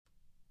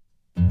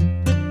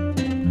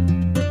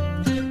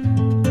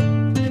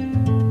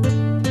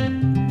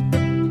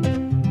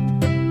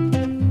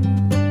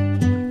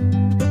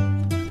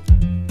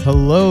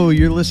Hello,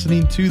 you're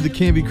listening to the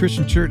Canby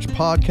Christian Church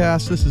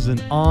podcast. This is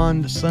an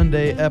On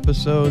Sunday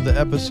episode, the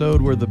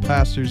episode where the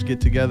pastors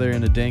get together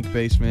in a dank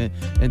basement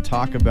and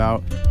talk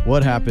about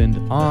what happened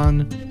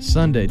on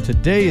Sunday.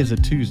 Today is a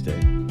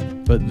Tuesday,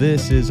 but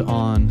this is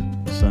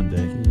on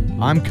Sunday.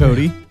 I'm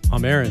Cody.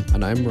 I'm Aaron.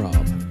 And I'm Rob.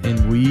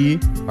 And we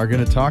are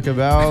going to talk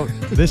about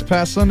this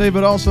past Sunday,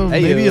 but also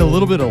maybe a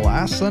little bit of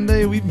last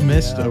Sunday. We've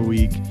missed a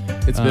week.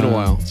 It's been a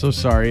while. So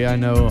sorry. I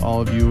know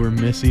all of you were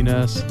missing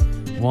us,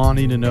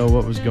 wanting to know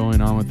what was going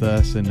on with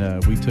us,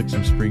 and we took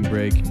some spring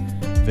break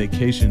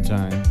vacation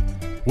time.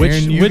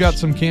 Aaron, you got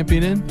some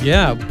camping in?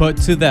 Yeah, but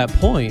to that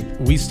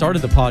point, we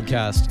started the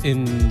podcast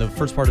in the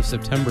first part of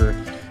September,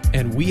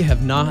 and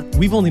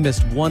we've only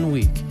missed 1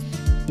 week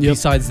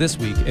besides this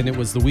week, and it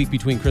was the week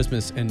between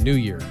Christmas and New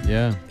Year.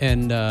 Yeah.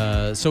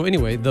 And so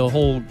anyway, the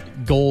whole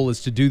goal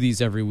is to do these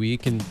every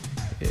week, and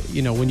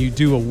you know, when you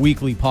do a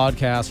weekly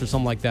podcast or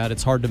something like that,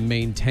 it's hard to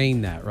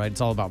maintain that, right? It's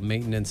all about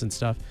maintenance and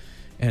stuff.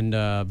 And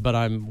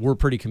but we're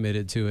pretty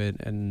committed to it,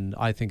 and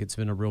I think it's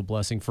been a real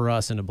blessing for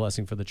us and a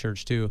blessing for the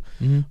church too.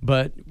 Mm-hmm.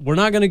 But we're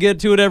not going to get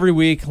to it every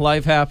week.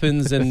 Life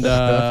happens, and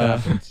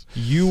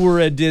you were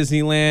at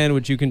Disneyland,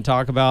 which you can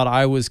talk about.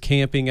 I was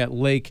camping at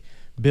Lake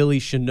Billy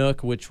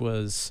Chinook, which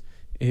is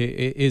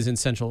in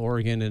Central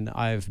Oregon, and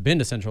I've been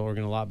to Central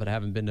Oregon a lot, but I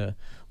haven't been to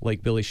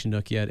Lake Billy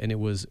Chinook yet, and it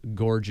was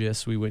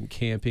gorgeous. We went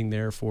camping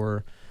there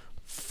for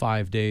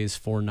 5 days,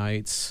 4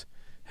 nights,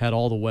 had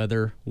all the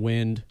weather,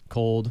 wind,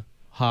 cold,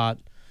 hot.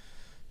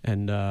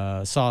 And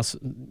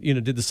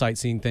did the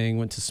sightseeing thing,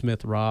 went to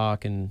Smith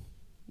Rock and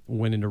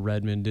went into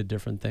Redmond, did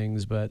different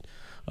things. But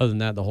other than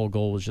that, the whole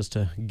goal was just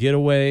to get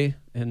away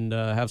and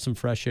have some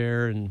fresh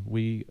air, and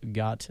we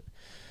got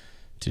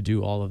to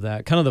do all of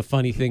that. Kind of the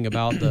funny thing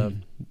about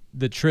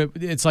the trip,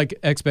 it's like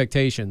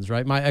expectations,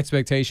 right? My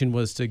expectation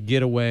was to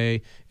get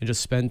away and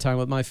just spend time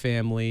with my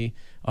family.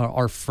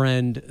 Our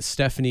friend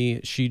Stephanie,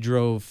 she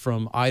drove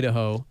from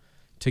Idaho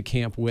to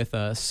camp with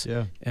us.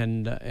 Yeah.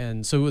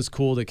 And so it was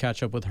cool to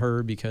catch up with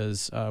her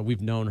because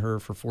we've known her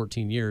for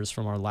 14 years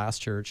from our last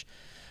church.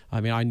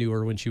 I mean, I knew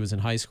her when she was in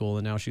high school,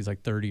 and now she's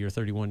like 30 or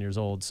 31 years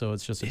old. So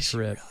it's just a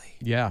trip. Really?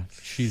 Yeah,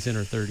 she's in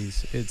her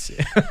 30s. It's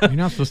You're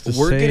not supposed to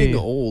We're getting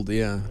old,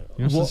 yeah.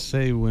 You're not supposed to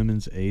say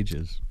women's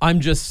ages. I'm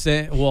just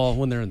saying, well,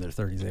 when they're in their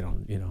 30s,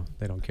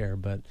 they don't care,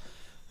 but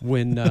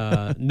when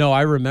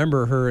I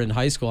remember her in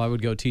high school. I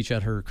would go teach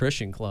at her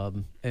Christian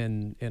club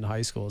in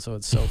high school, so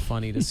it's so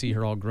funny to see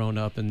her all grown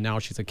up, and now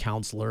she's a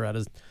counselor at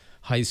a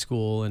high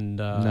school, and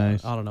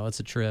nice. I don't know, it's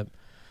a trip.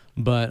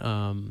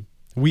 But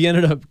we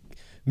ended up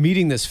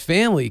meeting this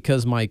family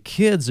because my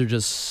kids are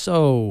just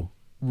so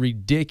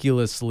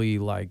ridiculously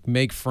like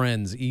make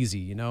friends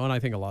easy, and I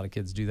think a lot of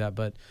kids do that.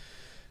 But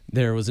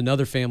there was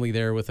another family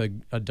there with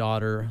a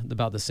daughter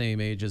about the same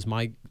age as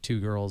my 2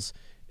 girls,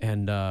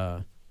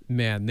 and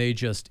man, they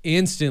just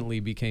instantly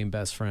became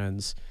best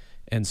friends.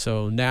 And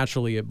so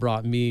naturally it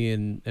brought me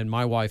and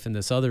my wife and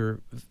this other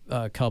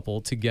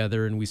couple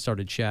together, and we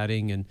started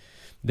chatting, and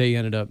they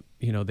ended up,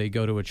 they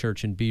go to a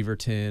church in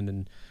Beaverton,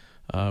 and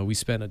we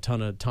spent a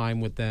ton of time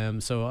with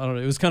them. So I don't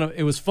know,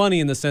 it was funny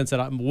in the sense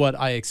that what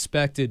I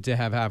expected to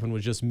have happen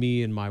was just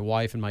me and my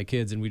wife and my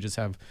kids, and we just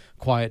have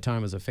quiet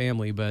time as a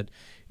family, but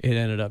it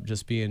ended up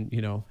just being,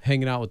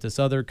 hanging out with this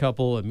other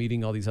couple and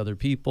meeting all these other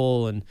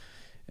people, and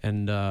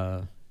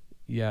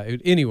yeah.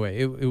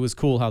 It was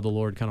cool how the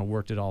Lord kind of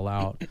worked it all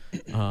out,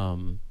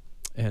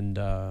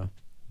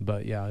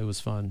 but yeah, it was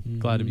fun. Mm-hmm.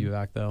 Glad to be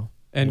back though,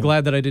 and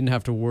glad that I didn't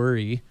have to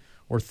worry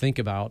or think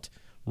about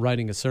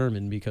writing a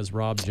sermon because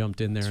Rob jumped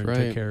in there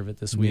took care of it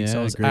this week. So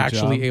I was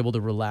actually able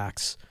to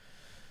relax.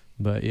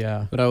 But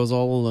yeah, but I was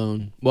all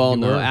alone. Well,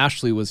 no,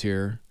 Ashley was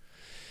here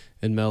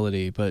and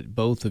Melody, but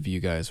both of you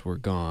guys were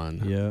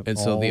gone. Yeah, and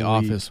so the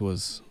office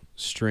was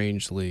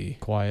strangely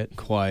quiet,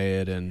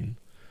 and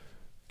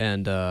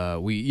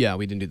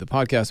we didn't do the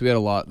podcast. We had a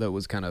lot that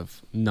was kind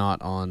of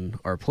not on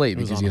our plate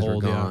because you guys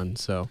were gone. Yeah.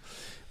 So,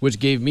 which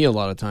gave me a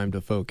lot of time to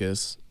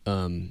focus,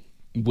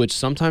 which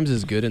sometimes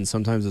is good and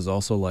sometimes is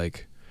also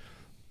like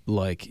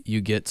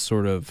you get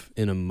sort of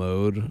in a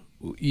mode,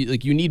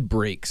 you need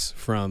breaks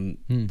from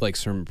like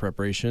sermon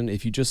preparation.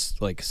 If you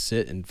just like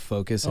sit and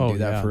focus and do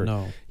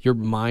that your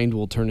mind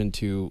will turn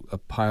into a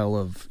pile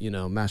of,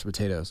 mashed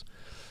potatoes.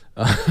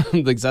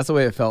 Like that's the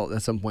way it felt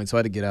at some point. So I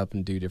had to get up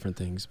and do different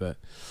things,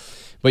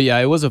 But yeah,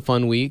 it was a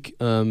fun week,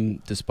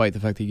 despite the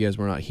fact that you guys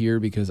were not here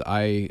because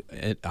I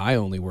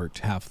only worked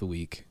half the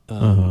week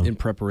in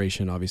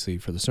preparation, obviously,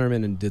 for the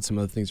sermon, and did some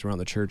other things around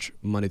the church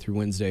Monday through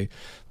Wednesday.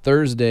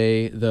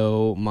 Thursday,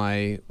 though,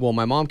 my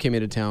mom came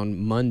into town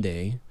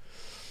Monday,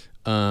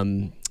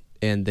 and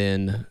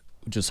then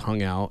just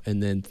hung out.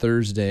 And then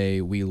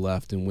Thursday, we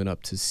left and went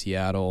up to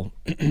Seattle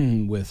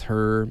with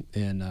her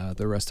and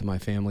the rest of my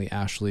family,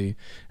 Ashley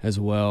as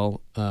well.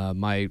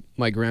 My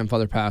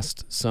grandfather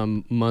passed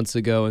some months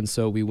ago, and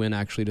so we went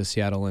actually to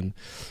Seattle. And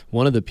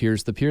one of the pier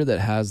that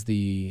has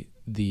the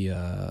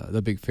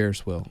big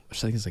Ferris wheel, which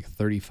I think is like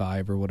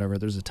 35 or whatever.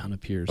 There's a ton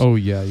of piers. Oh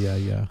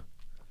yeah.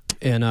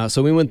 And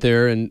so we went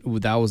there, and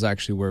that was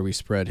actually where we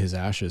spread his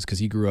ashes, because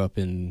he grew up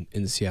in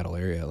the Seattle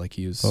area. Like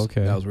he was,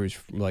 that was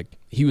where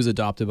he was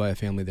adopted by a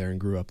family there and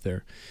grew up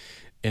there.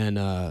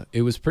 And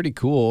it was pretty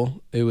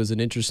cool. It was an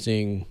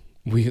interesting.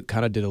 We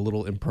kind of did a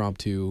little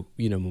impromptu,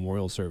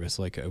 memorial service.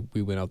 Like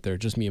we went out there,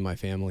 just me and my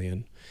family,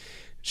 and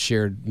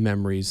shared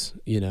memories,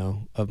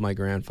 of my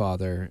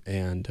grandfather.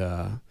 And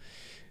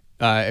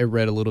I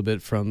read a little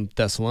bit from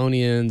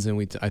Thessalonians,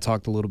 and I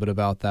talked a little bit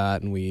about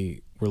that, and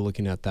we were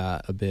looking at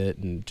that a bit,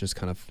 and just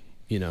kind of,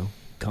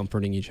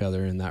 comforting each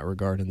other in that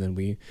regard. And then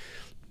we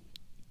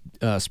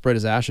spread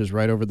his ashes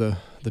right over the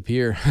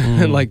pier,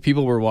 and like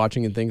people were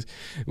watching and things,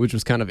 which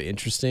was kind of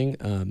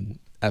interesting.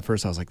 At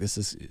first I was like, this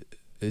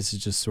is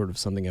just sort of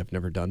something I've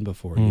never done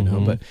before,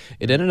 but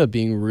it ended up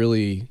being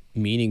really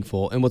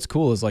meaningful. And what's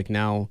cool is like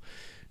now,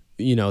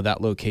 that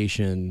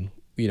location,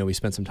 we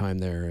spent some time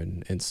there,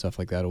 and stuff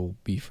like that will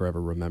be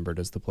forever remembered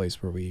as the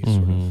place where we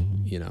sort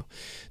of,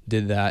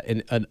 did that.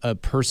 And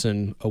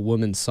a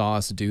woman saw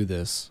us do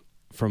this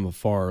from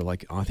afar.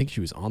 Like, I think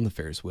she was on the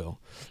Ferris wheel.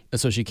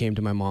 And so she came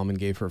to my mom and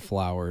gave her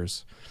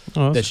flowers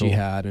that she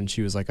had. And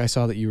she was like, I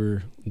saw that you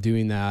were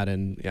doing that,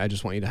 and I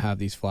just want you to have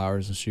these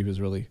flowers. And she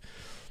was really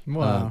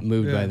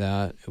moved by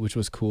that, which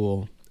was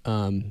cool.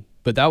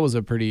 But that was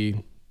a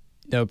pretty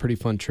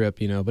fun trip,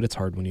 but it's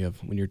hard when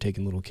you're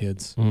taking little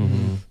kids.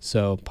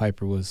 So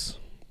Piper was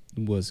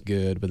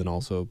good, but then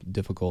also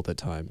difficult at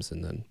times.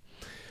 And then,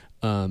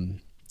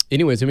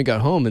 anyways, then we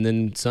got home, and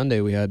then Sunday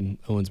we had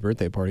Owen's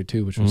birthday party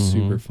too, which was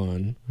super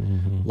fun.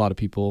 A lot of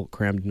people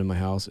crammed into my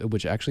house,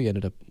 which actually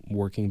ended up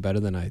working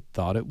better than I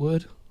thought it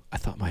would. I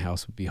thought my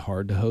house would be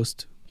hard to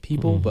host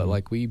people, but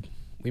like we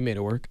made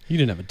it work. You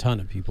didn't have a ton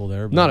of people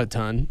there. But not a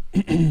ton.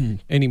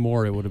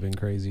 Anymore, it would have been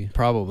crazy.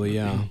 Probably,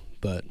 yeah.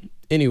 But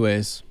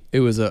anyways, it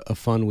was a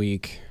fun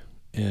week,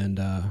 and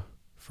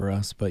for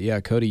us. But yeah,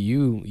 Cody,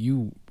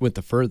 you went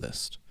the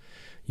furthest.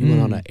 You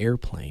went on an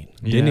airplane.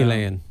 Yeah.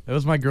 Disneyland. It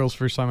was my girl's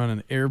first time on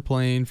an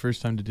airplane,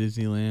 first time to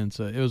Disneyland.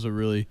 So it was a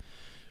really,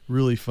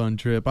 really fun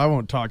trip. I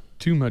won't talk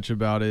too much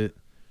about it,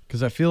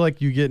 because I feel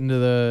like you get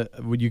into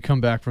when you come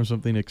back from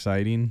something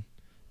exciting,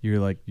 you're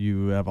like,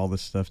 you have all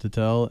this stuff to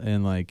tell,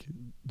 and like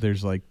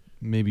there's like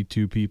maybe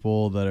two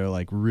people that are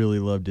like really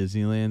love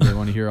Disneyland. They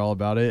want to hear all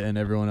about it, and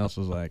everyone else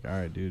was like, all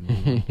right, dude,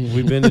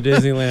 we've been to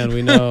Disneyland,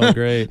 we know.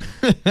 Great.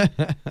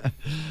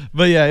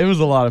 But yeah, it was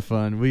a lot of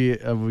fun.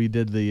 We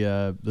did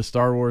the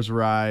Star Wars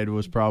ride,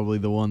 was probably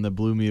the one that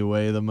blew me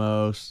away the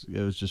most.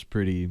 It was just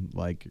pretty,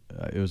 like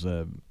it was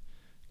a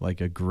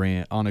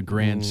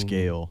grand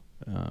scale,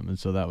 and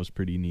so that was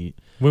pretty neat.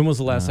 When was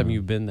the last time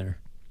you've been there?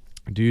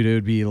 Dude, it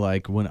would be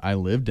like when I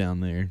lived down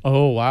there.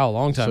 Oh, wow. A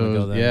long time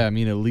ago then. Yeah, I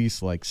mean, at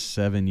least like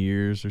 7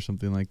 years or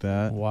something like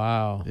that.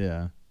 Wow.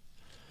 Yeah.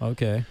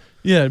 Okay.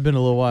 Yeah, it'd been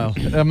a little while.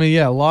 I mean,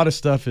 yeah, a lot of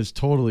stuff is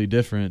totally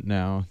different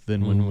now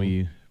than when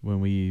we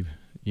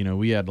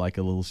we had like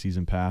a little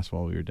season pass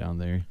while we were down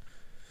there.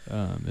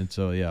 And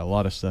so, yeah, a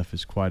lot of stuff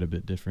is quite a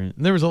bit different.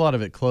 And there was a lot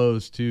of it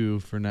closed too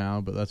for now,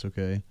 but that's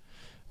okay.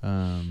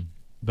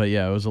 But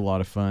yeah, it was a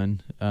lot of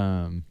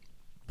fun.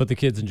 But the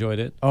kids enjoyed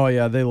it. Oh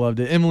yeah, they loved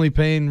it. Emily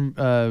Payne,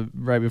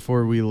 right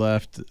before we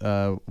left,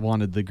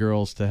 wanted the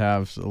girls to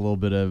have a little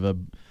bit of a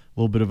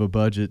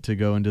budget to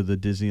go into the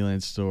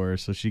Disneyland store,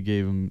 so she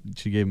gave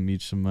them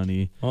each some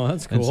money. Oh,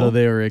 that's cool. And so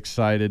they were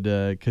excited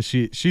because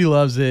she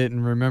loves it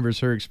and remembers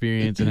her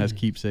experience and has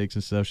keepsakes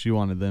and stuff. She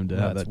wanted them to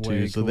have that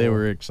too, so they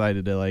were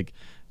excited to like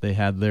they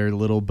had their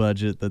little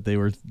budget that they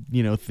were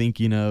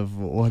thinking of,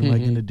 what am I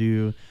going to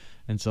do.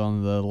 And so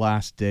on the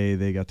last day,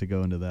 they got to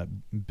go into that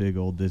big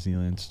old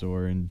Disneyland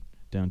store in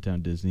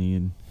downtown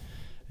Disney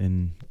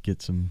and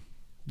get some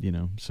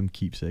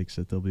keepsakes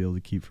that they'll be able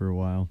to keep for a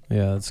while.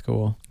 Yeah, that's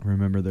cool.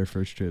 Remember their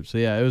first trip. So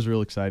yeah, it was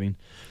real exciting.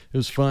 It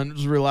was fun. It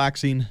was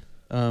relaxing,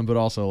 but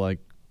also like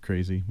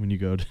crazy when you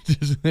go to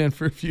Disneyland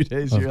for a few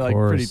days. You're like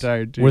pretty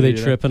tired too. Were they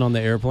tripping on the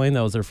airplane?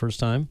 That was their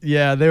first time?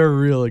 Yeah, they were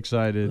real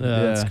excited.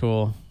 Yeah, that's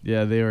cool.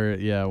 Yeah, they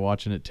were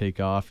watching it take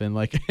off, and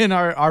like in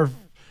our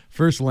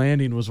first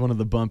landing was one of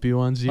the bumpy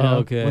ones,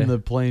 when the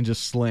plane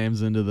just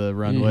slams into the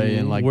runway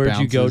and like Where'd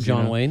bounces, you go,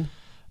 John Wayne?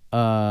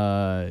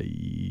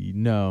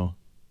 No.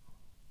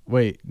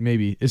 Wait,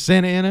 maybe. Is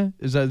Santa Ana?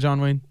 Is that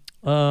John Wayne?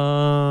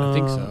 I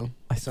think so.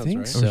 I think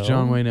right. so. Or is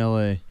John Wayne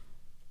LA?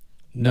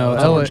 No,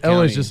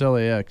 LA is just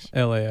LAX.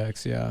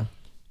 LAX, yeah.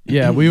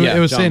 Yeah, it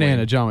was Santa Wayne.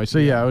 Ana, John Wayne. So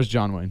yeah, it was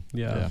John Wayne.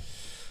 Yeah.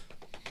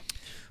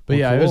 But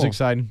Well, it was cool.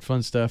 exciting,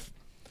 fun stuff.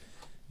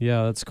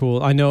 Yeah, that's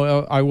cool. I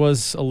know I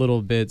was a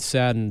little bit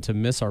saddened to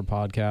miss our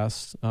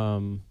podcast,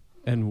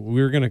 and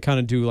we were going to kind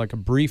of do like a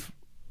brief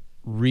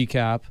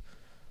recap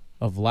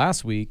of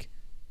last week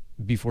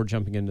before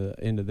jumping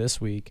into this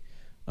week.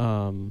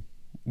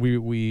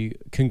 We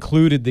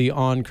concluded the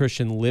On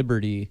Christian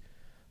Liberty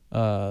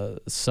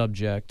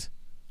subject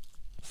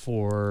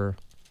for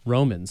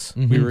Romans.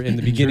 Mm-hmm. We were in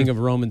the beginning of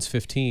Romans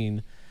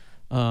 15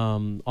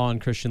 on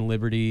Christian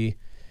Liberty.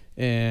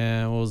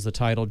 And what was the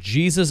title?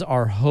 Jesus,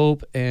 our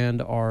hope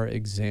and our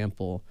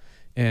example.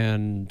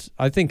 And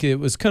I think it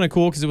was kind of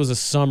cool because it was a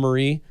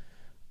summary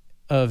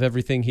of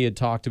everything he had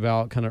talked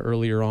about kind of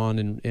earlier on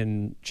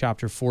in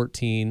chapter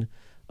 14,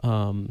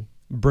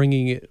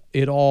 bringing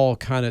it all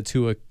kind of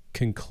to a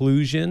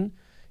conclusion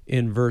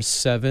in verse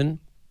 7,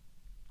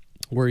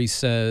 where he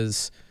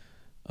says,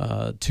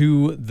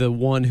 to the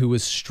one who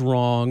is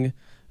strong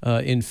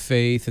in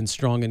faith and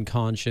strong in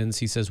conscience,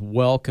 he says,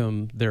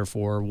 welcome,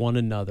 therefore, one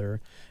another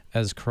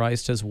as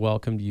Christ has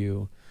welcomed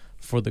you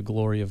for the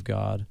glory of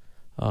God.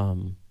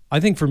 I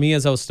think for me,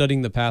 as I was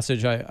studying the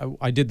passage,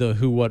 I did the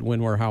who, what,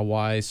 when, where, how,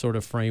 why sort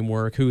of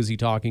framework. Who is he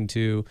talking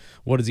to?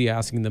 What is he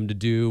asking them to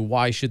do?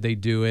 Why should they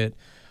do it?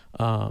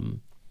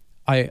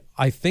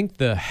 I think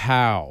the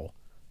how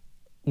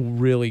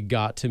really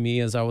got to me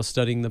as I was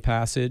studying the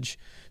passage,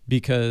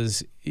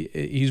 because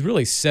he's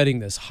really setting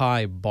this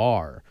high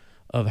bar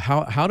of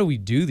how do we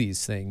do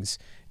these things.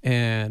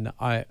 And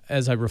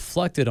as I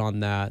reflected on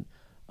that,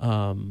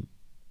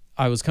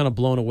 I was kind of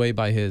blown away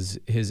by his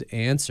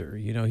answer.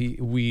 You know,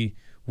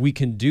 we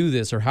can do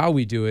this, or how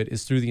we do it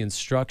is through the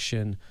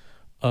instruction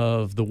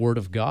of the Word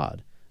of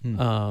God.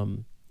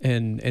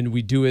 And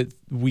we do it,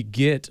 we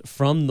get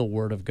from the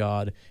Word of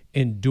God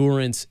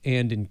endurance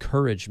and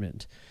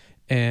encouragement.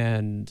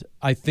 And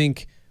I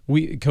think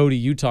Cody,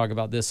 you talk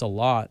about this a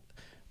lot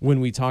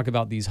when we talk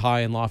about these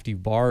high and lofty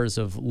bars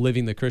of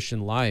living the Christian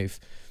life.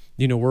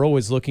 You know, we're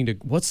always looking to,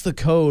 what's the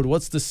code?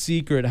 What's the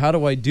secret? How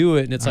do I do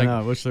it? And it's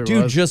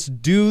dude,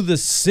 just do the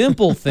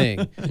simple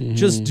thing.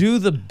 Just do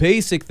the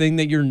basic thing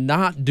that you're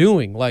not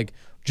doing. Like,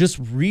 just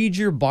read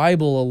your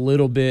Bible a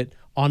little bit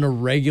on a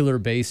regular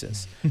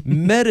basis.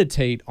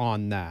 Meditate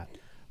on that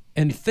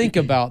and think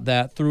about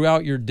that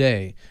throughout your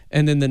day.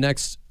 And then the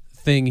next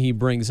thing he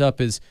brings up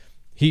is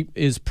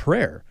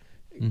prayer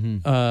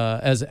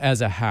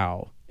as a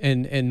how.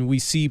 And we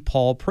see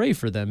Paul pray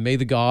for them. May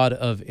the God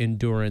of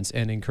endurance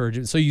and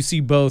encouragement. So you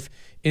see both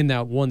in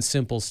that one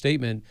simple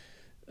statement,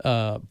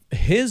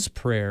 his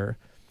prayer,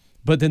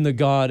 but then the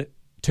God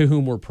to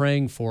whom we're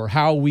praying for.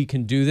 How we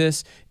can do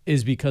this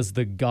is because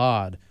the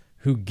God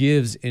who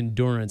gives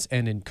endurance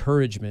and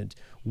encouragement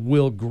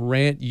will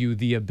grant you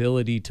the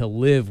ability to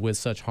live with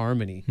such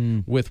harmony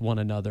with one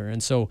another.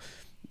 And so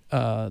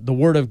the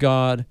Word of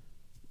God,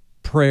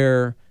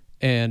 prayer,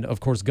 and of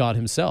course God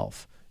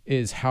himself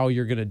is how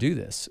you're going to do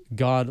this.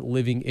 God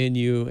living in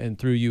you and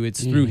through you.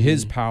 It's through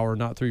his power,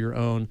 not through your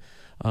own,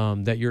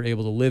 that you're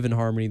able to live in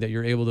harmony, that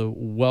you're able to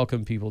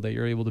welcome people, that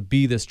you're able to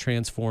be this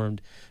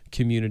transformed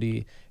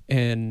community.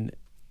 And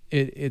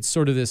it's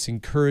sort of this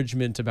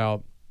encouragement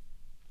about,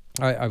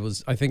 I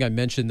think I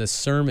mentioned this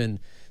sermon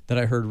that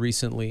I heard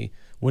recently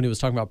when he was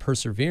talking about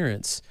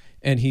perseverance.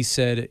 And he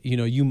said, you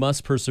know, you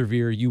must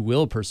persevere, you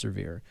will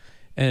persevere.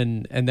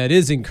 And that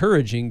is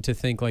encouraging to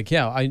think like,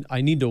 yeah,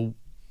 I need to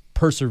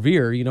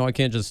persevere. You know, I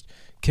can't just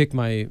kick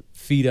my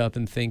feet up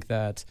and think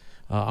that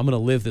I'm going to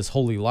live this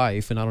holy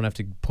life and I don't have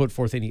to put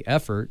forth any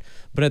effort.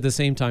 But at the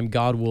same time,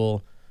 God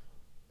will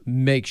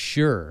make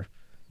sure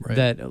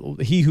that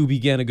he who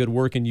began a good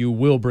work in you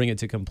will bring it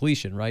to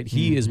completion, right?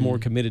 He is more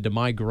committed to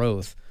my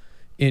growth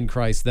in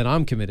Christ than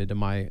I'm committed to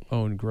my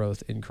own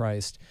growth in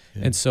Christ.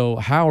 Yeah. And so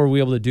how are we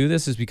able to do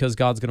this is because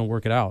God's going to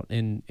work it out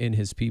in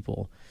his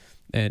people.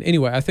 And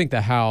anyway, I think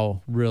the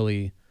how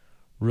really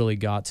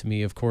got to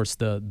me. Of course,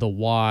 the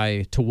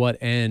why, to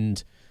what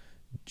end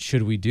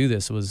should we do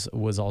this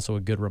was also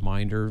a good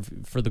reminder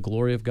for the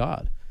glory of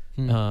God.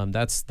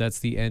 That's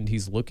the end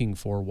he's looking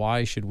for.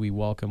 Why should we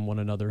welcome one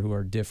another who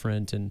are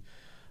different, and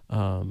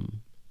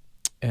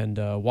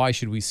why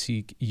should we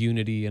seek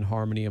unity and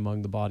harmony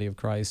among the body of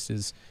Christ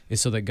is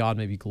so that God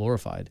may be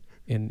glorified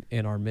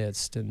in our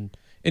midst. And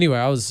anyway,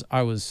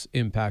 I was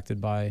impacted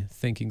by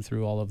thinking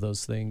through all of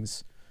those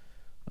things.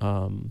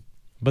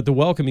 But the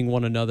welcoming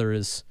one another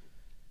is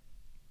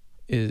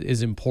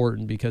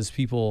important because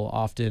people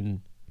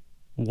often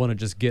want to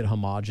just get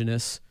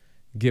homogenous,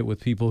 get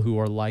with people who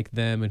are like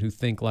them and who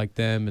think like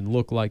them and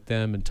look like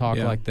them and talk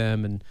like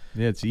them. And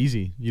yeah, it's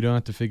easy. You don't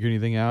have to figure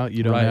anything out.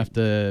 You don't have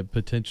to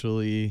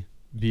potentially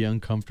be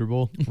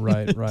uncomfortable.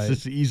 Right. It's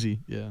just easy.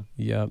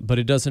 Yeah, but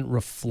it doesn't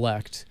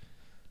reflect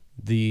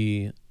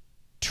the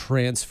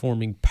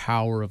transforming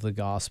power of the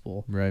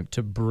gospel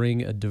to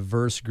bring a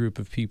diverse group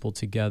of people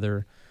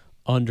together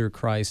under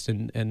Christ.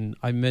 And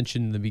I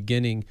mentioned in the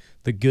beginning,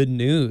 the good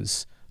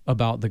news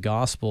about the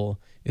gospel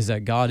is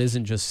that God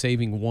isn't just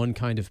saving one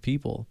kind of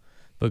people,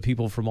 but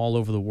people from all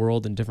over the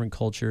world and different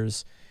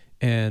cultures.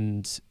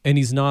 And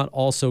he's not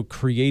also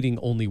creating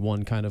only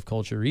one kind of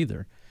culture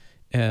either,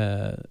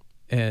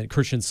 and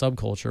Christian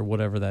subculture,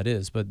 whatever that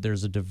is, but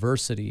there's a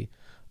diversity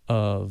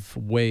of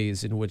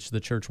ways in which the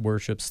church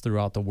worships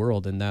throughout the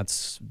world, and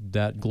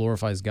that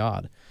glorifies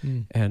God.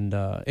 And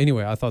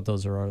anyway, I thought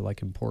those are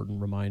like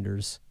important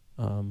reminders.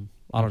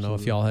 I don't know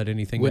if y'all had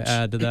anything to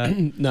add to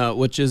that. No,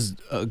 which is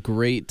a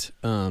great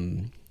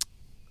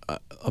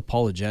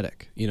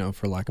apologetic,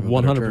 for lack of a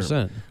better 100%.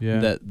 term. Yeah.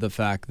 That the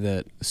fact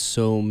that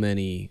so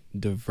many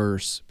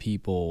diverse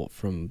people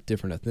from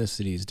different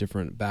ethnicities,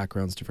 different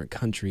backgrounds, different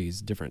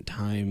countries, different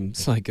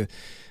times,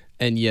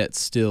 and yet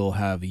still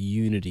have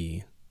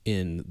unity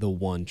in the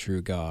one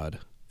true God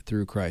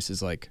through Christ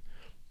is like,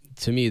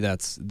 to me,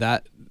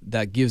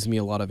 that gives me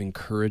a lot of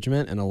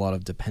encouragement and a lot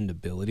of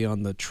dependability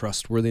on the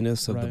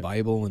trustworthiness of the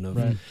Bible and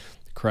of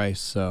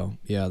Christ. So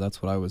yeah,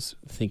 that's what I was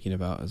thinking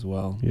about as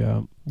well.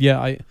 Yeah.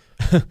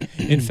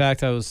 In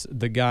fact, I was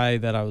the guy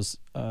that I was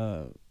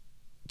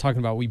talking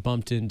about. We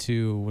bumped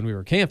into when we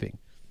were camping.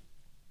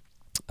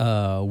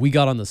 We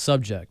got on the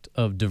subject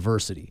of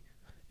diversity,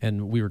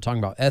 and we were talking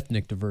about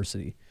ethnic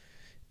diversity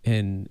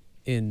in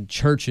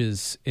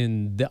churches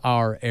in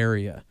our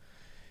area.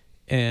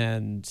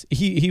 And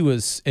he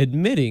was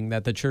admitting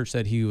that the church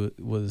that he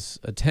was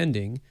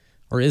attending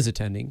or is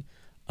attending,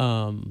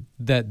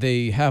 that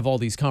they have all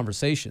these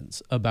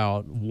conversations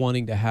about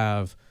wanting to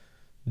have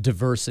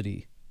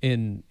diversity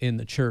in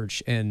the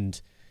church,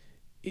 and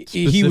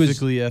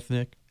specifically he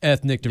was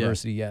ethnic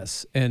diversity,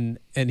 yes. And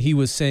he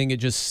was saying it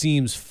just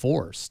seems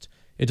forced.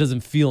 It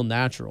doesn't feel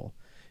natural,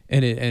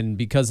 and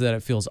because of that,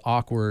 it feels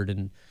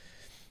awkward.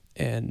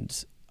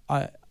 And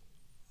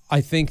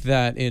I think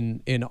that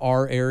in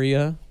our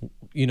area,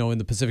 in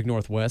the Pacific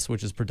Northwest,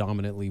 which is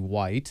predominantly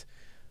white,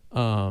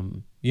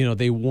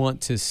 they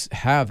want to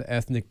have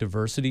ethnic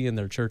diversity in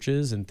their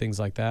churches and things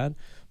like that.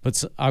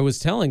 But I was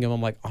telling him,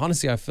 I'm like,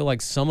 honestly, I feel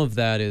like some of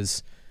that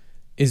is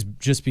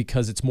just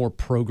because it's more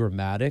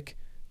programmatic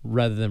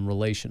rather than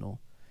relational.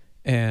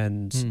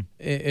 And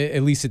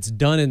at least it's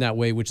done in that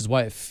way, which is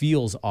why it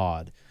feels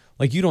odd.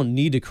 Like, you don't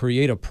need to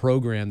create a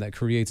program that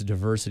creates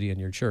diversity in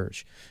your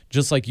church.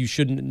 Just like you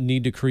shouldn't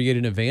need to create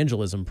an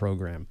evangelism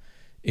program.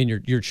 In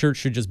your church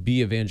should just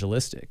be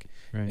evangelistic.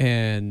 Right.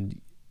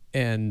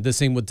 And the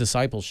same with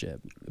discipleship,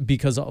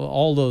 because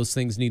all those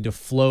things need to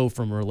flow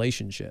from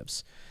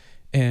relationships.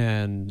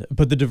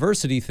 But the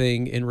diversity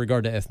thing in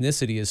regard to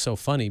ethnicity is so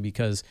funny,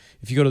 because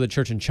if you go to the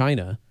church in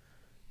China,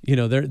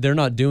 they're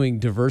not doing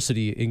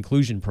diversity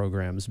inclusion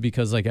programs,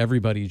 because like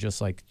everybody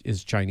just like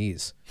is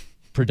Chinese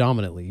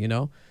predominantly,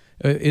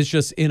 It's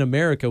just in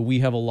America, we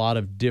have a lot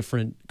of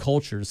different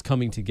cultures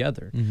coming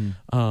together.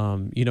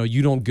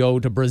 You don't go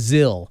to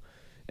Brazil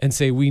and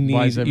say we need.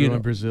 Why is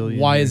everyone Brazilian?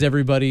 Why is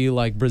everybody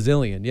like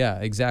Brazilian? Yeah,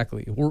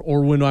 exactly.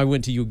 Or when I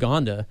went to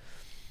Uganda,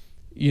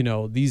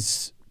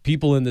 these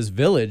people in this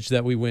village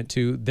that we went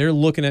to, they're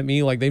looking at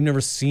me like they've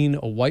never seen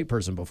a white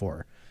person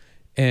before,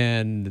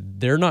 and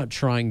they're not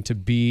trying to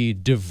be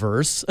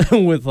diverse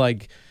with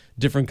like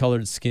different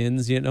colored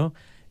skins,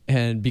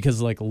 and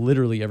because like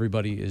literally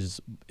everybody is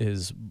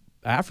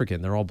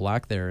African, they're all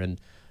black there, and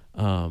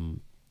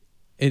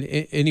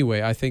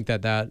anyway, I think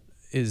that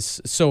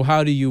is, so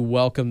how do you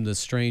welcome the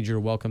stranger,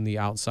 welcome the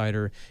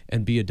outsider,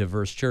 and be a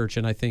diverse church?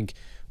 And I think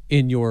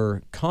in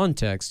your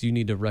context, you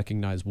need to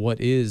recognize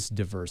what is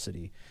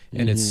diversity,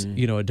 and it's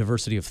a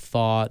diversity of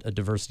thought, a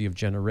diversity of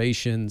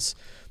generations,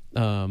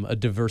 a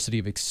diversity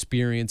of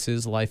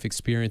experiences, life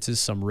experiences,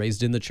 some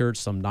raised in the church,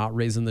 some not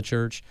raised in the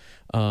church.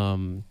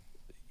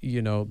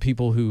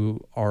 People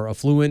who are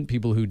affluent,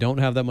 people who don't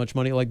have that much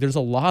money. Like, there's a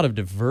lot of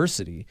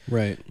diversity.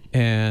 Right.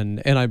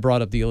 And I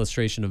brought up the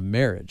illustration of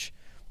marriage.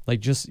 Like,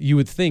 just, you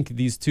would think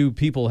these two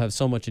people have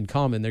so much in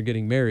common. They're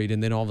getting married,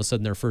 and then all of a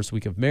sudden their first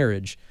week of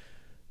marriage,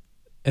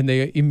 and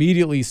they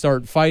immediately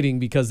start fighting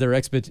because their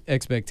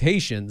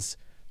expectations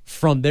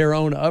from their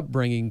own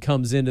upbringing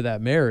comes into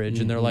that marriage.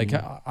 And they're like,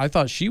 I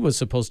thought she was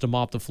supposed to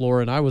mop the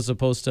floor and I was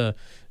supposed to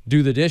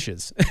do the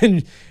dishes.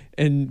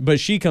 But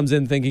she comes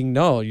in thinking,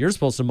 no, you're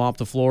supposed to mop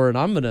the floor and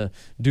I'm going to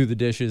do the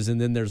dishes.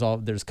 And then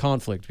there's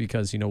conflict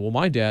because, well,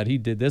 my dad, he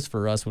did this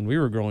for us when we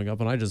were growing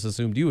up and I just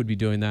assumed you would be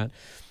doing that.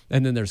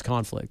 And then there's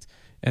conflict,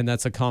 and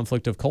that's a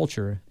conflict of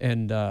culture.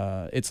 And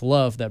it's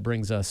love that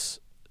brings us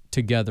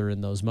together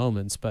in those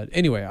moments. But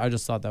anyway, I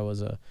just thought that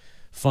was a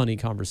funny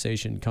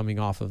conversation coming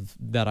off of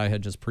that I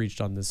had just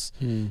preached on this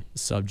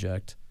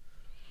subject.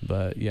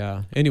 But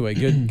yeah, anyway,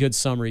 good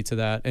summary to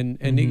that.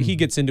 And he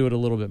gets into it a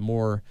little bit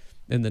more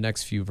in the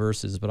next few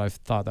verses, but I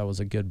thought that was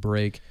a good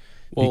break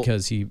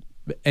because he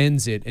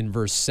ends it in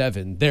verse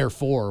 7.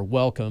 Therefore,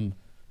 welcome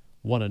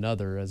one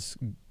another as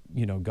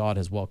God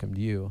has welcomed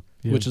you.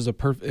 Yeah. Which is a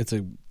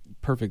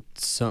perfect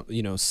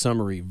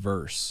summary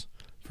verse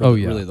for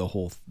really the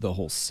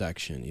whole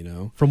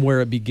section, from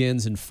where it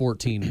begins in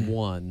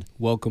 14:1.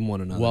 Welcome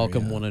one another.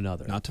 Welcome one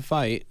another. Not to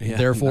fight. Yeah,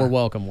 therefore,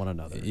 welcome one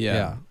another.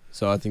 Yeah.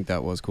 So I think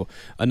that was cool.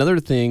 Another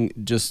thing,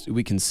 just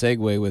we can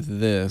segue with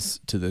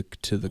this to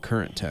the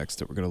current text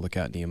that we're going to look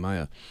at,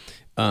 Nehemiah,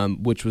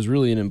 which was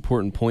really an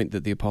important point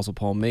that the Apostle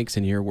Paul makes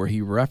in here, where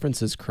he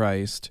references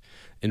Christ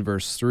in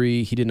verse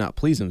 3. He did not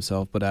please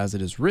himself, but as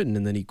it is written,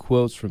 and then he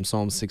quotes from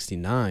Psalm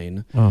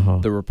 69,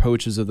 the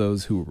reproaches of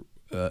those who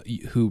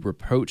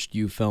reproached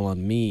you fell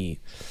on me.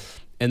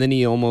 And then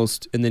he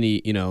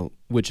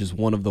which is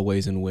one of the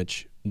ways in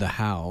which the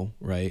how,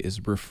 right,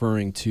 is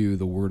referring to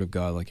the word of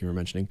God, like you were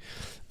mentioning.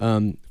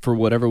 For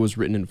whatever was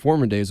written in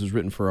former days was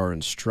written for our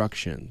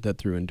instruction, that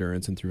through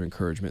endurance and through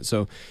encouragement.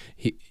 So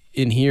he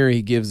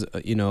gives,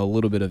 a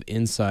little bit of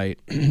insight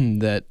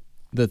that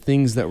the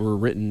things that were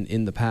written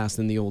in the past,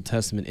 in the Old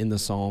Testament, in the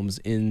Psalms,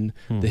 in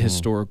the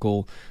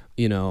historical,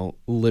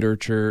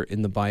 literature,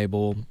 in the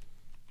Bible,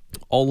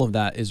 all of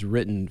that is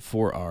written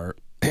for our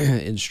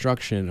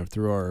instruction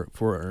or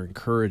for our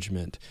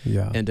encouragement,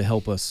 and to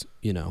help us,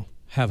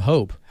 have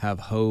hope.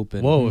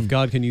 And whoa, if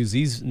God can use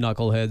these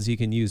knuckleheads, he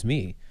can use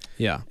me.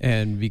 Yeah.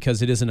 And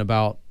because it isn't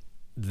about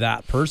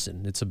that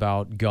person, it's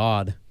about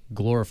God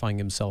glorifying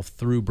himself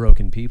through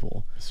broken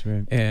people. That's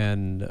right.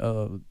 And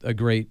a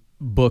great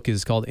book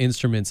is called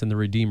Instruments in the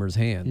Redeemer's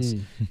Hands.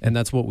 And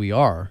that's what we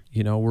are.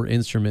 We're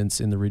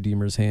instruments in the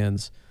Redeemer's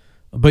hands.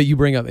 But you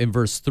bring up in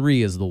verse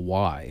 3 is the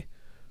why.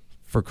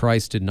 For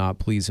Christ did not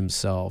please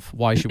himself.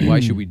 Why should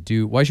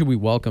we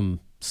welcome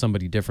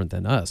somebody different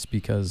than us?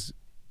 Because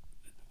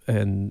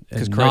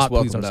Christ not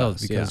please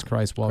ourselves, because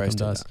Christ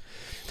welcomed us.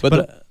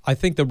 But I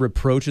think the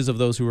reproaches of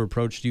those who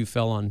reproached you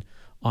fell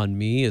on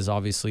me is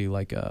obviously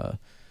like a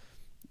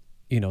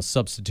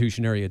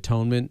substitutionary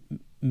atonement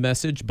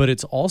message, but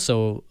it's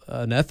also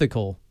an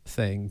ethical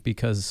thing,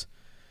 because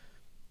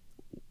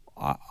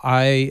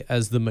I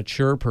as the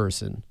mature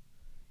person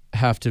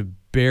have to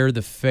bear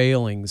the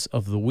failings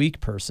of the weak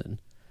person.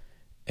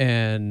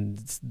 And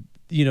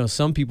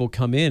some people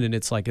come in and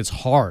it's like it's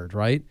hard,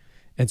 right?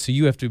 And so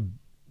you have to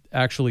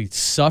actually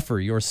suffer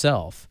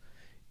yourself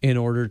in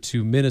order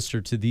to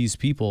minister to these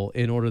people,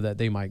 in order that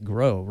they might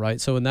grow, right?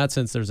 So in that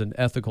sense, there's an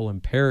ethical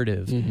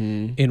imperative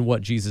in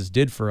what Jesus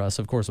did for us.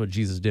 Of course, what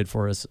Jesus did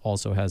for us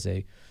also has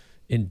a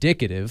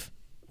indicative,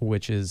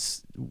 which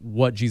is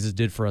what Jesus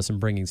did for us in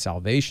bringing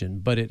salvation,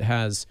 but it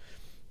has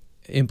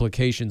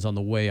implications on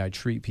the way I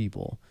treat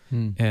people.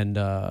 And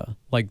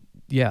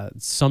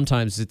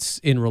sometimes it's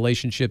in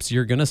relationships,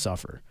 you're going to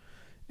suffer.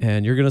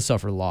 And you're going to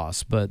suffer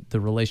loss, but the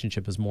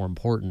relationship is more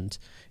important,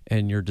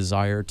 and your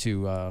desire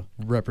to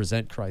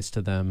represent Christ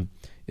to them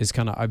is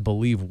kind of, I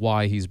believe,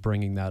 why he's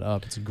bringing that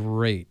up. It's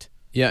great.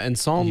 Yeah, and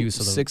Psalm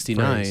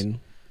 69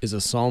 is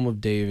a psalm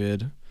of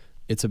David.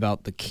 It's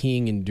about the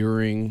king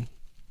enduring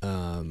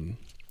the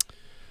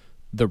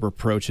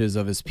reproaches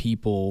of his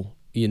people,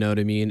 you know what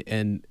I mean?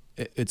 And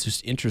it's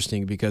just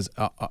interesting because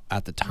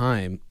at the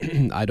time,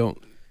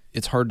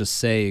 it's hard to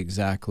say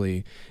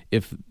exactly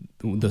if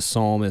the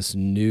psalmist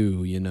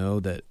knew,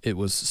 that it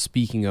was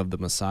speaking of the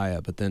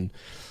Messiah, but then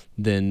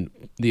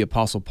the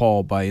Apostle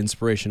Paul, by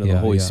inspiration of the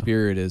Holy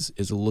Spirit,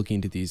 is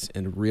looking to these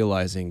and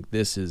realizing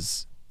this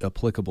is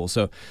applicable.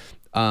 So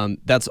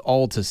that's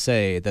all to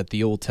say that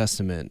the Old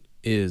Testament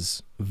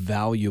is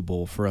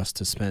valuable for us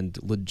to spend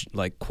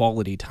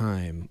quality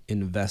time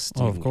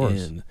investing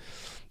in.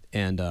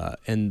 And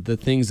the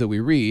things that we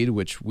read,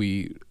 which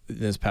we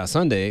this past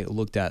Sunday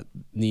looked at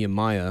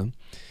Nehemiah,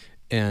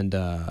 and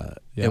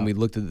we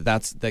looked at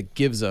that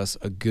gives us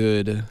a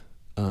good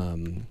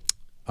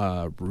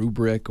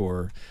rubric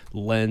or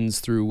lens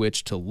through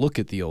which to look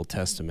at the Old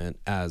Testament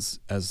as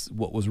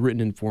what was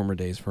written in former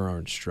days for our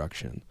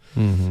instruction.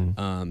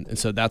 And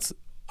so that's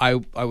I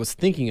was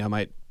thinking I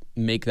might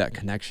make that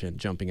connection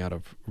jumping out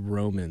of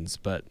Romans,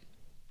 but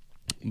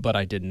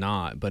I did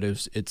not. But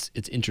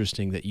it's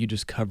interesting that you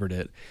just covered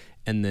it,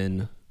 and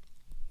then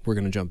we're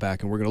going to jump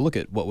back and we're going to look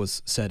at what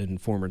was said in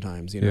former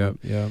times,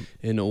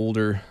 in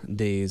older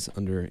days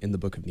in the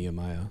book of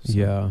Nehemiah. So.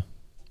 Yeah.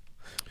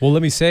 Well,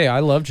 let me say,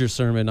 I loved your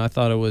sermon. I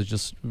thought it was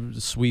just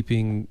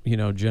sweeping,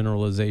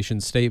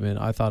 generalization statement.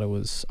 I thought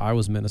I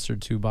was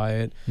ministered to by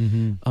it.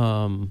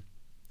 I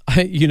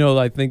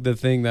think the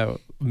thing that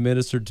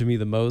ministered to me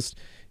the most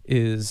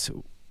is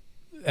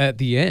at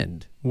the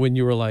end, when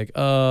you were like,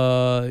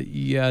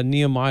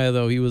 Nehemiah,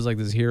 though, he was like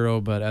this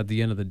hero, but at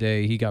the end of the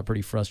day, he got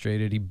pretty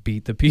frustrated. He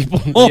beat the people.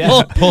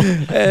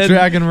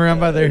 Dragging them around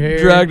by their hair.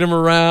 Dragged them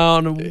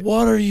around.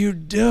 What are you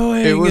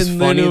doing? It was funny.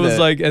 Then it was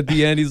like, at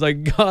the end, he's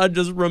like, God,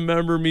 just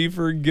remember me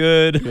for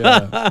good.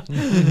 Yeah.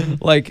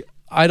 Like,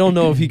 I don't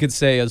know if he could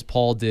say, as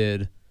Paul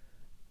did,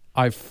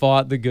 I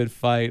fought the good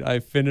fight. I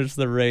finished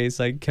the race.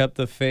 I kept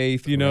the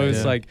faith.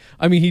 It's like,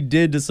 I mean, he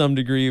did to some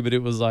degree, but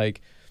it was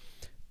like,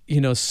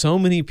 so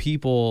many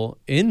people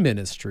in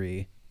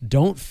ministry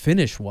don't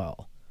finish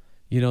well.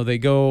 They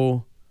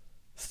go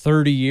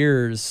 30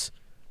 years,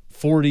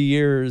 40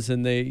 years,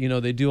 and they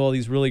do all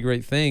these really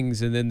great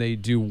things, and then they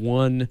do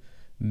one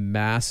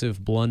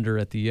massive blunder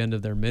at the end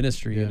of their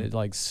ministry, and it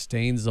like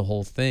stains the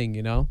whole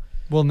thing,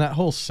 Well, and that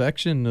whole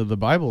section of the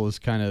Bible is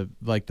kind of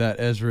like that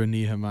Ezra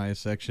Nehemiah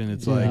section.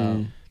 It's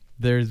like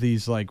they're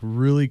these like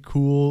really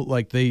cool,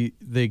 like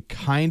they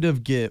kind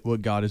of get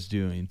what God is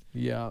doing.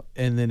 Yeah.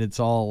 And then it's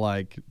all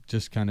like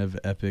just kind of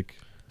epic,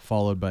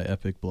 followed by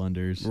epic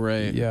blunders.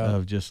 Right. Yeah.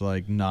 Of just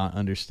like not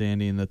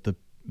understanding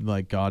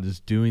that God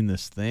is doing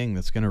this thing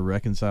that's going to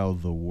reconcile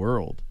the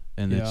world.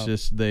 And it's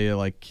just, they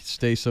like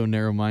stay so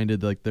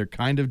narrow-minded, like they're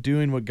kind of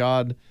doing what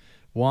God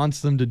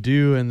wants them to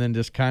do, and then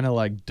just kind of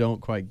like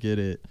don't quite get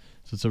it.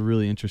 So it's a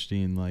really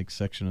interesting like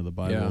section of the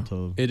Bible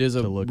to it is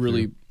to a look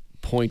really through.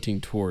 Pointing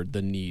toward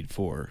the need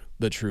for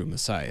the true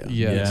Messiah.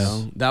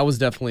 Yes. That was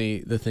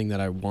definitely the thing that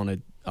I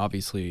wanted,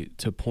 obviously,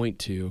 to point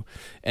to.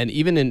 And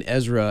even in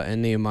Ezra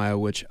and Nehemiah,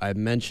 which I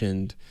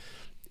mentioned,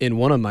 in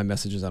one of my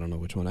messages, I don't know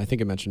which one, I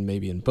think I mentioned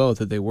maybe in both,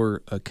 that they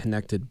were a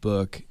connected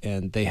book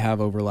and they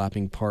have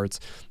overlapping parts.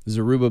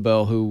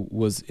 Zerubbabel, who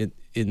was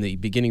in the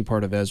beginning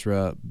part of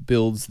Ezra,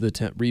 rebuilds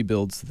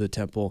the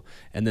temple,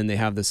 and then they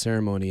have the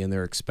ceremony, and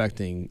they're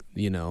expecting,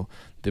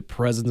 the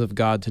presence of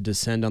God to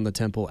descend on the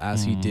temple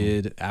as he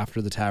did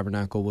after the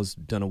tabernacle was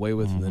done away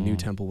with and the new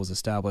temple was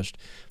established.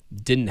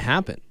 Didn't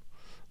happen.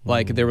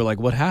 Like, they were like,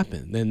 what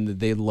happened? Then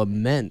they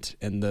lament,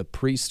 and the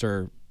priests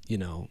are,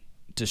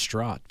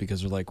 distraught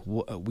because they're like,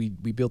 we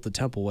built the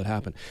temple, what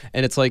happened?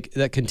 And it's like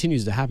that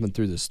continues to happen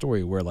through the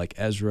story, where like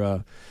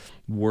Ezra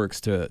works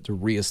to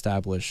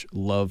reestablish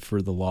love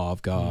for the law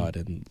of God,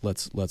 and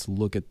let's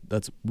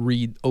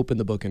open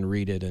the book and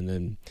read it. And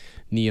then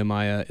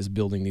Nehemiah is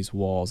building these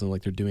walls, and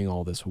like they're doing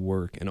all this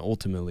work, and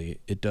ultimately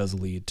it does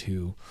lead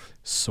to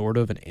sort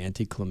of an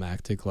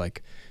anticlimactic,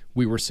 like,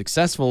 we were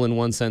successful in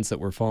one sense that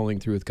we're following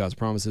through with God's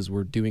promises.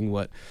 We're doing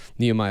what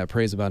Nehemiah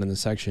prays about in the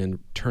section,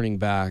 turning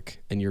back,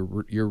 and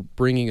you're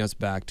bringing us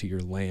back to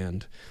your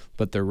land.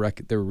 But they're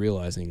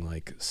realizing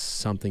like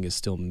something is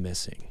still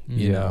missing.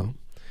 You know?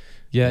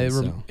 Yeah,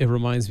 it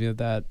reminds me of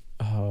that.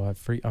 Oh,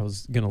 I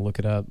was gonna look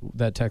it up.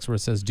 That text where it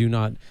says, "Do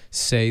not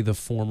say the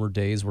former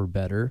days were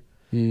better,"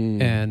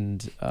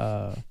 and it's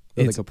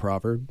like a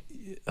proverb.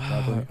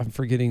 I'm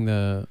forgetting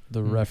the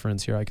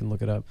reference here. I can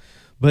look it up.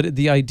 But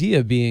the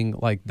idea being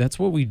like, that's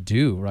what we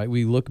do, right?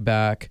 We look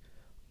back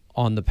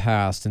on the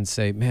past and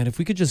say, man, if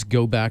we could just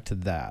go back to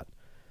that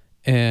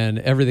and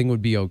everything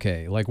would be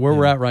okay. Like where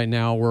we're at right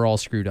now, we're all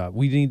screwed up.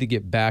 We need to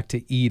get back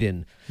to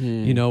Eden.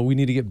 We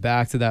need to get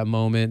back to that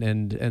moment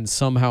and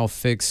somehow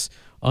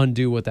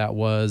undo what that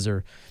was.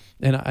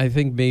 And I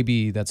think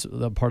maybe that's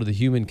a part of the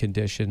human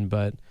condition,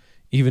 but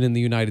even in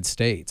the United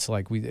States,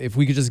 like if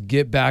we could just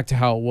get back to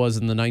how it was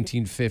in the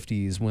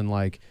 1950s when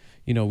like,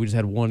 we just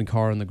had one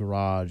car in the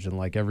garage and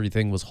like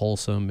everything was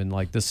wholesome and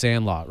like the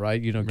Sandlot,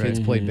 right? Kids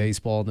played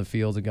baseball in the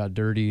fields and got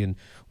dirty and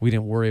we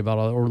didn't worry about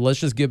all that. Or let's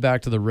just get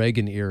back to the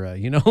Reagan era,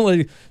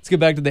 like, let's get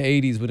back to the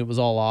 80s when it was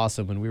all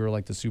awesome when we were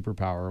like the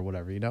superpower or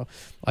whatever,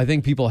 I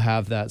think people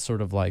have that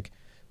sort of like,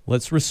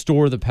 let's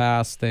restore the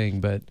past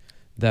thing, but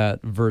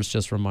that verse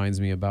just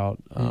reminds me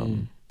about,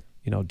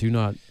 do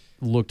not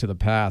look to the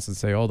past and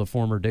say, oh, the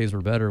former days were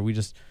better. We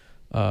just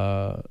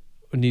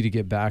need to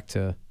get back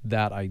to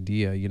that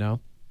idea,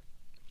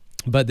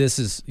 But this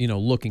is,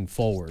 looking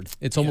forward.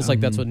 It's almost like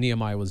that's what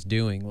Nehemiah was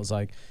doing, was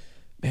like,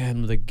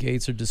 man, the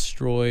gates are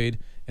destroyed.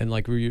 And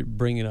like we're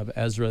bringing up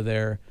Ezra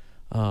there.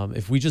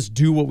 If we just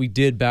do what we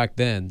did back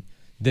then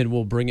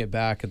we'll bring it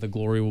back and the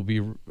glory will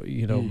be,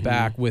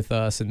 back with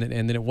us. And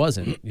then it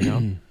wasn't,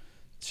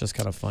 It's just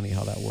kind of funny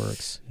how that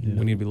works. Yeah.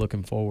 We need to be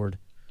looking forward.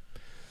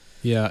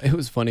 Yeah, it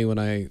was funny when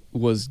I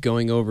was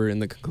going over in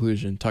the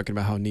conclusion, talking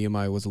about how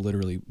Nehemiah was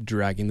literally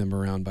dragging them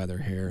around by their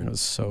hair and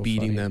so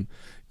beating them.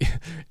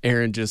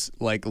 Aaron just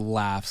like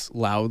laughs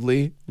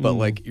loudly, but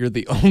like you're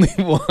the only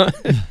one.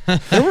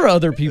 There were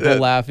other people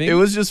laughing. It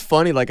was just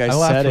funny. Like I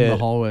said from the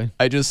hallway.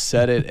 I just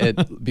said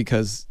it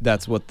because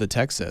that's what the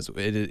text says.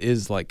 It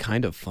is like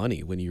kind of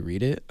funny when you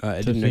read it.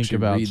 I didn't actually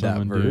read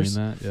that verse,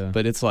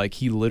 but it's like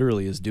he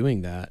literally is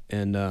doing that,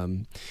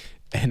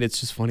 and it's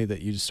just funny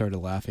that you just started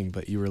laughing,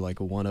 but you were like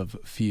one of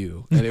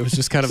few, and it was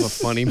just kind of a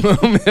funny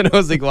moment. I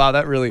was like, "Wow,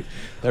 that really."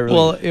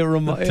 Well,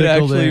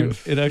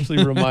 it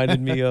actually reminded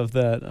me of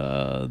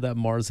that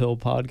Mars Hill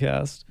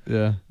podcast.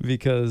 Yeah,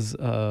 because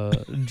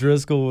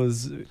Driscoll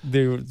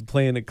they were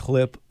playing a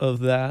clip of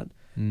that,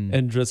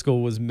 and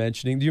Driscoll was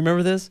mentioning. Do you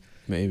remember this?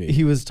 Maybe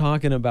he was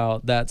talking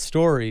about that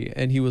story,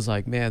 and he was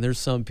like, "Man, there's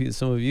some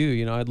of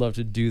you. I'd love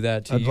to do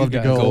that to you guys. I'd love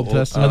to go Old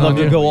Testament. I'd love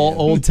to go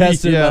Old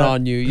Testament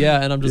on you." Yeah,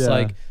 and I'm just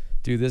like,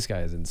 dude, this guy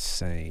is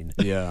insane.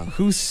 Yeah.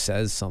 Who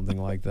says something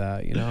like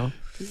that, Yeah,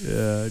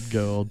 I'd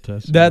go Old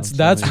Testament.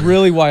 That's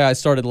really why I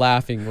started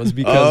laughing, was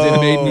because it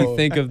made me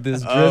think of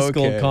this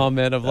Driscoll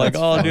comment of like,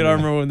 dude, I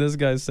remember when this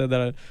guy said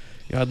that.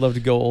 I'd love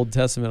to go Old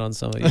Testament on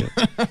some of you.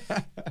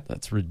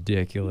 That's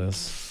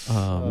ridiculous.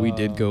 We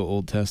did go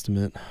Old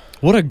Testament.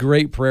 What a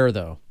great prayer,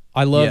 though.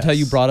 I loved how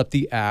you brought up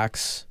the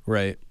ACTS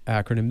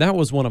acronym. That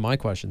was one of my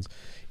questions.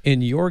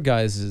 In your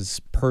guys'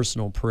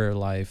 personal prayer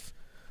life,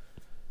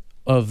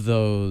 of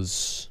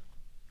those,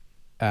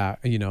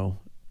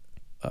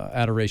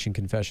 adoration,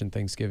 confession,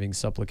 thanksgiving,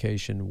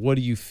 supplication, what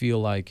do you feel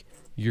like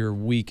you're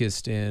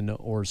weakest in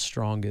or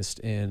strongest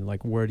in?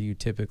 Like, where do you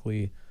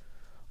typically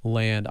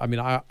land? I mean,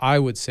 I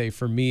would say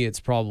for me, it's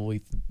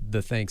probably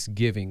the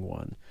Thanksgiving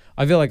one.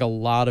 I feel like a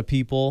lot of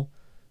people,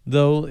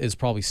 though, is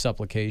probably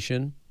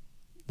supplication.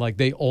 Like,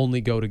 they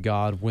only go to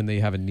God when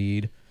they have a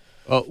need.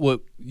 What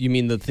you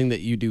mean, the thing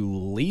that you do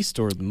least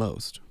or the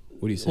most?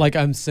 What do you say? Like,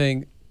 I'm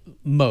saying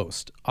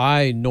most.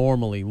 I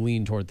normally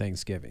lean toward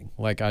Thanksgiving.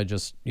 Like, I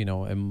just,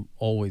 am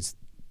always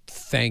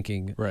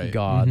thanking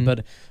God.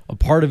 But a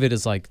part of it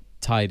is like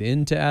tied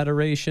into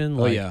adoration.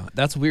 Like,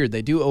 that's weird.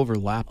 They do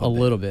overlap a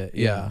little bit.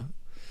 Yeah.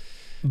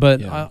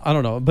 But I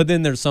don't know. But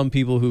then there's some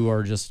people who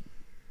are just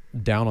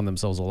down on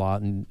themselves a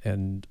lot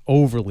and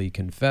overly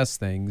confess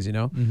things,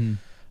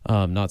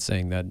 Not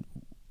saying that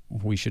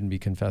we shouldn't be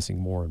confessing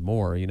more and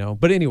more, you know?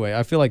 But anyway,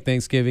 I feel like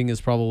Thanksgiving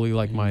is probably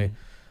like my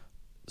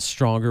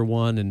stronger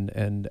one,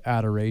 and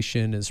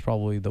adoration is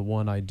probably the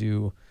one I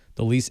do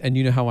the least. And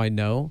you know how I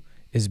know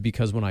is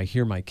because when I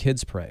hear my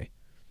kids pray,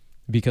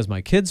 because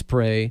my kids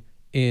pray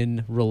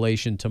in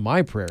relation to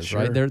my prayers,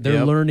 right? They're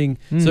learning,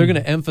 so they're going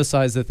to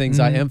emphasize the things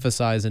I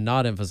emphasize and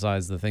not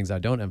emphasize the things I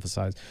don't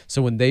emphasize.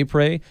 So when they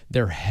pray,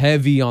 they're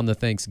heavy on the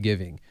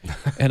Thanksgiving.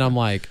 And I'm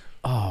like,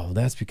 oh,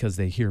 that's because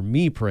they hear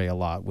me pray a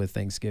lot with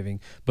Thanksgiving,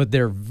 but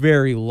they're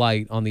very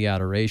light on the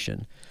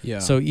adoration. Yeah.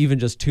 So even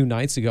just 2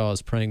 nights ago, I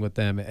was praying with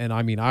them, and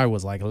I mean, I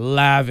was like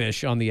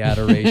lavish on the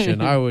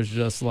adoration. I was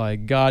just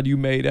like, God, you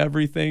made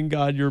everything.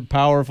 God, you're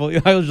powerful.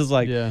 I was just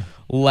like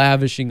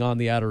lavishing on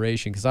the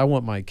adoration, because I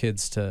want my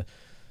kids to,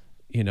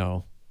 you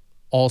know,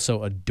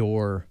 also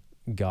adore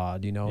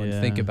God, you know, and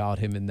think about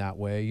him in that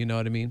way. You know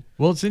what I mean?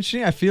 Well, it's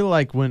interesting. I feel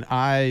like when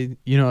I,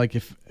 you know, like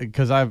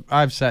because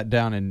I've sat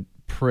down and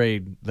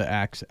prayed the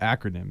ACTS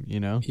acronym,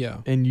 you know? Yeah.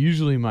 And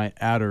usually my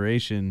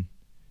adoration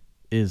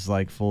is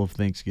like full of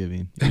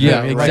thanksgiving.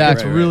 Yeah, exactly. Like,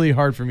 it's really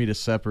hard for me to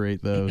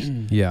separate those.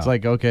 It's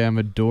like, okay, I'm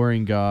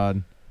adoring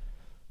God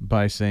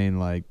by saying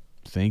like,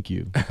 thank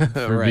you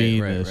for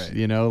being this.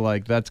 You know,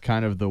 like that's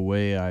kind of the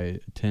way I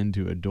tend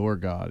to adore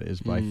God, is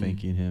by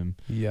thanking him.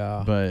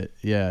 Yeah. But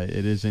yeah,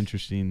 it is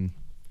interesting.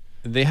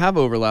 They have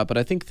overlap, but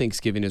I think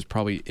Thanksgiving is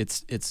probably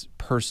it's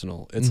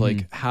personal. It's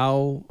like,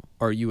 how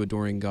are you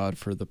adoring God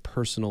for the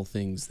personal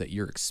things that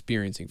you're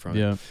experiencing from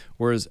it?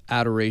 Whereas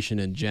adoration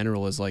in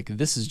general is like,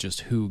 this is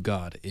just who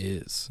God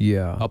is.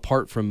 Yeah.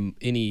 Apart from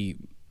any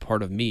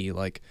part of me,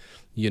 like,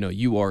 you know,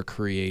 you are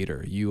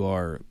creator. You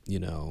are, you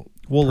know,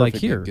 well, like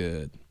here,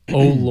 good. O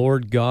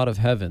Lord God of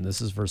heaven,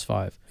 this is verse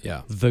 5.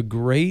 Yeah. The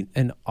great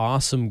and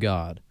awesome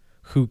God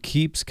who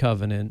keeps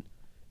covenant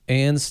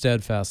and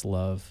steadfast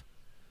love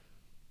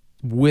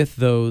with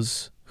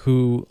those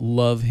who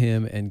love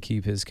him and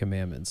keep his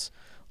commandments.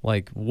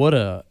 Like, what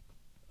a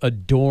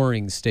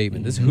adoring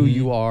statement. This is who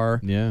you are.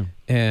 Yeah.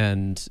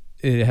 And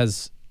it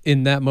has,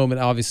 in that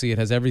moment, obviously it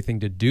has everything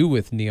to do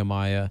with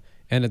Nehemiah,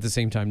 and at the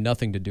same time,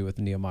 nothing to do with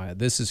Nehemiah.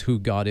 This is who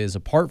God is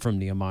apart from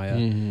Nehemiah.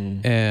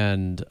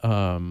 And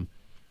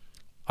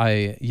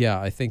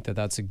I think that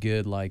that's a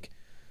good, like,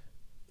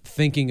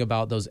 thinking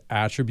about those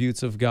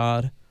attributes of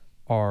God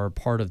are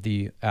part of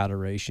the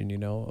adoration, you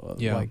know,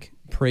 like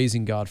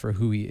praising God for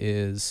who he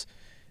is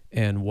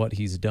and what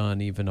he's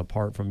done, even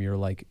apart from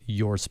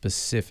your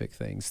specific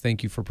things.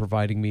 Thank you for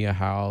providing me a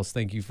house.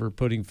 Thank you for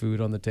putting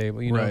food on the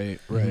table. You know,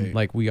 right.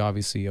 Like, we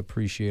obviously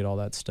appreciate all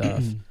that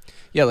stuff.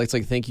 Yeah, like, it's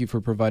like, thank you for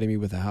providing me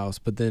with a house.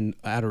 But then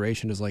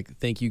adoration is like,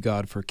 thank you,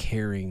 God, for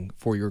caring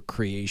for your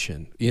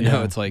creation. You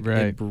know, it's like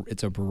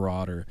it's a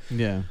broader.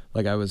 Yeah,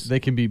 like they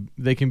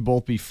can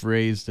both be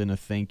phrased in a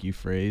thank you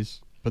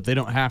phrase, but they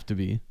don't have to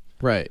be.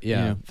 Right, yeah.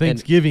 You know,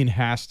 Thanksgiving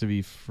has to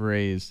be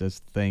phrased as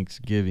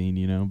Thanksgiving,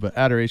 you know, but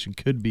adoration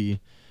could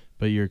be,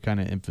 but you're kind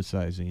of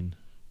emphasizing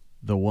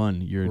the one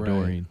you're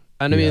adoring.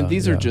 And I mean,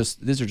 these are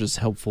just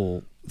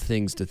helpful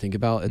things to think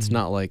about. It's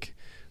not like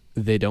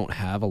they don't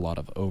have a lot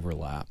of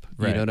overlap.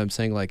 You know what I'm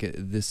saying? Like,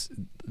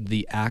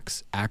 the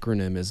ACTS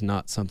acronym is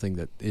not something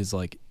that is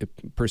like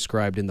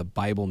prescribed in the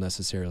Bible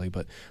necessarily,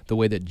 but the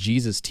way that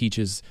Jesus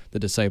teaches the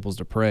disciples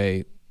to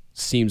pray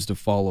seems to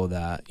follow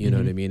that, you know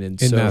what I mean?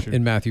 And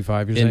in Matthew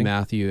 5, you're saying? In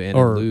Matthew and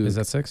or Luke. Is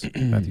that 6?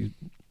 Matthew,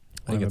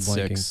 I think it's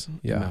 6.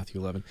 Yeah.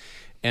 Matthew 11.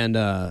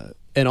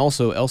 And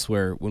also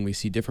elsewhere when we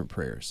see different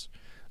prayers.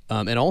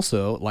 And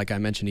also, like I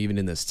mentioned, even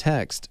in this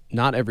text,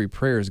 not every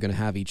prayer is going to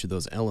have each of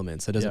those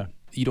elements. It doesn't.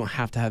 You don't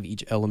have to have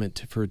each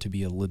element for it to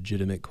be a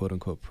legitimate quote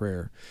unquote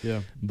prayer.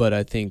 Yeah. But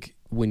I think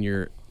when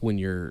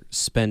you're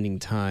spending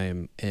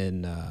time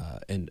in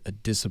a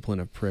discipline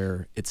of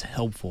prayer, it's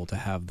helpful to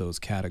have those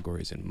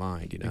categories in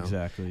mind, you know?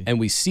 Exactly. And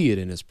we see it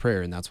in his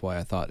prayer, and that's why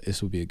I thought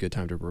this would be a good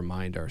time to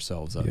remind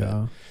ourselves of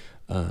it.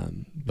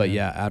 But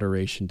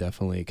adoration,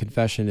 definitely.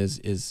 Confession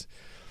is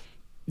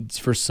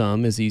for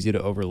some is easy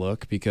to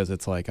overlook because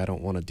it's like, I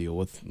don't want to deal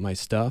with my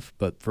stuff.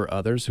 But for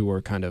others who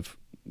are kind of,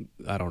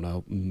 I don't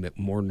know,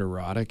 more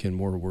neurotic and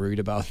more worried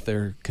about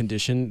their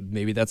condition,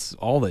 maybe that's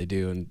all they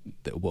do, and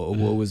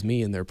woe is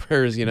me in their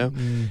prayers, you know.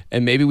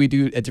 And maybe we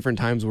do at different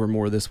times, we're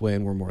more this way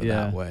and we're more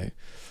that way.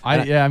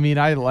 I mean,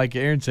 I like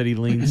Aaron said, he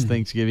leans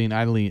Thanksgiving.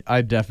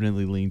 I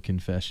definitely lean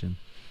confession.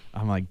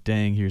 I'm like,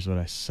 dang, here's what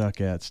I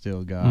suck at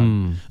still,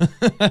 God.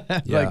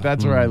 Like,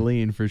 that's where I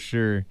lean for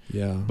sure.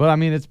 Yeah. But I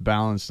mean, it's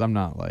balanced. I'm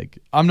not like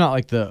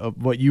the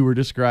what you were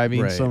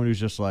describing, someone who's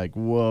just like,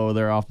 whoa,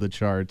 they're off the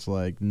charts,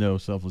 like no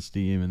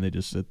self-esteem, and they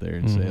just sit there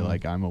and say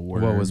like, I'm a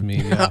worm. Woe is me.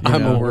 Yeah.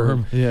 I'm a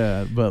worm.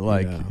 Yeah. But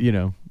like, you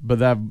know, but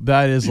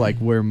that is like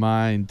where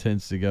mine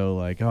tends to go,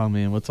 like, oh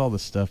man, what's all the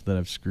stuff that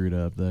I've screwed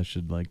up that I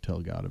should like tell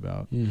God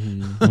about?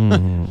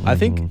 I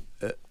think,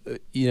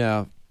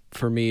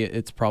 for me,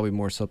 it's probably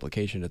more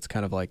supplication. It's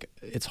kind of like,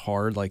 it's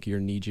hard. Like, your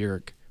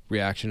knee-jerk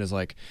reaction is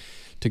like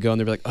to go and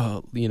they're like,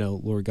 oh, you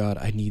know, Lord God,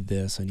 I need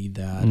this, I need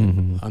that.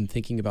 And I'm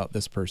thinking about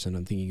this person,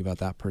 I'm thinking about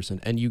that person.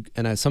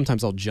 And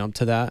sometimes I'll jump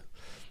to that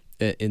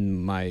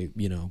in my,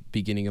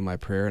 beginning of my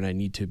prayer, and I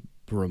need to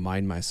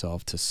remind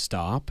myself to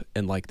stop.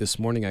 And like this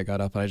morning I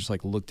got up and I just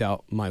like looked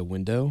out my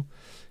window,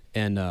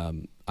 and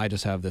I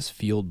just have this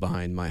field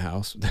behind my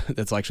house.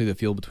 That's actually the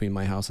field between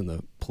my house and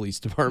the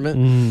police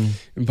department.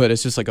 But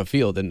it's just like a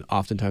field. And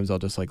oftentimes I'll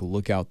just like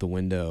look out the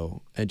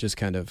window and just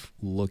kind of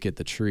look at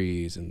the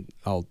trees, and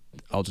I'll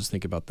just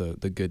think about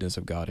the goodness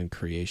of God in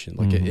creation.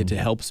 Like it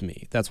helps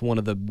me. That's one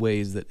of the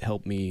ways that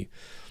help me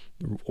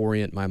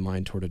orient my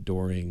mind toward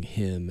adoring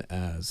him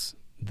as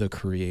the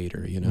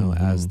creator, you know,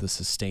 as the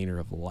sustainer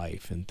of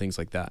life and things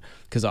like that.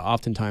 Because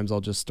oftentimes I'll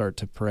just start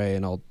to pray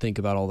and I'll think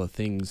about all the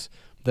things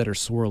that are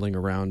swirling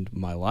around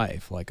my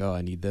life. Like, oh,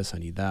 I need this, I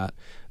need that.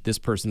 This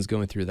person's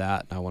going through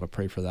that, and I want to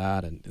pray for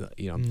that. And,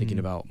 you know, I'm thinking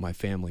about my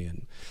family.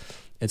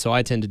 And so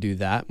I tend to do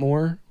that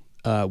more,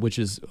 which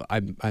is,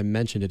 I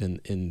mentioned it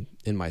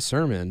in my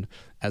sermon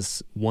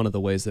as one of the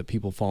ways that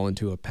people fall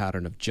into a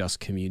pattern of just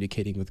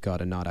communicating with God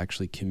and not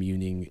actually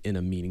communing in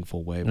a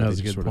meaningful way.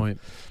 That's a good point.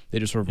 They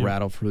just sort of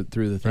rattle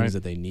through the things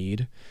that they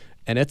need.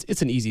 And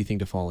it's an easy thing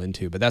to fall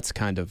into, but that's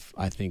kind of,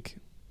 I think,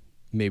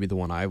 maybe the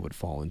one I would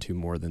fall into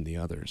more than the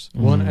others.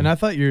 Well, and I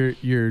thought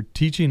your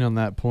teaching on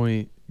that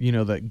point, you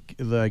know, that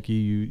like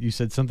you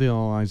said something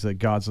along the lines that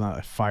God's not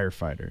a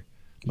firefighter.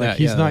 Like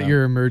he's not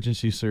your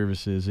emergency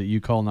services that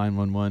you call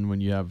 911 when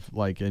you have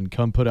like, and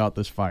come put out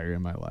this fire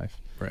in my life.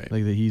 Right.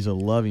 Like that he's a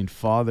loving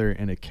father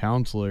and a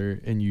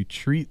counselor, and you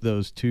treat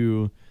those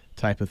two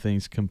type of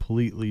things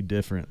completely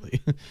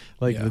differently.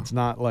 Like it's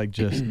not like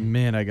just,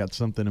 man, I got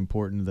something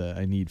important that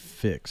I need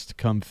fixed.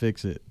 Come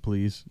fix it,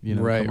 please. You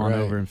know, come on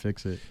over and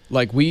fix it.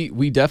 Like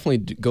we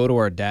definitely go to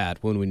our dad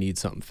when we need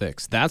something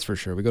fixed. That's for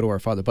sure. We go to our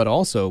father, but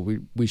also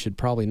we should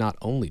probably not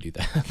only do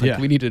that. Like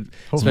we need to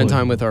spend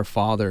time with our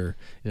father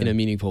in a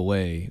meaningful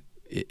way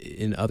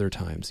in other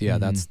times. Yeah,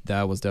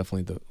 that was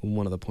definitely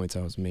one of the points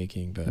I was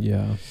making. But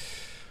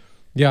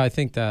yeah, I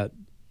think that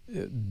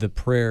the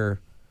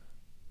prayer,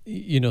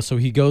 you know, so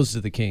he goes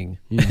to the king,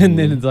 and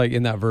then it's like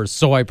in that verse,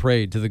 so I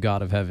prayed to the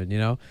God of heaven, you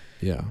know,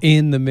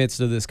 in the midst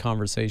of this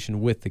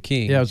conversation with the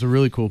king. Yeah, it was a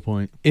really cool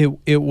point.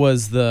 It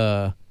was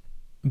that,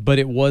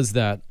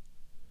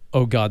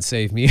 oh God,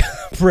 save me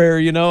prayer,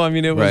 you know. I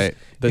mean, it was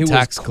the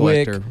tax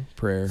collector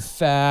prayer,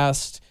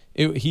 fast.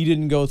 He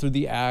didn't go through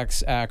the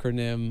ACTS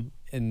acronym.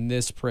 In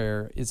this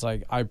prayer, it's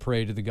like, I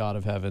pray to the God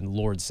of heaven,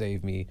 Lord,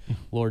 save me,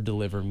 Lord,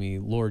 deliver me,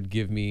 Lord,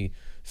 give me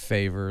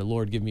favor,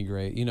 Lord, give me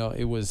grace. You know,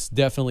 it was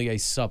definitely a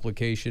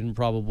supplication,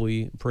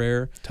 probably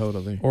prayer.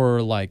 Totally.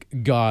 Or like,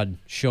 God,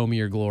 show me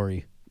your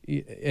glory.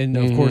 And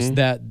of course,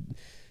 that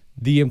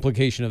the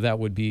implication of that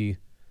would be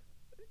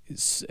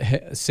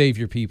save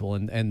your people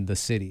and the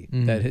city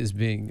that is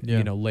being,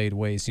 you know, laid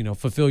waste, you know,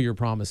 fulfill your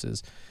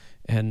promises.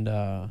 And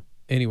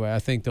anyway, I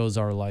think those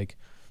are like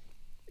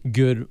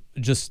good.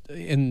 Just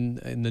in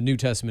the New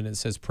Testament, it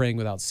says praying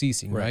without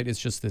ceasing, right? It's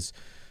just this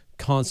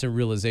constant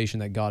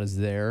realization that God is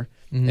there,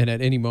 and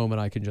at any moment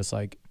I can just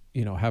like,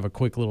 you know, have a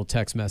quick little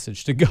text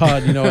message to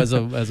God, you know, as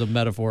a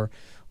metaphor.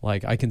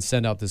 Like I can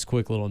send out this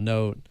quick little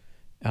note.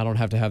 I don't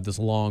have to have this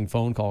long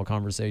phone call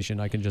conversation.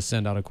 I can just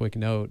send out a quick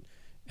note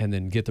and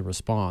then get the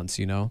response,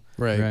 you know,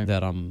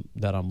 that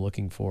I'm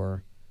looking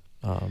for.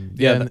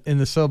 In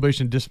the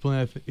celebration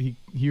discipline,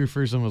 he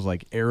refers to them as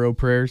like arrow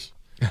prayers,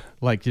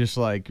 like just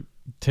like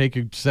take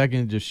a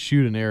second, just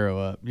shoot an arrow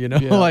up, you know,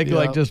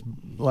 like just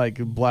like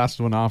blast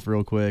one off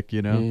real quick,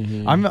 you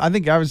know. I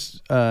think I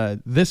was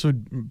this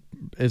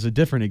is a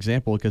different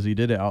example because he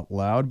did it out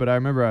loud, but I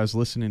remember I was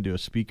listening to a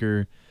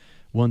speaker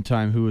one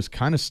time who was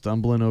kind of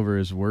stumbling over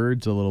his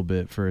words a little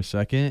bit for a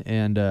second,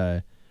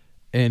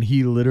 and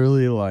he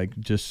literally like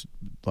just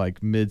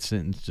like mid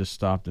sentence just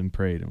stopped and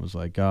prayed and was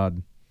like,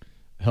 God,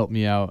 help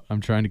me out,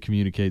 I'm trying to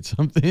communicate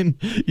something,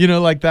 you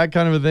know, like that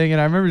kind of a thing. And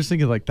I remember just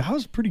thinking like, that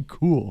was pretty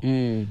cool.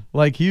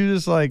 Like he was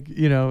just like,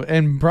 you know,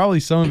 and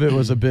probably some of it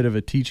was a bit of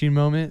a teaching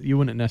moment. You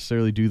wouldn't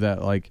necessarily do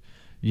that like,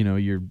 you know,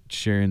 you're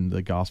sharing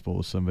the gospel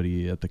with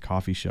somebody at the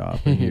coffee shop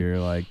and you're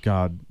like,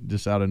 God,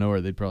 just out of nowhere,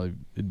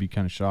 it'd be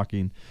kind of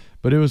shocking.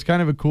 But it was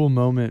kind of a cool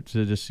moment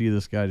to just see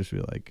this guy just be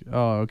like,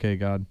 oh, okay,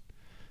 God,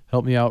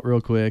 help me out real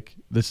quick.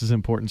 This is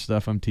important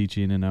stuff I'm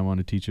teaching, and I want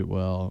to teach it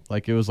well.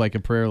 Like it was like a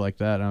prayer like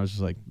that, and I was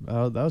just like,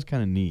 oh, that was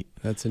kind of neat.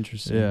 That's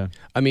interesting. Yeah.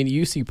 I mean,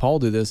 you see Paul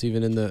do this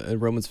even in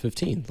Romans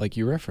 15, like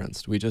you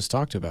referenced. We just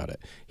talked about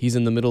it. He's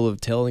in the middle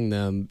of telling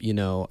them, you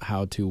know,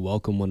 how to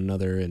welcome one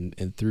another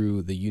and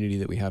through the unity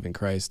that we have in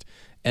Christ.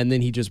 And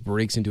then he just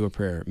breaks into a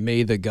prayer.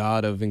 May the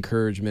God of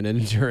encouragement and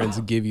endurance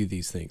give you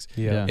these things.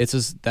 Yeah. It's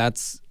just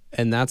that's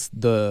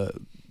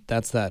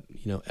that,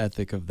 you know,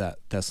 ethic of that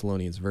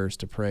Thessalonians verse,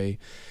 to pray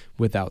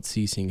without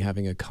ceasing,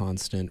 having a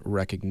constant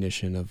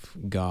recognition of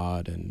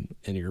God and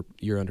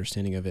your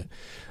understanding of it.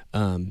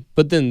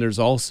 But then there's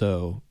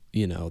also,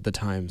 you know, the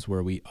times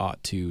where we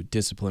ought to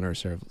discipline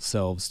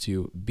ourselves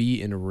to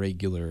be in a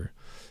regular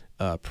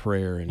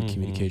prayer and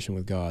communication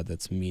with God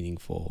that's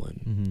meaningful.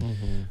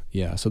 And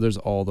yeah, so there's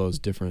all those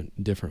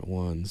different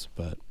ones,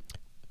 but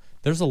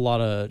there's a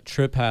lot of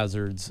trip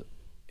hazards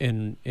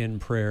in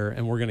prayer,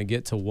 and we're going to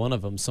get to one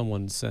of them.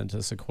 Someone sent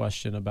us a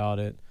question about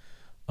it.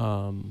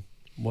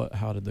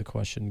 how did the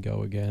question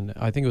go again?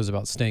 I think it was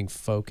about staying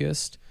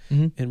focused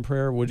in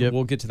prayer.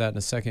 We'll get to that in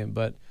a second,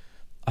 but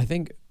I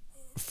think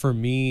for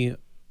me,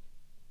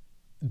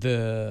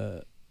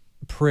 the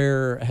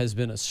prayer has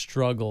been a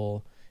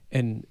struggle,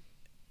 and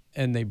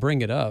they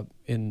bring it up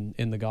in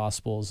the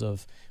Gospels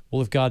of,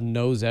 well, if God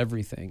knows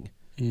everything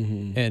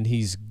and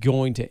he's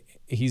going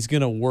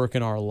to work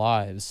in our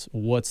lives,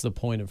 what's the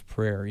point of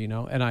prayer, you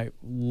know? And I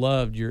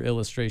loved your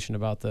illustration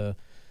about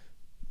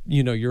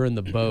you're in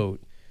the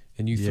boat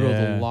and you throw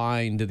the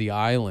line to the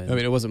island. I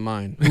mean, it wasn't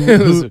mine. It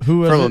was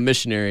who from was a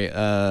missionary.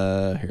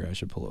 Here, I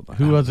should pull up.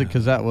 Who was it?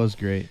 Because that was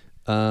great.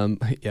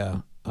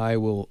 Yeah, I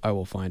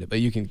will find it, but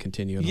you can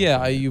continue.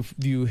 Yeah, you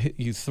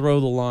throw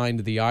the line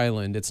to the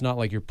island. It's not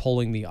like you're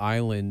pulling the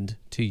island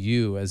to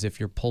you as if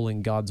you're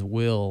pulling God's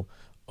will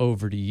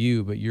over to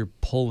you, but you're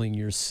pulling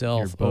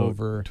yourself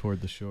over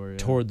toward the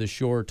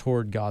shore,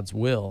 toward God's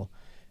will.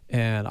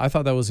 And I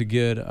thought that was a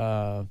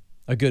good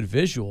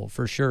visual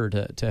for sure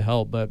to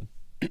help. But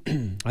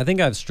I think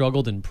I've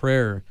struggled in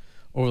prayer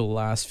over the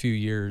last few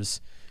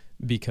years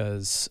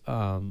because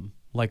I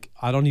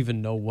don't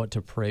even know what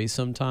to pray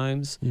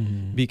sometimes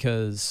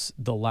because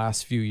the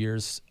last few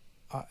years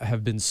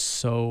have been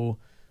so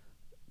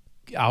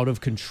out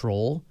of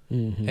control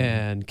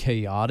and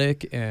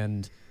chaotic,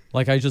 and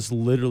I just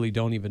literally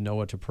don't even know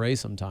what to pray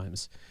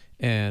sometimes.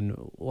 And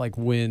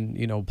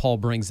when, Paul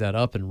brings that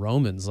up in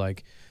Romans,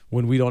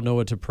 when we don't know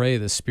what to pray,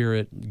 the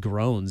Spirit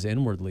groans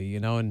inwardly,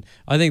 and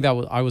I think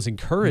that I was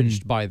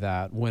encouraged by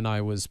that when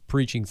I was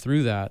preaching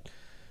through that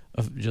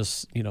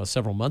just,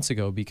 several months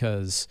ago,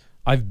 because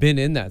I've been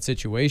in that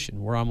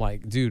situation where I'm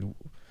like, dude,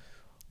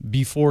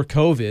 before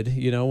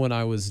COVID, when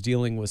I was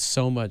dealing with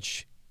so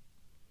much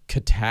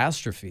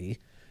catastrophe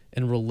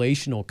and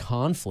relational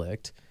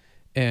conflict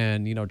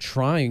and,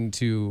 trying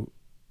to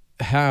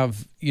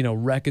have,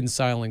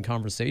 reconciling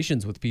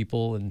conversations with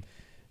people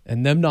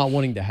and them not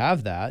wanting to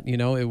have that,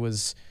 it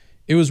was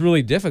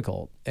really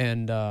difficult.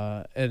 And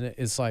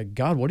it's like,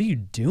 God, what are you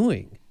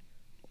doing?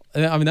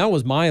 I mean, that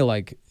was my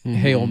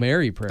Hail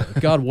Mary prayer.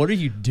 God, what are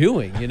you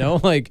doing?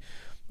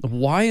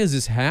 Why is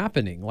this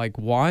happening?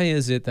 Why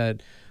is it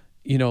that,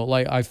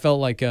 I felt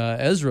like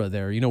Ezra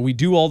there, we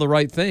do all the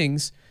right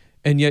things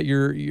and yet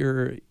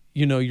your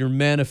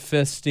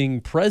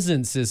manifesting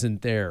presence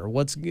isn't there.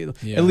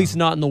 At least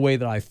not in the way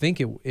that I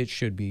think it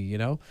should be,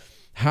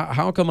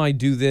 How come I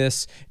do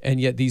this and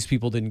yet these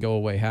people didn't go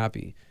away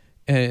happy?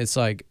 And it's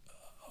like,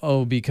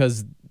 oh,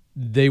 because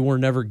they were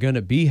never going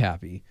to be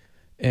happy.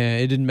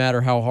 And it didn't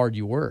matter how hard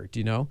you worked,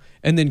 And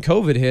then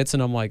COVID hits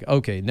and I'm like,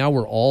 okay, now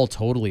we're all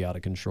totally out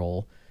of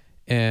control.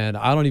 And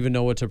I don't even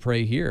know what to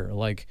pray here.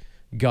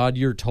 God,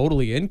 you're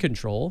totally in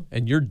control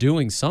and you're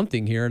doing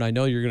something here. And I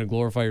know you're going to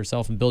glorify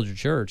yourself and build your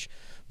church,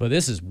 but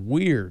this is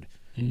weird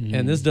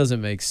and this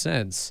doesn't make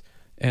sense.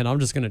 And I'm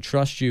just going to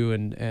trust you.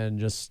 And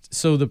just,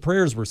 so the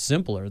prayers were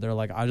simpler. They're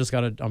like, I'm just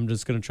going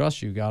to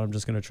trust you, God. I'm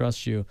just going to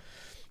trust you.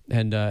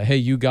 And, hey,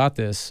 you got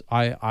this.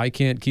 I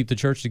can't keep the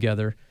church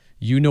together.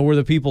 You know where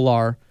the people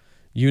are.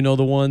 You know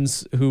the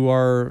ones who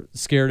are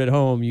scared at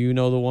home. You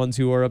know the ones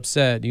who are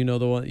upset. You know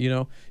the one.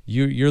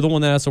 You're the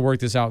one that has to work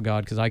this out,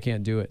 God, because I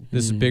can't do it.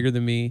 This is bigger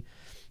than me.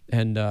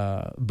 And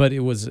but it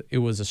was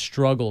a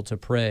struggle to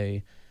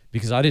pray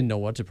because I didn't know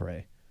what to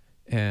pray,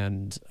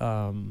 and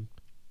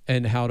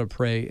how to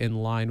pray in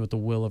line with the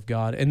will of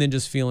God, and then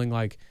just feeling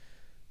like,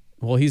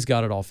 well, He's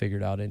got it all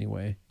figured out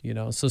anyway.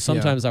 So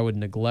sometimes I would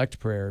neglect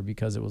prayer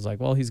because it was like,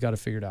 well, He's got it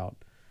figured out,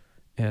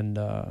 and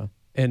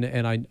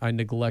I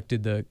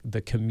neglected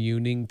the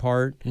communing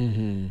part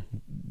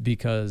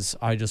because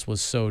I just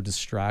was so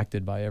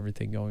distracted by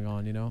everything going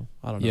on,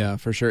 I don't know. Yeah,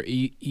 for sure.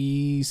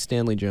 E.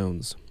 Stanley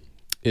Jones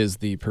is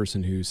the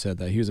person who said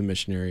that. He was a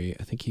missionary.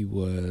 I think he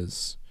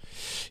was,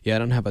 I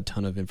don't have a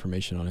ton of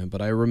information on him,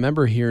 but I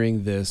remember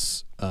hearing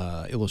this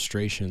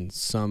illustration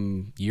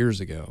some years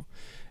ago,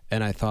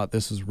 and I thought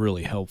this was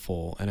really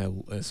helpful,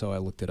 and so I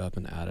looked it up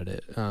and added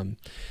it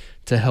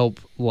to help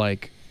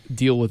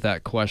deal with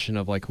that question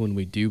of when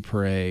we do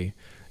pray,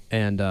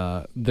 and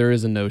there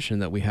is a notion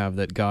that we have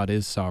that God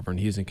is sovereign,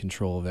 He's in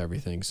control of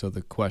everything. So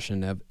the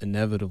question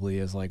inevitably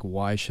is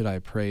why should I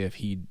pray if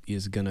He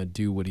is gonna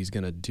do what He's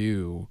gonna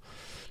do,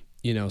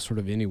 sort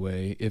of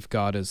anyway? If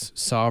God is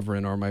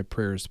sovereign, are my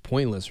prayers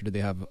pointless, or do they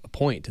have a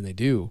point? And they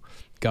do.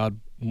 God,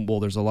 well,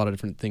 there's a lot of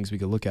different things we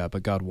could look at,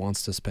 but God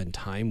wants to spend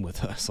time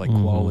with us,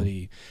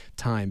 quality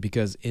time,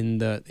 because in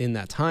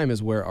that time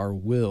is where our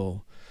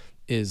will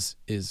is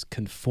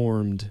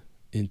conformed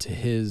into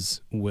His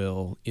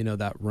will.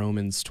 That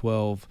Romans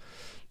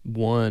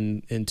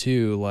 12:1 and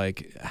 2,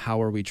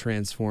 how are we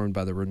transformed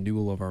by the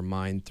renewal of our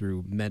mind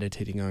through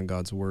meditating on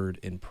God's word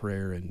in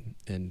prayer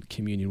and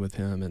communion with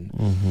Him.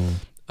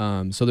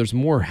 And so there's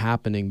more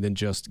happening than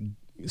just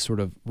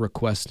sort of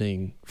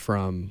requesting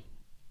from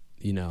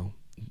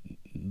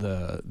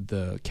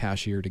the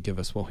cashier to give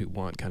us what we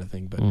want, kind of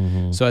thing.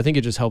 But so I think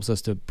it just helps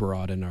us to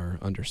broaden our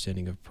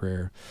understanding of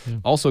prayer. Yeah.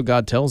 Also,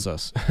 God tells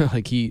us,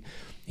 like he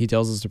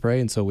tells us to pray,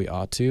 and so we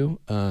ought to.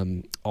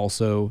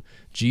 Also,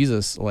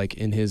 Jesus, like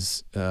in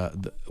his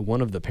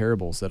one of the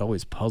parables that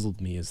always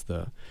puzzled me is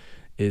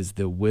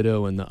the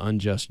widow and the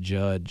unjust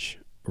judge,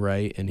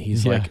 right? And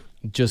he's like,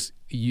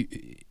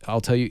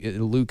 I'll tell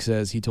you, Luke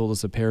says he told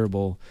us a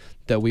parable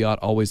that we ought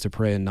always to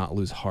pray and not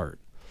lose heart.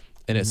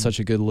 And it's such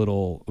a good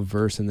little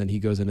verse. And then he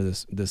goes into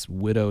this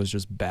widow is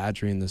just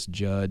badgering this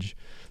judge.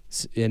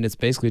 And it's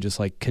basically just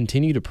like,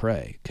 continue to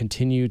pray,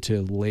 continue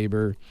to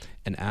labor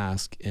and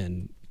ask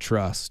and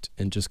trust,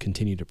 and just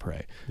continue to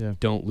pray. Yeah.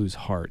 Don't lose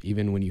heart,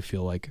 even when you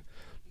feel like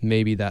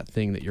maybe that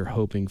thing that you're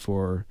hoping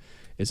for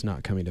is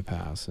not coming to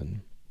pass.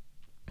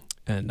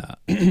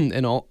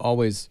 And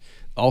always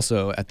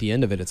also at the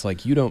end of it, it's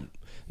like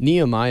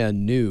Nehemiah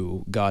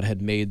knew God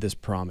had made this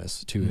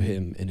promise to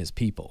him and his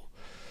people.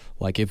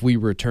 Like, if we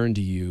return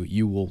to you,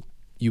 you will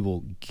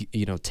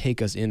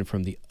take us in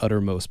from the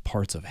uttermost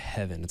parts of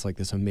heaven. It's like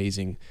this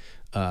amazing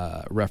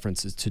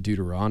references to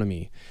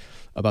Deuteronomy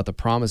about the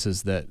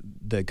promises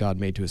that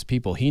God made to his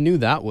people. He knew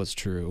that was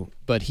true,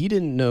 but he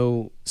didn't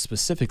know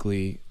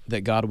specifically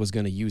that God was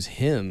going to use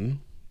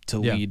him to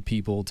lead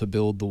people to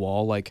build the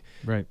wall. Like,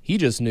 he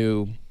just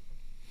knew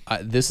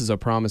this is a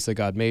promise that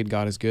God made.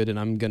 God is good, and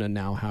I'm going to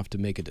now have to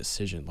make a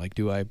decision. Like,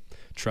 do I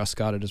trust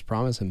God at his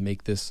promise and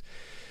make this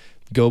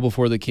go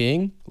before the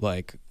king?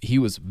 Like, he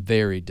was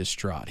very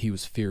distraught. He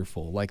was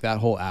fearful. Like, that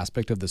whole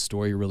aspect of the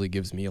story really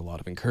gives me a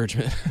lot of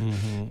encouragement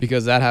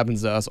because that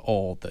happens to us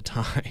all the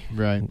time.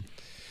 Right.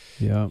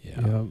 Yeah.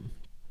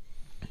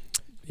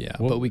 Well,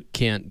 but we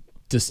can't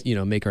just,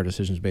 make our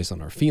decisions based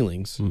on our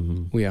feelings.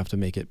 We have to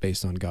make it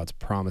based on God's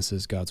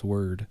promises, God's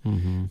word,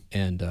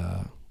 and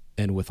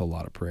with a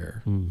lot of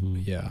prayer.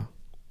 Yeah.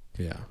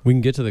 We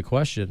can get to the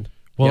question.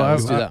 Well,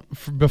 let's do that.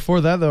 Before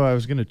that, though, I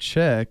was going to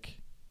check.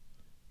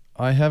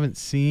 I haven't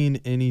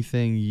seen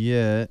anything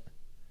yet,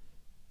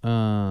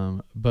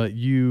 but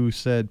you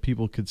said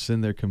people could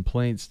send their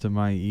complaints to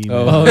my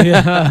email. Oh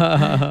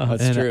yeah,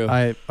 that's true.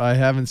 I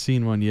haven't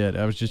seen one yet.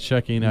 I was just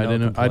checking. I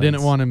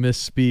didn't want to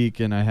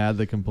misspeak, and I had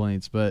the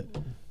complaints. But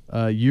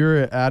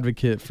you're an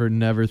advocate for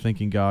never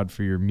thanking God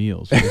for your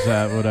meals. Is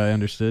that what I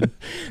understood?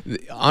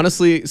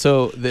 Honestly,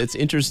 so it's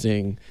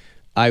interesting.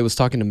 I was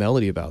talking to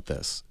Melody about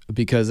this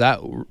because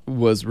that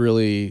was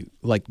really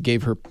like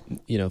gave her,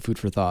 food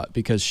for thought,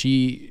 because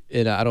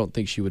and I don't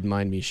think she would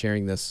mind me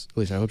sharing this. At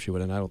least I hope she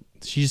wouldn't.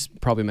 She's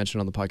probably mentioned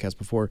on the podcast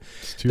before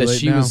that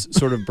she was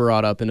sort of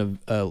brought up in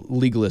a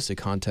legalistic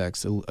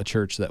context, a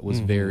church that was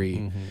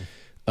very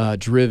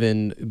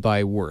driven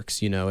by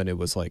works, and it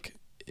was like,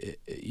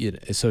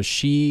 so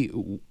she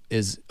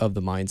is of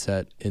the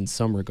mindset in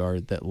some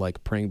regard that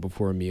like praying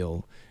before a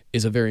meal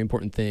is a very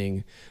important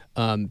thing,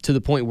 to the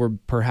point where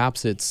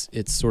perhaps it's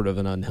sort of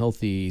an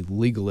unhealthy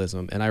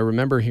legalism. And I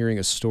remember hearing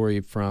a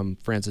story from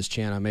Francis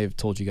Chan. I may have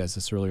told you guys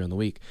this earlier in the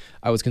week.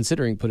 I was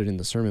considering put it in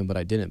the sermon, but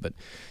I didn't. But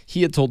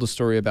he had told a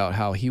story about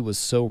how he was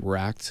so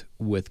racked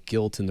with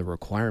guilt and the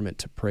requirement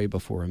to pray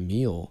before a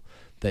meal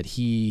that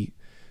he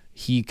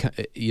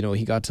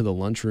got to the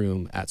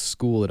lunchroom at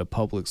school, at a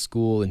public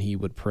school, and he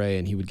would pray,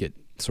 and he would get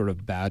sort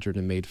of badgered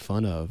and made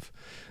fun of.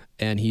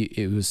 And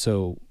it was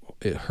so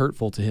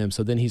hurtful to him.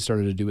 So then he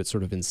started to do it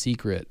sort of in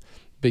secret,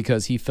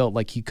 because he felt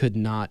like he could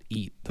not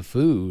eat the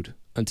food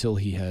until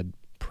he had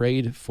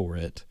prayed for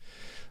it.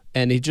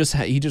 And he just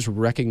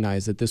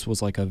recognized that this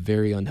was like a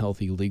very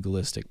unhealthy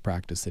legalistic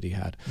practice that he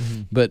had.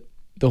 But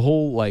the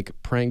whole like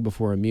praying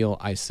before a meal,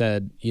 I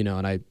said,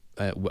 and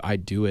I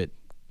do it,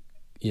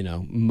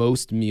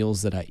 most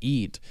meals that I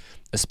eat,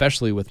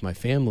 especially with my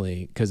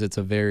family, because it's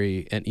at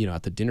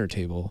the dinner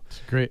table.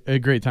 It's a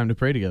great time to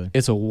pray together.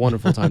 It's a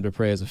wonderful time to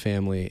pray as a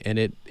family, and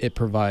it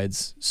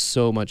provides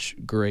so much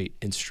great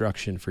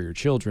instruction for your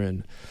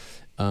children.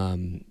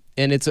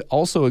 And it's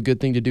also a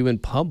good thing to do in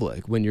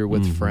public when you're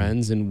with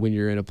friends and when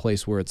you're in a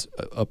place where it's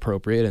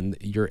appropriate and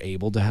you're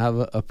able to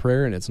have a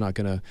prayer and it's not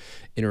going to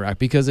interact,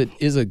 because it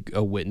is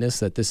a witness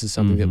that this is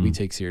something that we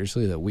take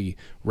seriously, that we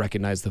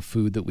recognize the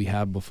food that we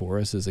have before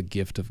us as a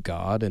gift of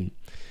God. And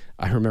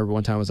I remember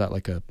one time I was at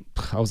like a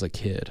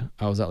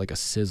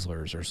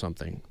Sizzlers or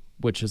something,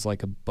 which is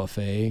like a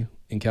buffet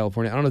in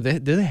California. I don't know.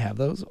 Do they have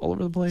those all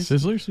over the place?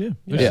 Sizzlers? Yeah.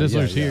 There's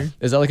Sizzlers here.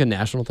 Is that like a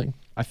national thing?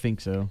 I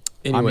think so.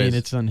 Anyways. I mean,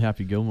 it's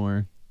Unhappy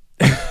Gilmore.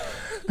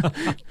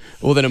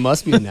 Well, then it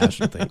must be a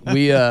national thing.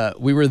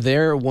 We were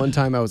there one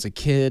time. I was a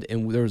kid,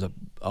 and there was a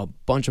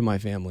bunch of my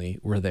family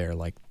were there,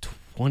 like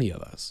 20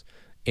 of us,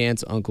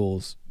 aunts,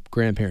 uncles,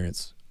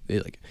 grandparents,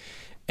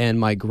 and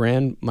my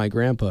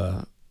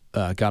grandpa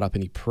got up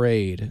and he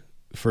prayed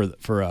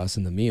for us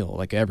in the meal,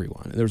 like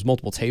everyone. And there was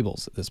multiple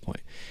tables at this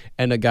point,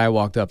 and a guy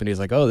walked up and he's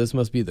like, "Oh, this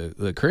must be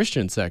the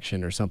Christian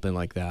section or something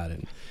like that."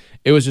 And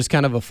it was just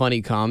kind of a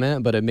funny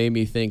comment, but it made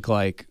me think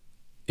like.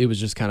 It was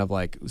just kind of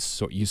like,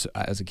 as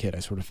a kid,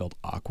 I sort of felt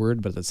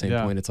awkward, but at the same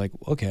point, it's like,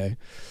 okay.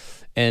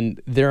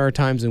 And there are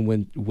times in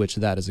which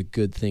that is a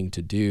good thing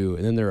to do.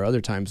 And then there are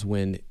other times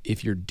when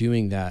if you're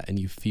doing that and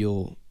you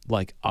feel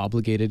like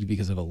obligated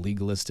because of a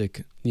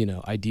legalistic,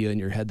 idea in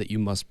your head that you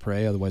must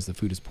pray, otherwise the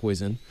food is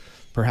poison.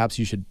 Perhaps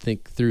you should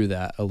think through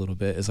that a little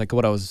bit. It's like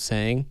what I was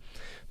saying,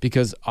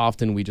 because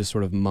often we just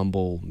sort of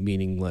mumble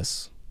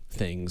meaningless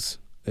things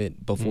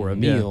before a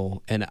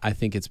meal, and I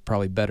think it's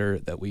probably better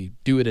that we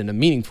do it in a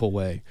meaningful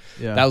way.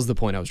 Yeah. That was the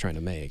point I was trying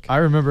to make. I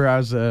remember I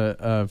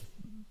was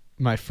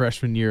my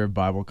freshman year of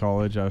Bible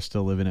college. I was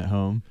still living at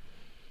home.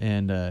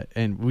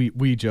 And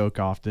we joke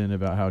often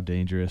about how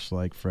dangerous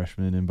like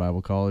freshmen in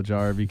Bible college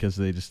are because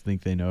they just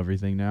think they know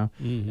everything now.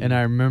 Mm-hmm. And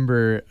I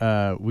remember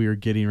we were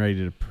getting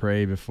ready to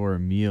pray before a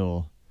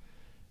meal,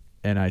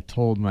 and I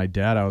told my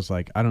dad, I was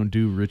like, I don't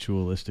do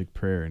ritualistic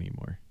prayer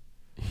anymore.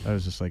 I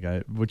was just like,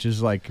 which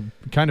is like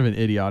kind of an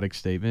idiotic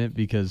statement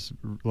because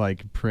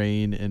like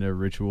praying in a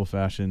ritual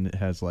fashion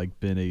has like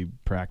been a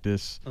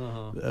practice,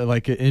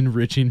 like an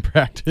enriching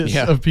practice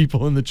of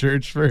people in the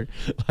church for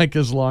like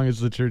as long as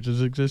the church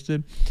has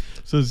existed.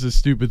 So it's a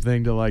stupid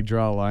thing to like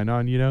draw a line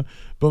on,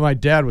 But my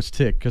dad was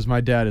ticked because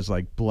my dad is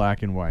like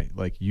black and white.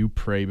 Like you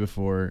pray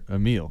before a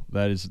meal.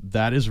 That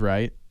is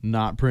right.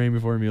 Not praying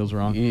before a meal is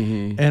wrong.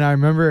 Mm-hmm. And I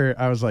remember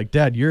I was like,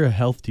 Dad, you're a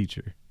health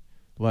teacher.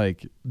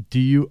 Like, do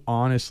you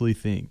honestly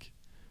think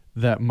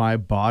that my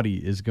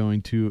body is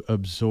going to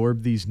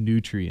absorb these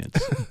nutrients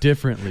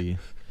differently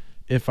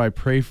if I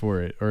pray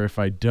for it or if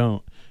I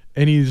don't?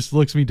 And he just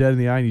looks me dead in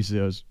the eye and he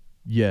goes,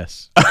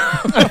 yes.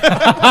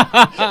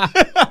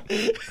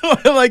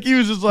 Like he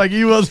was just like,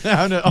 he wasn't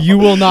having it. You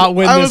will not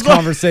win this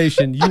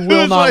conversation. You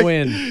will not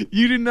win.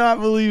 You do not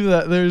believe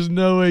that. There's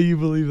no way you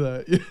believe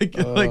that.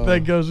 Like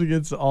that goes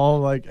against all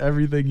like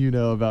everything you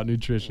know about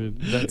nutrition.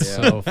 That's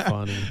so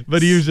funny.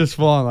 But he was just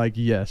falling like,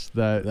 yes,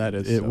 that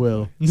is it so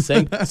will.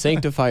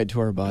 Sanctify it to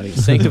our body.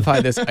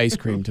 Sanctify this ice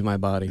cream to my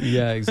body.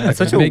 Yeah,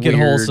 exactly. Make it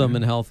wholesome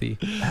and healthy.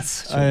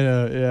 I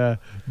know, yeah.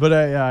 But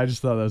I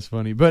just thought that was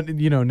funny. But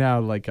now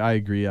like I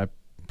agree. I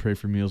pray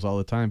for meals all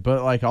the time.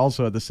 But like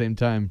also at the same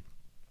time,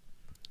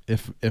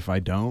 if I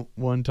don't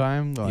one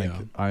time, like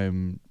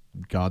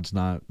God's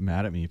not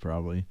mad at me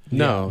probably.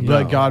 No.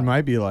 But God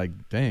might be like,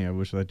 dang, I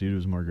wish that dude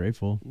was more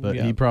grateful. But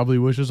he probably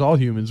wishes all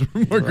humans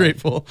were more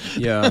grateful.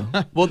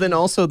 Yeah. Well, then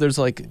also there's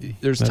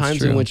times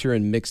true. in which you're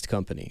in mixed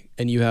company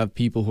and you have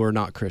people who are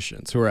not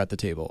Christians who are at the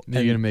table.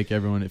 You're going to make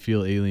everyone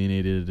feel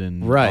alienated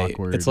and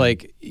awkward. It's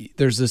like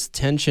there's this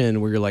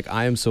tension where you're like,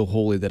 I am so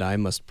holy that I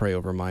must pray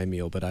over my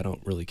meal, but I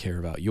don't really care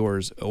about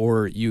yours.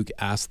 Or you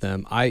ask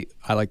them, I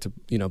like to,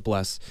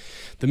 bless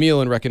the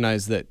meal and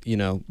recognize that,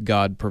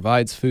 God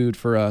provides food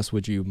for us.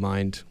 Would you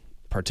mind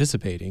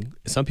participating?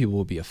 Some people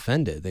will be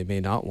offended. They may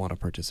not want to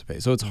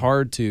participate. So it's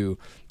hard to,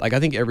 like, I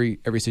think every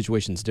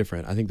situation is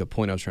different. I think the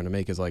point I was trying to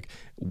make is like,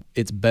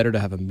 it's better to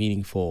have a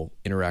meaningful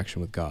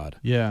interaction with God.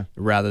 Yeah.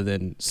 Rather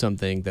than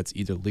something that's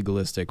either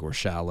legalistic or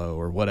shallow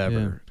or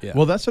whatever. Yeah.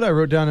 Well, that's what I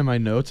wrote down in my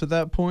notes at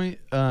that point.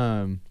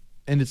 And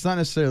it's not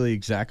necessarily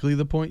exactly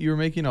the point you were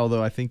making,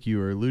 although I think you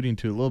were alluding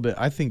to it a little bit.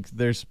 I think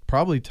there's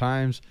probably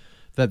times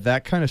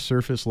that kind of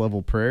surface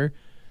level prayer,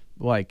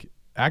 like,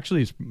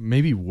 actually is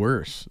maybe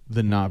worse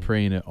than not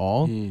praying at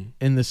all,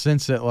 in the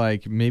sense that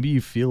like maybe you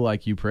feel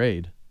like you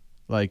prayed,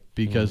 like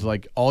because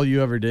like all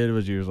you ever did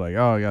was you was like,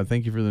 oh God,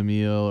 thank you for the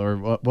meal, or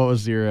what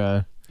was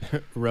your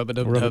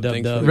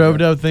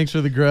rub-a-dub, thanks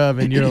for the grub,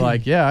 and you're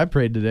like, yeah, I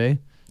prayed today.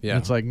 Yeah,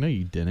 and it's like, no,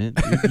 you didn't.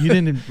 You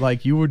didn't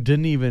like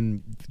didn't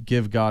even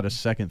give God a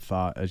second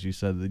thought, as you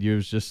said. That it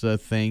was just a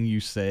thing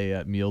you say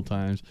at meal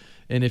times.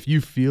 And if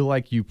you feel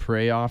like you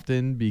pray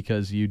often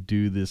because you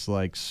do this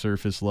like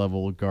surface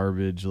level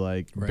garbage,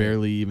 like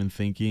barely even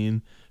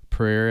thinking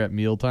prayer at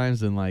meal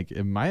times, then like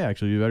it might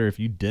actually be better if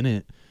you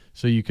didn't,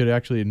 so you could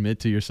actually admit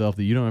to yourself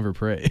that you don't ever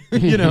pray.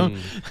 Yeah,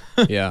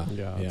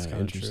 it's kind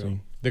of interesting. True.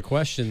 The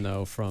question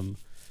though from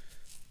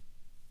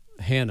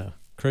Hannah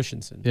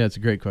Christensen. Yeah, it's a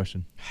great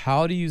question.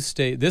 How do you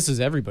stay? This is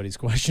everybody's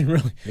question,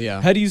 really.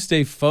 Yeah. How do you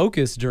stay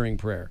focused during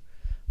prayer?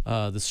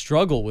 The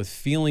struggle with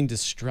feeling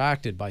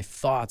distracted by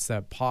thoughts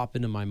that pop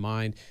into my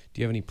mind. Do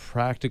you have any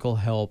practical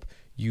help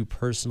you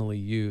personally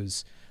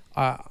use?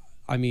 I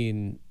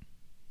mean,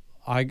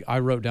 I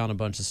wrote down a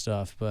bunch of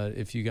stuff, but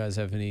if you guys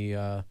have any...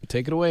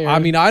 Take it away, Aaron. I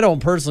mean, I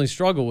don't personally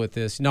struggle with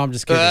this. No, I'm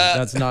just kidding.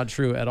 That's not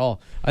true at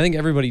all. I think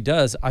everybody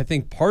does. I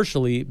think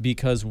partially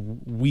because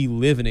we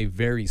live in a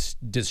very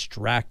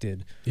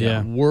distracted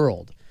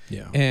world.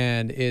 Yeah.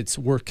 And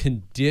we're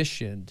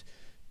conditioned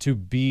to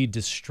be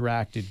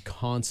distracted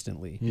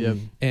constantly. Yep.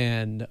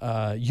 And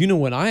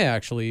when I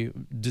actually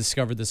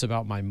discovered this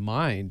about my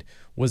mind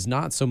was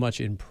not so much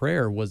in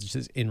prayer, was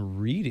just in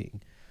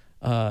reading.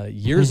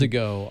 Years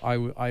ago,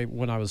 I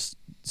when I was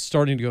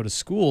starting to go to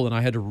school and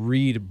I had to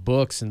read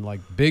books and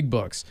like big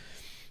books,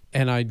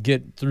 and I'd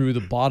get through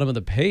the bottom of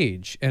the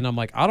page and I'm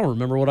like, I don't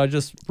remember what I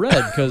just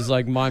read because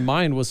like my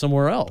mind was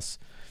somewhere else.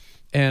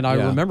 And I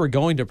remember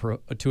going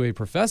to a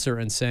professor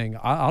and saying,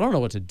 I don't know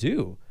what to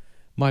do.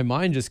 My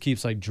mind just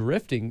keeps like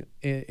drifting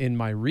in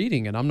my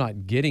reading and I'm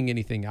not getting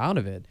anything out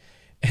of it.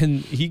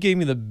 And he gave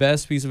me the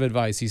best piece of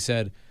advice. He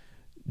said,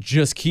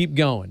 just keep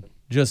going.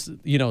 Just,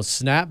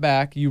 snap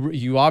back.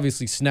 You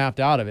obviously snapped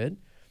out of it.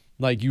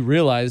 Like you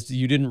realized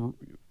you didn't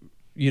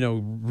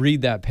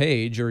read that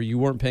page or you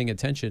weren't paying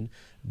attention,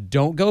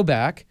 don't go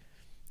back.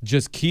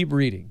 Just keep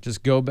reading.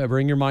 Just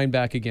bring your mind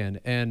back again.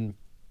 And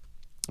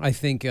I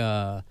think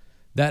that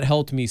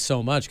helped me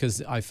so much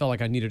because I felt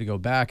like I needed to go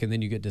back, and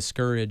then you get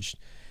discouraged.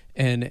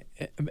 And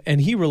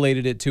he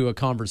related it to a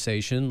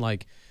conversation,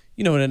 like,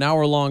 in an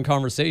hour-long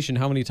conversation,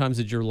 how many times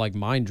did your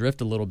mind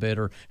drift a little bit,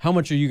 or how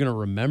much are you going to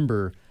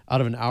remember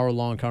out of an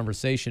hour-long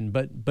conversation?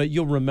 But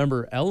you'll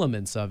remember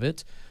elements of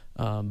it,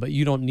 but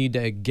you don't need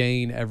to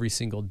gain every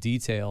single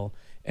detail.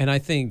 And I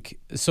think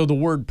so. The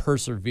word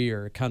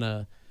persevere kind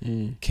of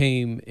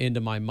came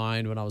into my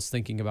mind when I was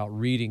thinking about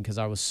reading, because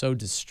I was so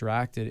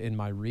distracted in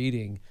my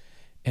reading.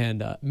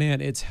 And man,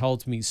 it's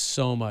helped me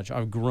so much.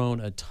 I've grown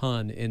a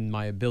ton in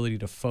my ability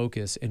to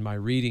focus in my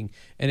reading,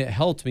 and it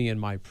helped me in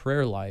my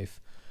prayer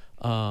life.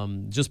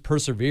 Just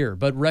persevere,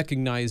 but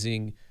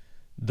recognizing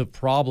the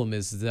problem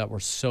is that we're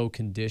so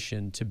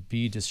conditioned to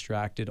be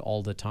distracted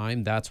all the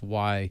time. That's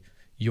why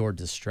you're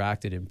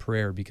distracted in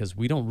prayer, because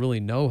we don't really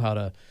know how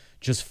to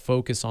just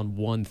focus on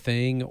one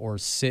thing or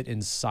sit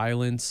in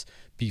silence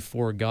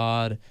before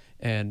God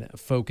and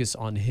focus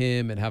on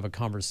Him and have a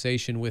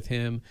conversation with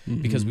Him,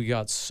 because we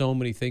got so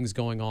many things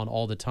going on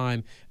all the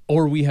time,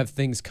 or we have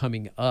things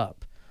coming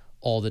up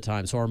all the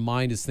time. So our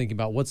mind is thinking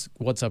about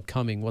what's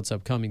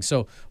upcoming.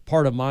 So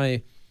part of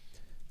my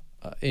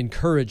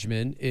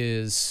encouragement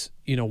is,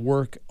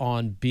 work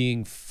on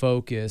being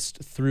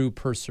focused through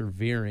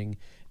persevering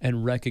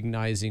and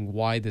recognizing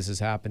why this is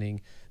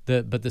happening.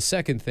 But the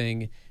second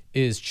thing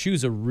is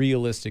choose a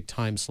realistic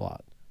time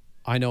slot.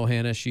 I know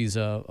Hannah, she's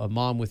a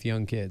mom with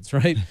young kids,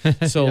 right?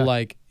 So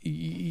yeah.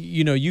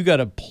 You got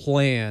to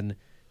plan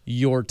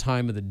your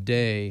time of the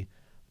day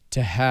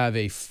to have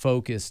a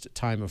focused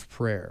time of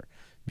prayer.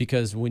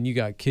 Because when you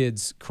got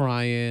kids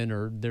crying,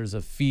 or there's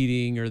a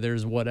feeding, or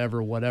there's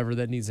whatever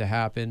that needs to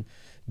happen,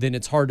 then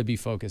it's hard to be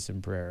focused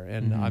in prayer.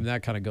 And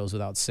that kind of goes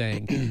without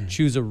saying.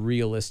 Choose a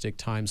realistic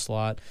time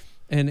slot.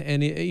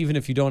 And even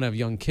if you don't have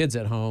young kids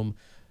at home,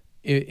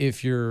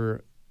 if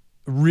you're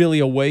really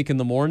awake in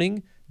the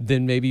morning,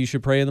 then maybe you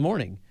should pray in the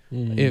morning.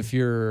 If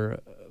you're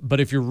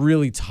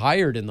really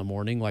tired in the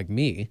morning, like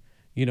me,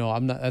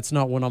 that's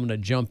not when I'm going to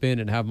jump in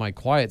and have my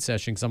quiet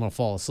session, because I'm going to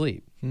fall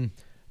asleep.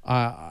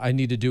 I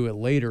need to do it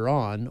later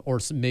on, or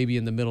maybe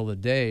in the middle of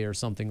the day or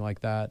something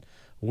like that,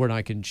 when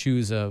I can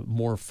choose a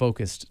more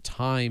focused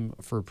time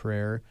for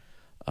prayer.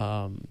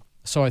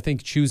 So I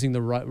think choosing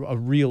a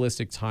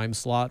realistic time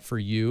slot for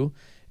you,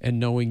 and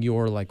knowing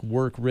your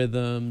work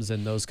rhythms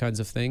and those kinds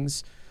of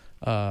things.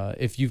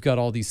 If you've got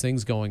all these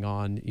things going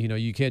on,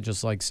 you can't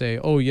just say,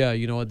 oh yeah,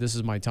 you know what, this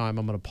is my time,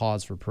 I'm going to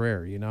pause for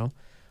prayer. You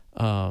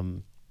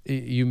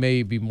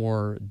may be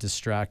more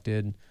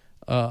distracted.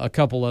 A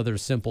couple other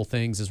simple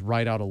things is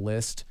write out a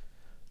list.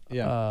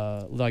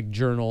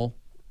 Journal.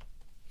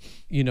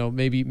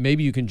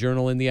 Maybe you can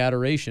journal in the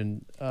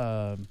adoration,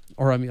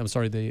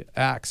 the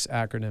ACTS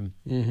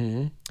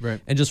acronym.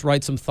 Right. And just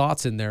write some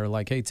thoughts in there,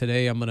 like, hey,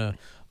 today I'm going to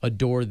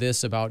adore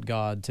this about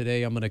God.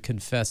 Today I'm going to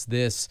confess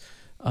this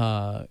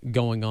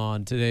going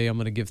on. Today I'm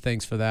going to give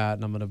thanks for that,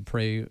 and I'm going to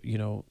pray,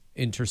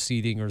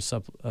 interceding or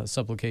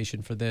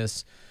supplication for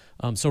this.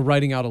 So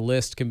writing out a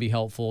list can be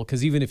helpful,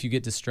 because even if you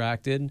get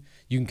distracted,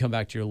 you can come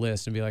back to your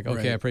list and be like,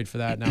 okay, right, I prayed for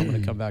that. Now I'm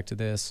going to come back to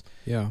this.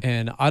 Yeah.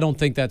 And I don't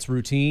think that's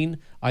routine.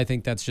 I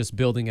think that's just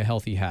building a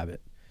healthy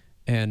habit.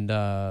 And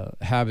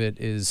habit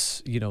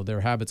is,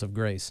 they're habits of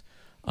grace.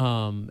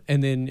 And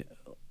then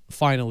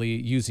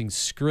finally, using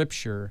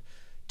Scripture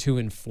to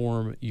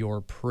inform your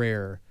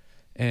prayer.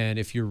 And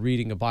if you're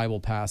reading a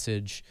Bible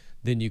passage,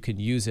 then you can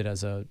use it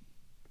as a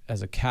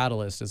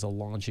catalyst, as a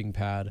launching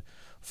pad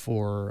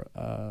for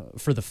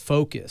the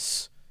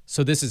focus.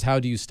 So this is how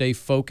do you stay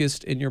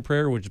focused in your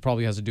prayer, which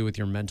probably has to do with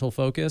your mental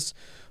focus.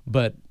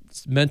 But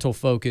mental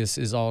focus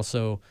is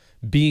also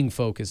being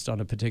focused on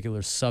a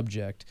particular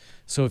subject.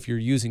 So if you're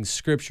using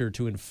Scripture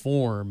to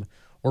inform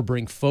or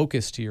bring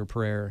focus to your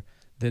prayer,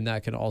 then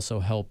that can also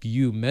help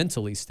you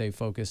mentally stay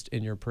focused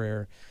in your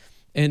prayer.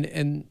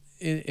 And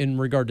in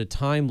regard to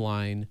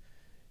timeline,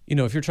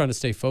 if you're trying to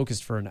stay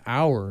focused for an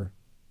hour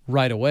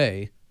right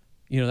away,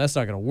 that's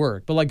not going to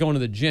work. But going to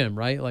the gym,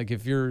 right?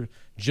 If you're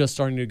just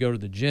starting to go to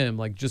the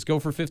gym, just go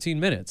for 15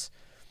 minutes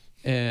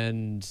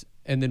and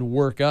then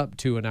work up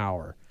to an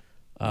hour.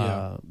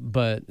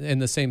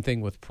 And the same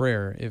thing with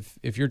prayer.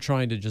 If you're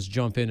trying to just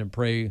jump in and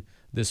pray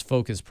this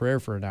focused prayer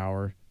for an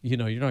hour, you're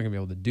not going to be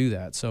able to do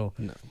that. So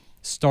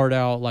start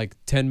out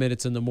 10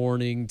 minutes in the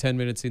morning, 10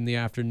 minutes in the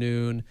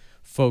afternoon,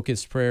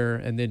 focused prayer,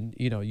 and then,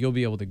 you'll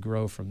be able to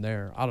grow from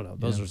there. I don't know.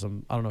 Those are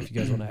some, I don't know if you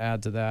guys want to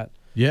add to that.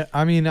 Yeah,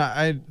 I mean,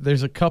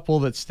 there's a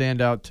couple that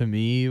stand out to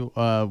me.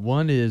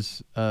 One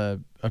is a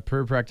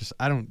prayer practice.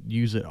 I don't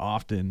use it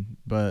often,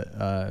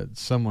 but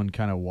someone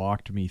kind of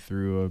walked me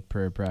through a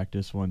prayer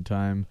practice one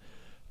time.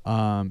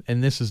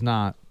 And this is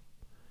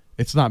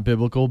it's not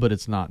biblical, but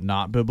it's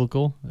not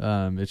biblical.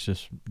 It's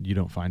just, you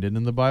don't find it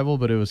in the Bible,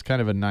 but it was kind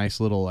of a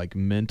nice little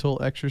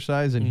mental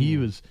exercise. And he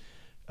was,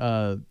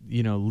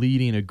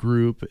 leading a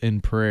group in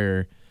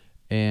prayer,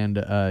 and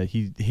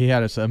he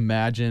had us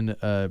imagine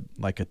a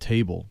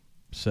table.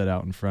 set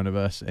out in front of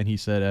us. And he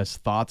said, as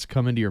thoughts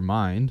come into your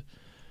mind,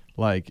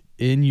 like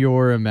in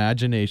your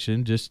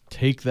imagination, just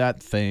take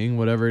that thing,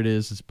 whatever it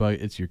is,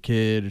 it's your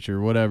kid, it's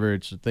your whatever,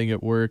 it's a thing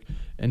at work,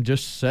 and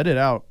just set it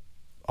out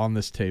on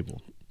this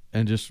table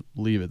and just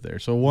leave it there.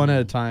 So one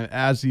at a time,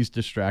 as these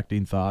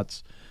distracting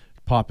thoughts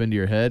pop into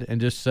your head, and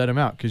just set them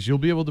out, because you'll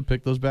be able to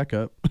pick those back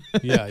up.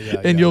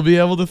 And you'll be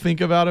able to think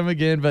about them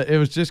again. But it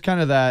was just kind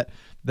of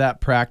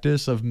that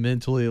practice of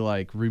mentally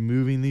like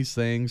removing these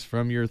things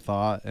from your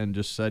thought and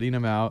just setting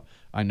them out.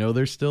 I know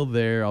they're still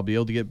there. I'll be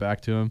able to get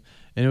back to them.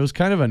 And it was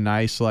kind of a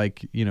nice,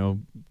 like,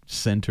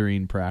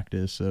 centering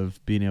practice of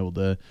being able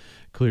to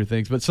clear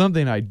things. But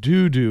something I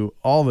do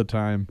all the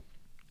time,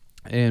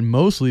 and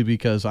mostly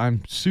because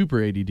I'm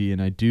super ADD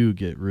and I do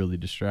get really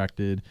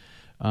distracted,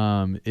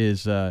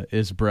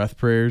 is breath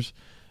prayers.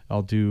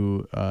 I'll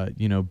do,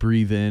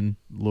 breathe in,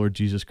 Lord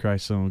Jesus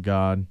Christ, Son of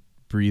God.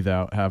 Breathe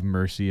out, have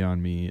mercy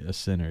on me, a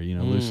sinner.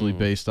 Loosely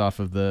based off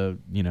of the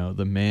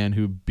man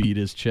who beat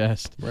his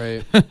chest,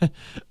 right?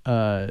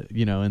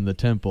 In the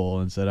temple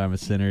and said, I'm a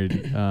sinner.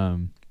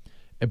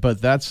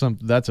 But that's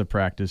a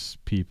practice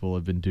people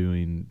have been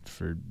doing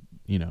for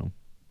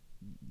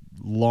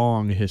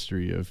long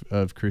history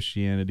of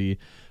Christianity.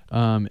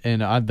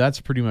 And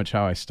that's pretty much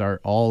how I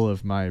start all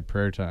of my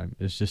prayer time,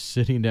 is just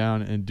sitting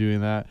down and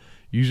doing that.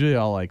 Usually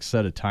I'll like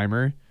set a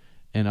timer,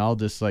 and I'll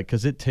just like,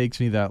 cause it takes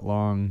me that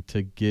long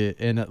to get,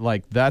 and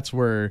like, that's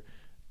where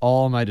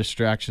all my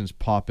distractions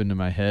pop into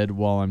my head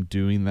while I'm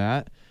doing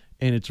that.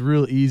 And it's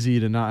real easy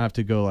to not have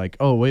to go like,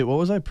 oh wait, what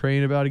was I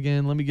praying about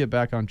again? Let me get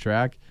back on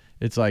track.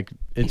 It's like,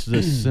 it's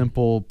this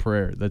simple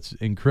prayer that's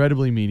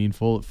incredibly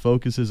meaningful. It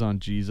focuses on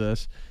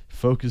Jesus,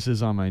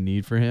 focuses on my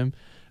need for him.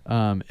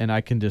 And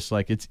I can just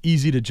like, it's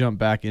easy to jump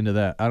back into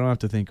that. I don't have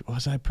to think,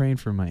 was I praying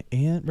for my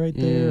aunt right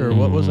there? Or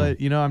what was I,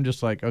 I'm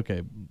just like,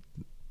 okay,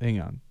 hang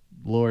on,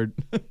 Lord,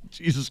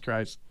 Jesus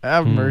Christ,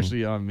 have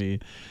mercy on me,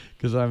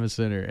 because I'm a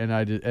sinner.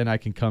 And I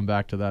can come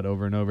back to that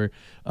over and over.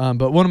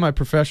 But one of my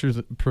professors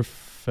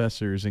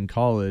in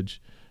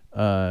college,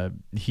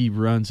 he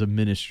runs a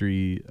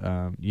ministry,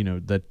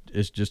 that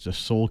is just a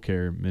soul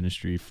care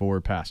ministry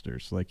for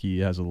pastors. Like, he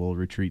has a little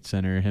retreat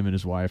center. Him and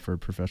his wife are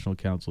professional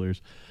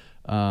counselors.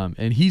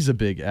 And he's a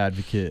big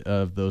advocate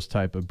of those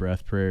type of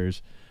breath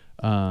prayers.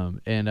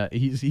 And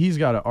he's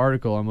got an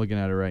article, I'm looking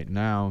at it right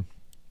now,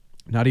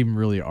 not even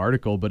really an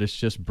article, but it's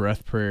just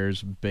breath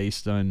prayers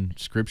based on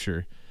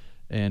scripture.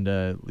 And,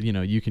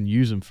 you can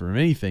use them for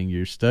anything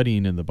you're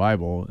studying in the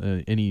Bible,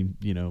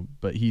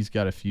 but he's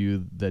got a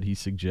few that he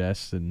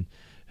suggests and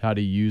how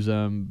to use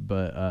them.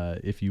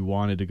 But if you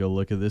wanted to go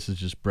look at this,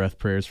 it's just breath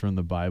prayers from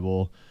the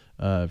Bible,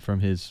 from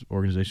his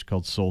organization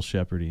called Soul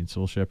Shepherding.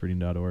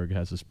 Soulshepherding.org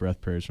has this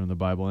breath prayers from the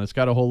Bible, and it's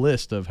got a whole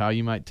list of how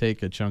you might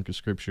take a chunk of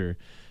scripture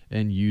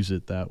and use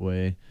it that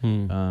way.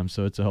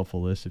 So it's a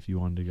helpful list if you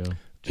wanted to go.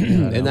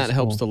 And that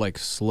helps to like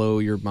slow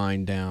your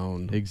mind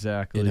down.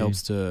 Exactly. It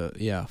helps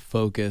to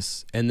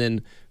focus. And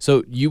then,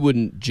 so you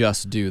wouldn't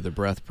just do the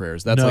breath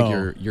prayers. That's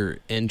like your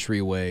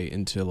entryway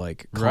into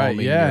like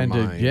calming your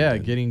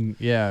mind.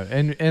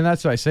 And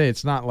that's what I say.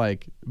 It's not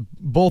like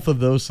both of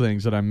those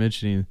things that I'm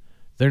mentioning,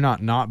 they're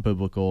not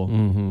biblical,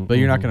 but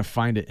you're not going to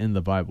find it in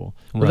the Bible.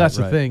 But that's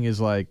the thing, is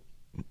like,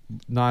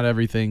 not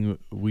everything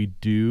we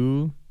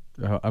do,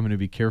 I'm going to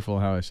be careful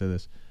how I say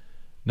this,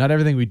 not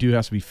everything we do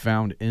has to be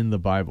found in the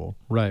Bible.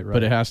 Right.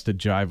 But it has to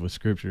jive with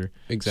scripture.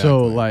 Exactly.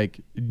 So like,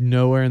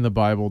 nowhere in the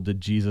Bible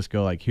did Jesus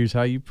go like, here's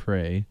how you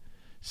pray,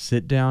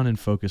 sit down and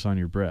focus on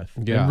your breath.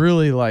 Yeah. And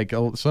really, like,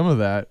 some of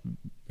that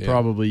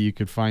probably you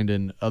could find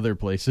in other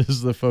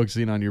places, the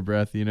focusing on your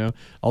breath,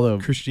 although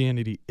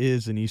Christianity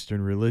is an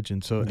Eastern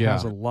religion, so it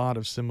has a lot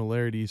of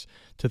similarities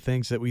to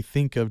things that we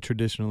think of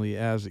traditionally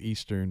as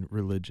Eastern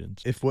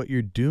religions. If what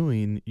you're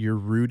doing, you're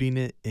rooting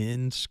it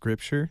in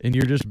scripture, and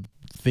you're just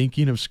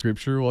thinking of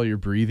scripture while you're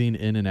breathing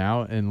in and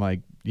out and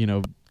like,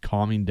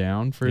 calming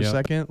down for a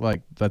second,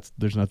 like,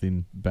 there's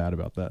nothing bad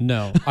about that.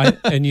 No.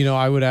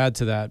 I would add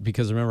to that,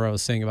 because remember I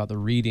was saying about the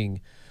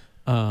reading,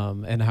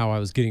 and how I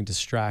was getting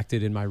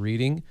distracted in my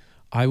reading.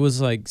 I was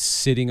like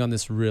sitting on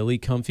this really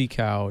comfy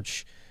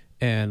couch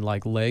and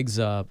like legs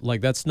up.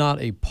 Like, that's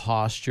not a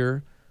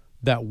posture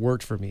that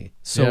worked for me.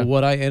 So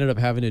what I ended up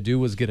having to do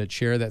was get a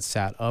chair that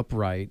sat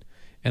upright,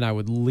 and I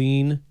would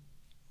lean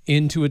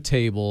into a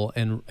table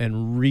and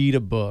read a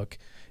book.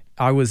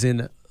 I was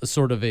in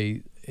sort of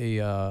a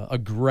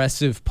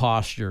aggressive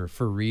posture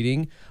for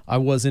reading. I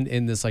wasn't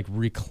in this like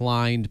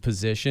reclined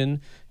position,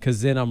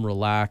 because then I'm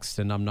relaxed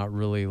and I'm not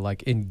really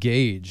like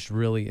engaged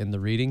really in the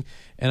reading.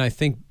 And I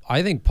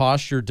think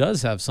posture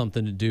does have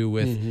something to do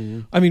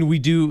with, I mean,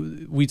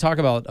 we talk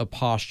about a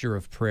posture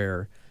of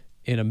prayer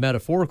in a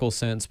metaphorical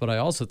sense, but I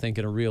also think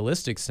in a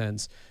realistic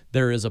sense,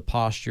 there is a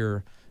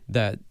posture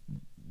that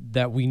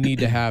we need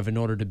to have in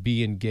order to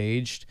be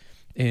engaged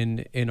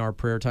in our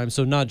prayer time.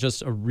 So not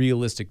just a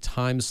realistic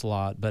time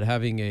slot, but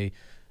having a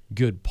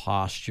good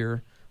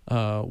posture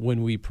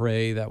when we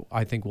pray, that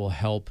I think will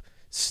help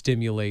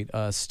stimulate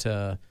us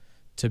to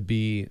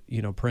be,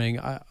 praying.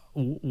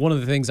 One of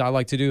the things I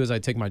like to do is I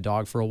take my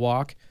dog for a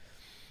walk,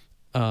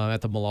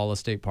 at the Malala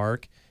State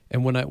Park.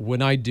 And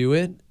when I do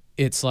it,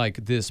 it's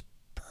like this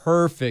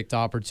perfect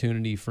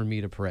opportunity for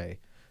me to pray.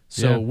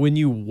 So when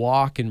you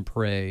walk and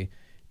pray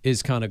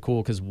is kind of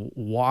cool because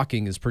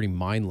walking is pretty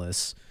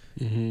mindless.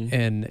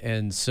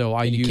 And so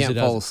I use it as... You can't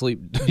fall asleep.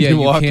 Yeah,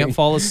 you can't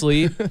fall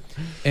asleep.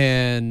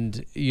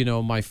 And,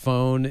 my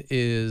phone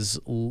is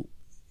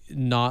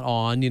not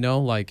on,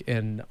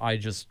 and I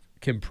just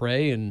can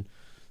pray, and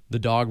the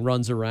dog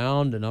runs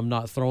around, and I'm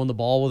not throwing the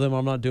ball with him.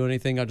 I'm not doing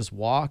anything. I just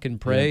walk and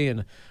pray,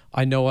 and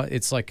I know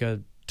it's like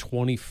a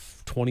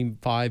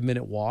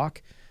 25-minute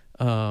walk.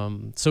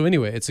 So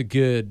anyway, it's a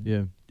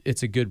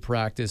good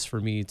practice for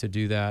me to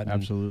do that.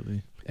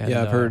 Absolutely. And,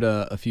 I've heard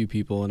a few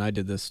people, and I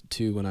did this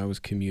too when I was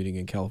commuting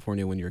in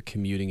California. When you're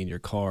commuting in your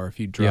car, if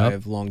you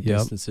drive long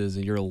distances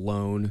and you're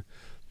alone,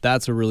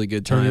 that's a really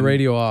good time. Turn your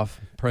radio off.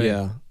 Pray.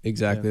 Yeah,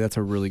 exactly. That's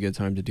a really good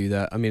time to do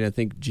that. I mean, I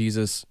think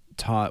Jesus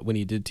taught when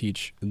he did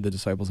teach the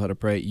disciples how to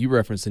pray. You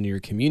referenced in your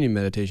communion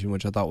meditation,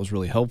 which I thought was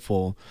really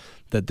helpful,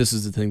 that this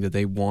is the thing that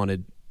they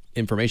wanted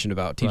information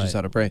about, teach us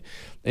how to pray.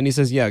 And he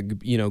says,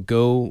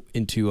 go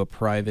into a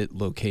private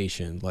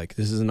location. Like,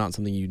 this is not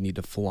something you need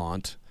to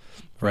flaunt.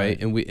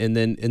 Right. And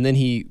then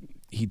he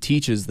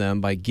teaches them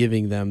by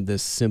giving them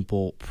this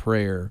simple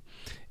prayer.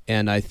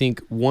 And I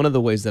think one of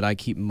the ways that I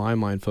keep my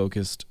mind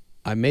focused,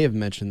 I may have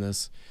mentioned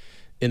this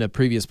in a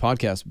previous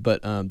podcast,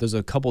 but there's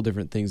a couple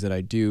different things that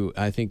I do.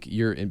 I think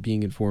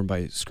being informed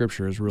by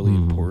Scripture is really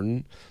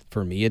important.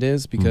 For me, it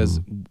is,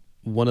 because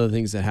one of the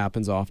things that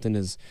happens often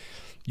is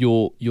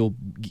you'll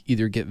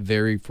either get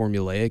very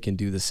formulaic and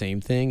do the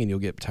same thing, and you'll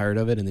get tired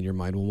of it, and then your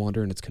mind will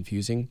wander and it's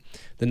confusing.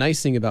 The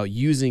nice thing about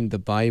using the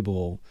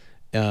Bible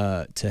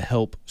to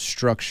help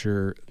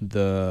structure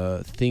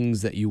the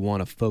things that you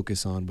want to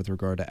focus on with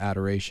regard to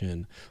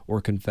adoration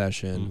or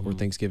confession or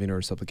thanksgiving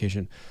or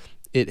supplication,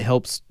 it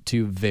helps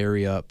to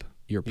vary up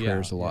your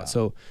prayers a lot.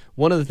 So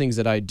one of the things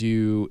that I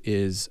do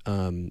is,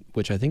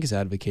 which I think is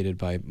advocated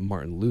by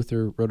Martin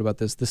Luther, wrote about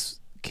this. This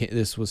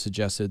was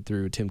suggested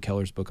through Tim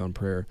Keller's book on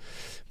prayer.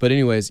 But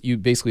anyways, you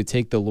basically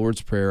take the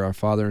Lord's Prayer, our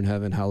Father in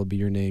heaven, hallowed be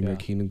your name, your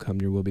kingdom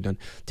come, your will be done.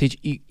 Take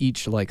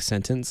each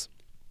sentence.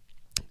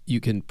 You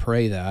can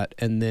pray that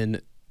and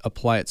then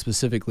apply it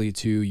specifically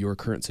to your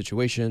current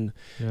situation,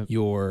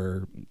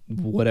 your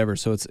whatever.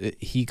 So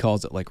he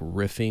calls it like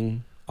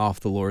riffing off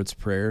the Lord's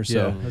Prayer.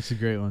 So that's a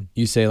great one.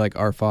 You say like,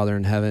 our Father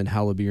in heaven,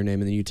 hallowed be your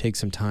name. And then you take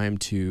some time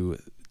to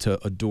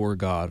adore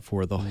God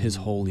for his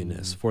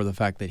holiness, for the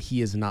fact that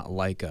he is not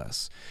like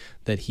us,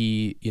 that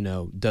he,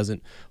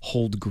 doesn't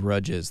hold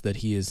grudges, that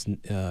he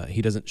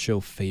doesn't show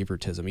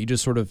favoritism. You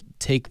just sort of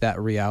take that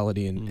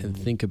reality and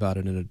think about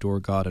it and adore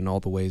God in all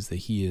the ways that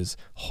he is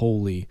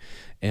holy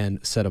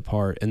and set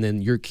apart. And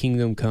then your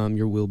kingdom come,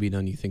 your will be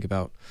done. You think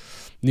about,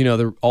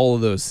 all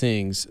of those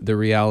things, the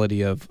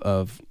reality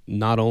of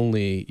not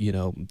only,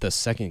 the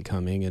second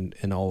coming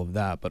and all of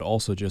that, but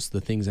also just the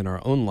things in our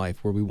own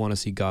life where we want to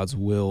see God's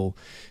will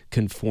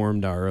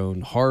conformed, our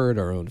own heart,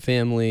 our own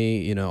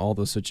family, all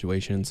those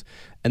situations.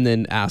 And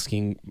then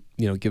asking,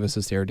 give us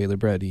this day our daily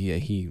bread,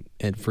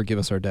 and forgive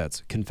us our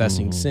debts,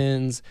 confessing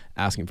sins,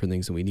 asking for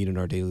things that we need in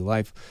our daily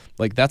life.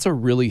 Like, that's a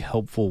really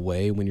helpful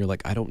way when you're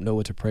like, I don't know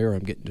what to pray or I'm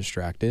getting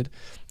distracted.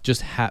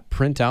 Just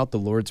print out the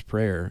Lord's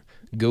Prayer,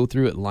 go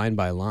through it line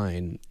by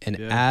line, and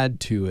add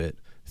to it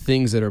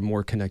things that are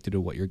more connected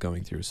to what you're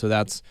going through. So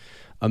that's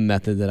a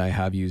method that I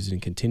have used and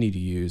continue to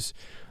use.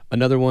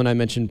 Another one I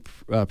mentioned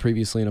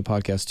previously in a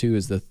podcast too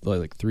is the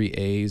 3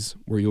 A's,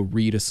 where you'll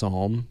read a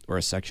psalm or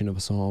a section of a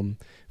psalm.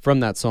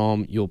 From that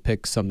psalm, you'll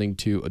pick something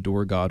to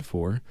adore God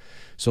for.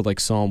 So like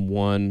Psalm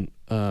 1,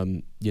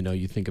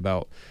 you think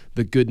about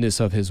the goodness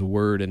of his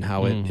word and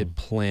how it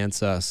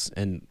plants us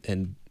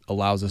and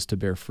allows us to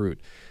bear fruit.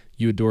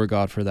 You adore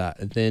God for that.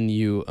 And then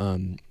you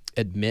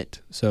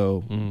admit.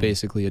 So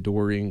basically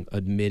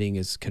admitting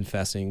is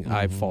confessing,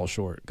 I fall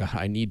short. God,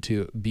 I need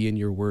to be in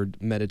your word,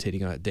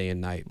 meditating on it day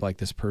and night, like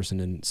this person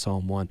in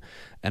Psalm 1.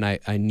 And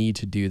I need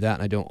to do that.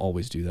 And I don't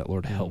always do that.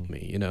 Lord, help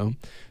me,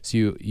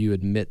 So you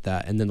admit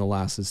that. And then the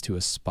last is to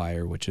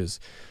aspire, which is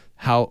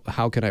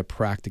how can I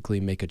practically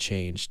make a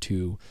change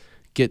to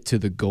get to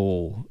the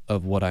goal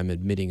of what I'm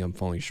admitting I'm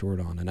falling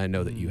short on. And I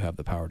know that you have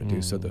the power to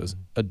do so. Those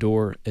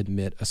adore,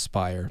 admit,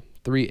 aspire,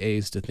 3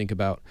 A's to think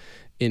about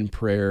in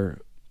prayer,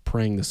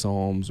 praying the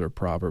Psalms or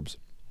Proverbs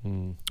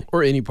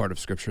or any part of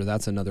Scripture.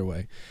 That's another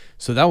way.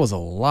 So that was a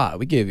lot.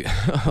 We gave you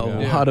a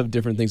lot of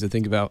different things to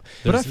think about.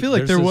 But I feel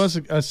like there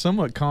was a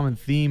somewhat common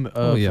theme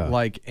of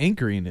like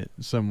anchoring it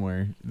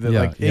somewhere.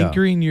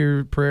 Anchoring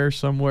your prayer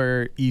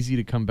somewhere easy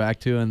to come back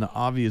to, and the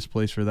obvious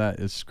place for that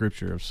is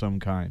Scripture of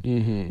some kind.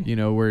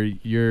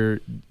 Where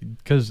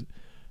because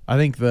I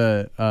think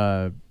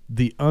the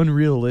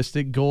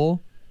unrealistic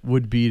goal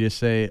would be to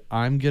say,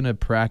 I'm going to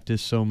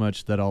practice so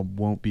much that I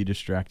won't be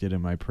distracted in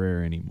my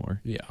prayer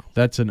anymore. Yeah.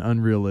 That's an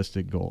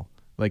unrealistic goal.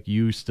 Like,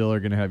 you still are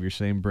going to have your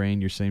same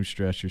brain, your same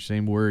stress, your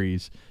same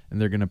worries,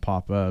 and they're going to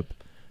pop up.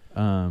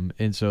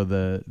 And so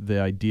the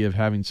idea of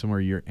having somewhere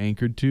you're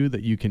anchored to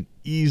that you can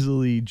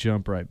easily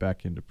jump right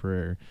back into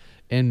prayer.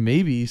 And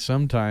maybe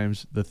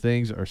sometimes the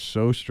things are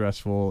so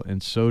stressful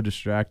and so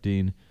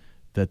distracting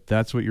that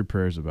that's what your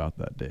prayer is about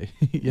that day,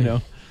 you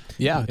know?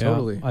 Yeah,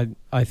 totally.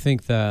 I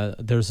think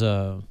that there's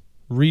a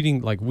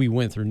reading, like we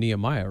went through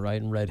Nehemiah,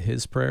 right, and read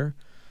his prayer.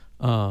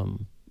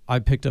 I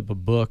picked up a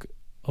book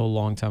a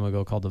long time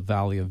ago called The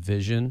Valley of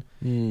Vision,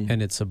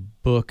 and it's a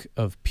book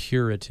of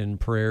Puritan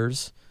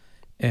prayers.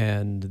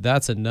 And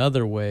that's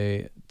another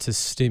way to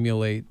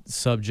stimulate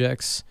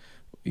subjects,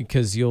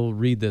 because you'll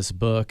read this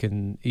book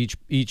and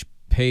each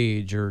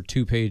page or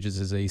 2 pages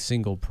is a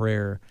single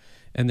prayer,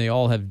 and they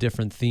all have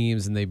different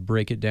themes and they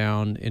break it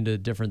down into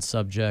different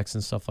subjects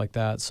and stuff like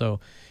that. So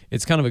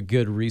it's kind of a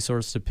good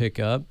resource to pick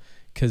up,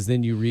 because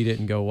then you read it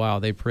and go, wow,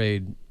 they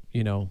prayed,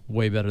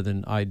 way better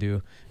than I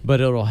do.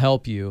 But it'll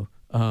help you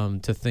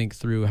to think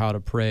through how to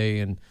pray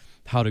and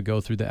how to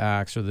go through the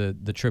Acts or the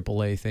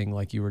AAA thing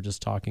like you were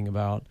just talking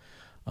about.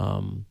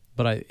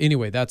 But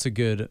anyway, that's a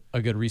good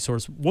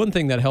resource. One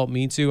thing that helped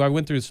me too, I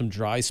went through some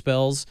dry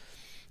spells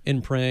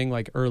in praying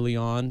like early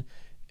on,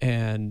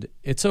 and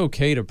it's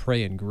okay to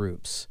pray in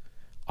groups.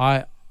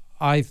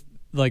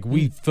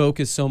 We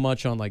focus so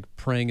much on like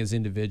praying as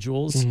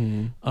individuals.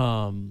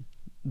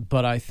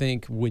 But I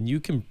think when you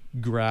can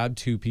grab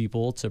 2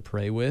 people to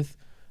pray with,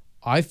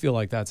 I feel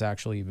like that's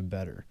actually even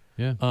better.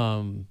 Yeah.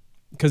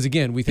 Because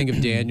again, we think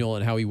of Daniel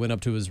and how he went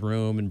up to his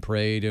room and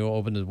prayed,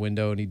 opened the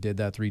window, and he did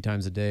that 3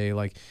 times a day.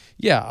 Like,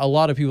 yeah, a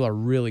lot of people are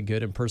really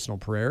good in personal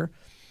prayer,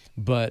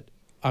 but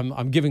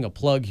I'm giving a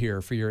plug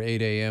here for your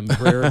 8 a.m.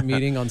 prayer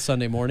meeting on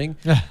Sunday morning.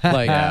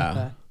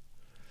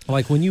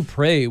 Like when you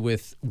pray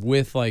with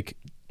like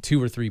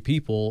 2 or 3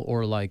 people,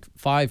 or like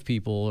 5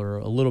 people, or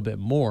a little bit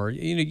more,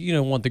 you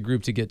don't want the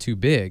group to get too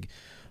big.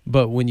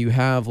 But when you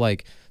have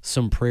like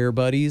some prayer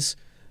buddies,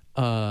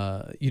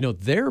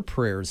 their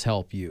prayers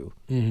help you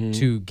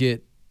to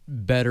get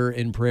better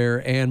in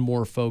prayer and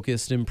more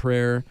focused in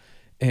prayer.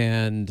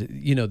 And,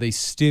 they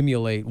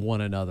stimulate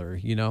one another,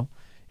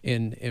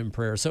 in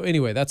prayer. So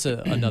anyway, that's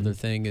another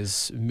thing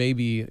is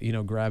maybe,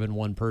 grabbing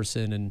one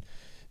person, and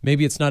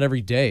maybe it's not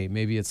every day.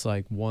 Maybe it's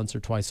like once or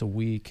twice a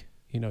week.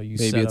 Maybe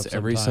it's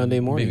every Sunday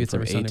morning. Maybe it's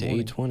every 8 to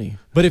 8:20.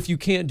 But if you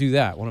can't do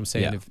that, what I'm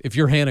saying, if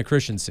you're Hannah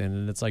Christensen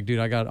and it's like, dude,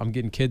 I'm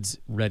getting kids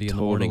ready in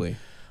the morning.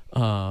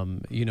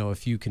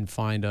 If you can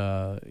find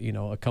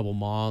a couple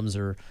moms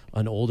or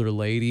an older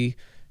lady,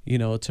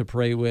 to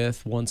pray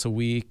with once a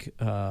week,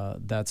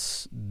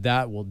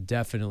 that will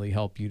definitely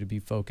help you to be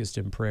focused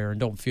in prayer, and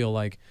don't feel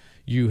like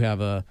you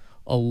have a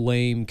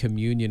lame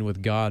communion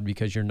with God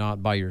because you're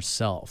not by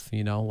yourself.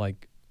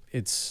 Like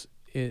it's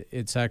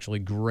actually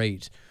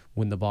great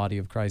when the body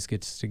of Christ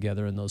gets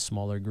together in those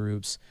smaller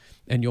groups,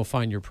 and you'll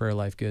find your prayer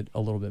life get a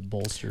little bit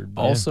bolstered.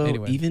 But also,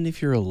 anyway. Even if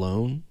you're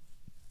alone,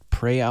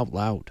 pray out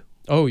loud.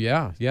 Oh,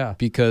 yeah.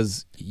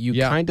 Because you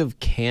kind of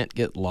can't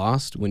get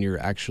lost when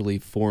you're actually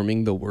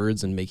forming the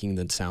words and making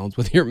the sounds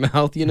with your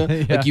mouth,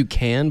 Like you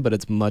can, but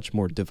it's much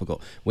more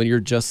difficult. When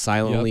you're just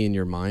silently in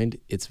your mind,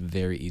 it's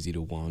very easy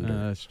to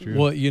wander. That's true.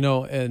 Well,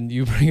 and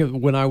you bring it,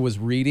 when I was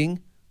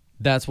reading,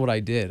 that's what I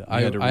did.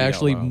 I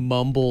actually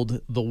mumbled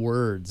the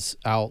words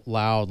out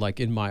loud, like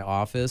in my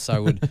office. I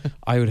would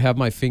have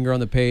my finger on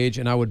the page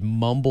and I would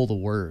mumble the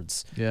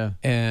words. Yeah.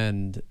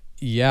 And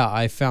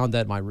I found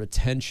that my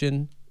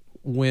retention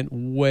went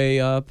way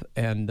up,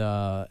 and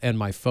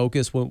my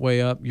focus went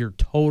way up. You're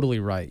totally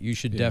right. You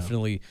should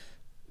definitely,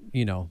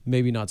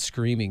 maybe not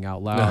screaming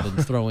out loud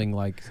and throwing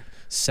like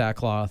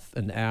sackcloth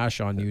and ash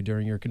on you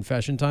during your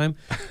confession time,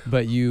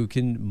 but you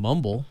can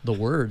mumble the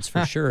words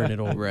for sure, and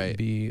it'll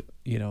be,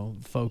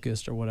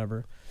 focused or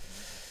whatever.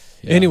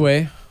 Yeah.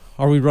 Anyway,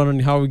 how are we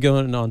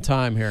going on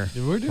time here?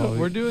 We're doing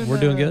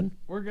good.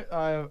 We're good.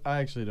 I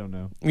actually don't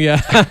know.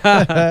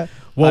 Yeah.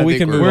 Well, we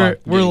can move on.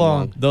 We're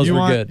long. Those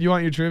were good. You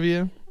want your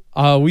trivia?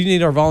 We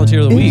need our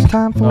volunteer of the week.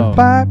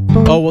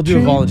 We'll do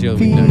a volunteer of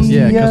the week next.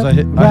 Yeah, because I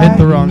hit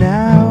the wrong.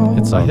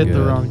 I hit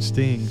the wrong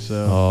sting.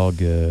 So all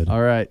good.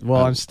 All right.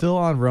 Well, I'm still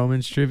on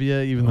Romans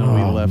trivia, even though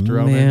we left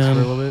Romans for a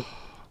little bit.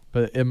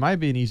 But it might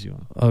be an easy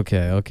one.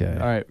 Okay. All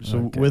right.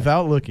 So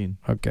without looking,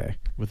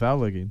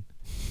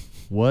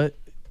 what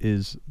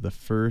is the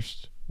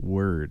first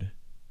word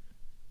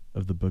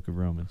of the book of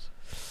Romans?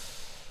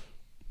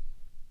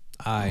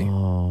 I.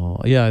 Oh,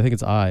 yeah, I think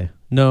it's I.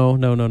 No.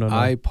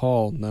 I,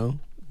 Paul, no.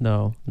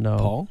 No.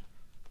 Paul?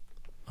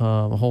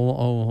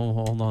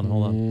 Hold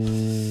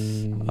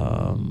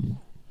on.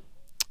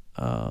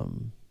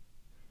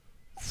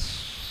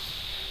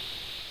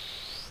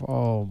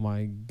 Oh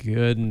my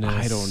goodness.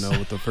 I don't know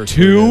what the first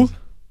word is.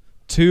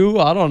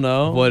 Two? I don't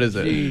know. What is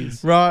it?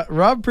 Jeez.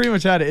 Rob pretty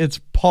much had it. It's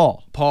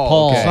Paul.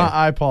 Okay. It's not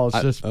I, Paul.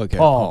 It's just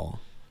Paul.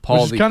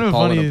 Paul, which is kind of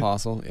Paul, funny. an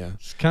apostle. Yeah.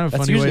 It's kind of a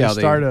funny way to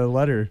start a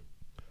letter.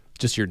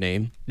 Just your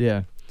name?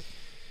 Yeah.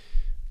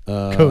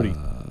 Cody.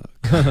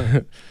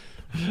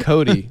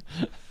 Cody,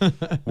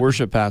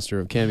 worship pastor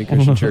of Canby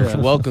Christian Church,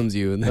 welcomes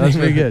you. That's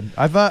pretty good.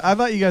 I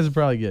thought you guys would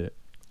probably get it.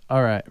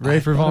 All right, ready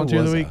for volunteer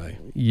of the week?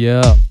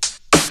 Yeah.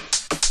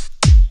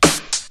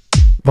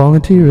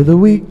 Volunteer of the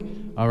week.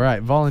 All right,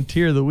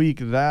 volunteer of the week.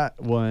 That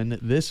one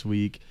this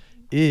week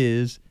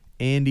is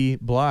Andy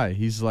Bly.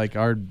 He's like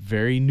our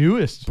very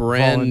newest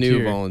brand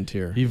new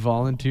volunteer. He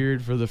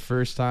volunteered for the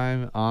first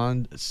time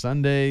on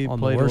Sunday,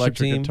 played electric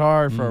team.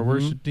 guitar for our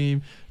worship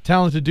team.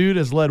 Talented dude,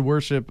 has led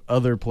worship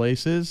other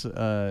places,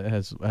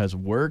 has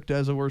worked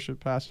as a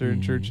worship pastor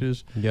in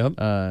churches. Yep.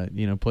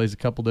 Plays a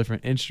couple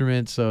different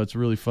instruments, so it's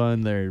really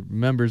fun. They're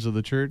members of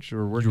the church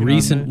or working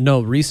recent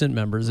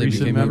members. They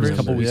became members a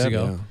couple weeks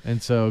ago. Yeah.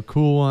 And so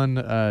cool one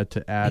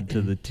to add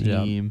to the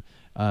team.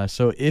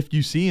 So if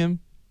you see him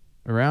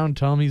around,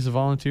 tell him he's a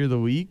volunteer of the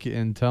week,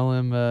 and tell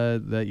him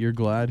that you're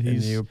glad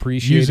he's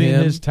using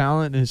his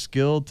talent and his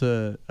skill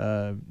to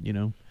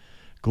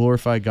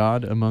glorify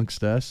God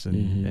amongst us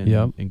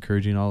and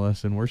encouraging all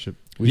us in worship.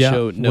 We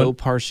show no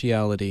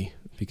partiality,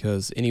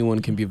 because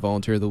anyone can be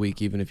volunteer of the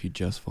week, even if you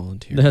just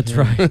volunteer. That's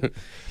right.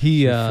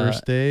 He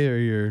first day or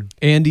your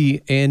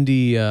Andy.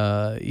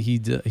 He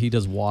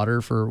does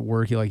water for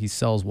work. He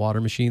sells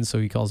water machines, so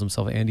he calls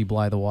himself Andy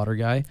Bly, the water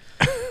guy.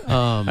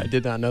 I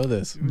did not know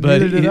this,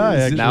 but neither did I.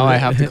 Actually. Now I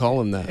have to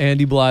call him that.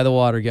 Andy Bly, the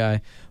water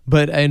guy.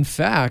 But in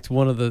fact,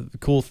 one of the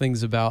cool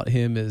things about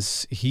him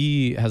is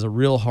he has a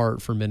real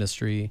heart for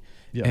ministry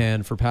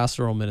and for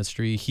pastoral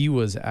ministry. He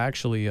was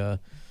actually a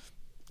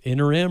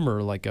interim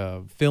or like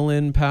a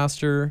fill-in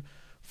pastor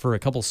for a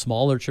couple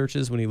smaller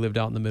churches when he lived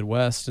out in the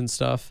Midwest and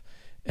stuff,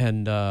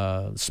 and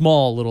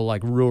small little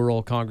like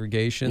rural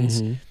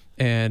congregations.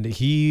 And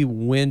he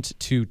went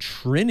to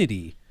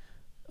Trinity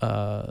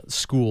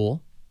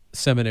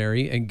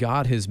seminary and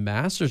got his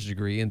master's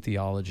degree in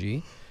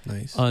theology.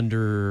 Nice.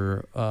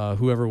 Under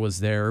whoever was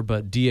there,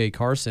 but D.A.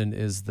 Carson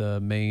is the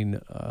main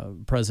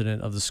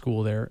president of the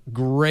school there.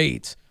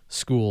 Great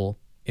school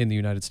in the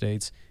United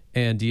States,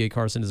 and D.A.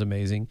 Carson is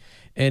amazing.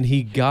 And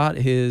he got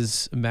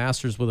his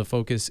master's with a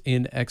focus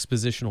in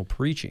expositional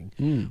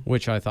preaching,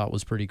 which I thought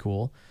was pretty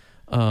cool.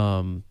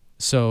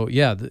 So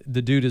yeah,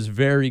 the dude is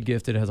very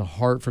gifted, has a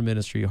heart for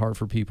ministry, a heart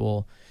for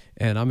people,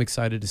 and I'm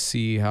excited to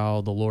see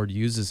how the Lord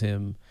uses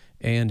him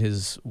and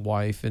his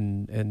wife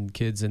and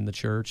kids in the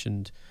church.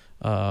 And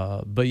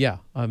but yeah,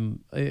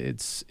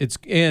 it's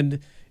and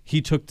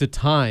he took the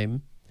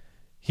time.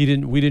 We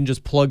didn't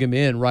just plug him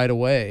in right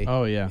away.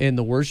 Oh yeah. In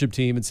the worship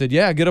team and said,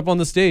 yeah, get up on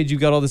the stage. You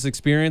got all this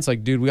experience.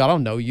 Like, dude, I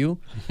don't know you.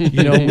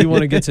 We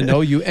want to get to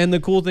know you. And the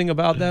cool thing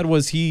about that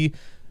was he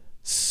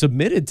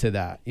submitted to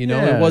that.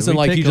 It wasn't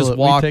like he just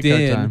walked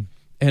in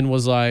and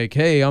was like,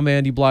 hey, I'm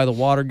Andy Bly, the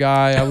water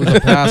guy. I was a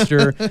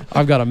pastor.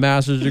 I've got a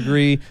master's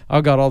degree.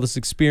 I've got all this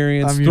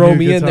experience. Throw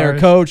me in there,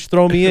 coach.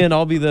 Throw me in.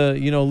 I'll be the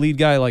lead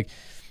guy. Like,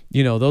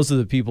 those are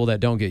the people that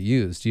don't get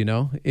used.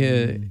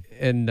 And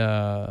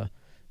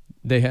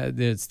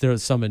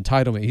there's some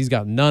entitlement. He's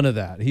got none of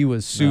that. He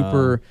was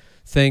super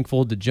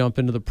thankful to jump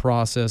into the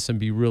process and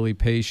be really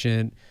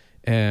patient,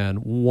 and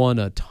won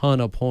a ton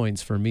of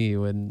points for me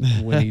when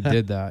he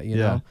did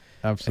that.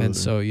 Absolutely. And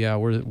so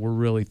we're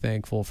really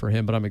thankful for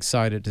him. But I'm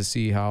excited to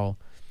see how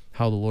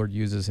the Lord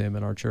uses him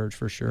in our church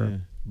for sure. Yeah.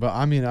 But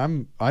I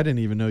mean, I didn't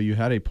even know you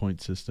had a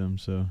point system.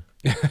 So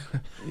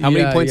how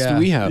many points do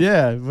we have?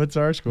 Yeah, what's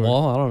our score?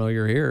 Well, I don't know.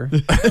 You're here.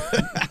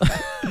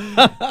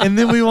 And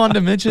then we wanted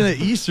to mention that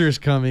Easter's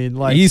coming,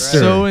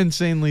 so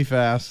insanely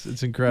fast.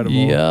 It's incredible.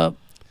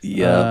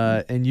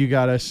 Yep. And you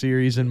got a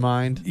series in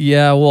mind?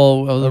 Yeah,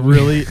 well, a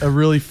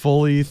really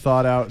fully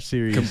thought out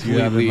series. Completely you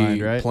have in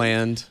mind, right?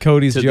 Planned.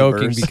 Cody's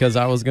joking because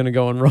I was going to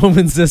go in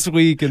Romans this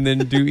week and then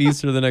do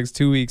Easter the next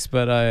 2 weeks,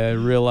 but I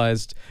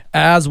realized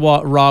as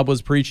what Rob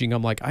was preaching,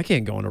 I'm like, I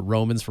can't go into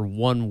Romans for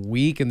 1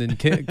 week and then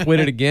quit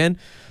it again.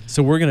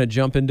 So we're going to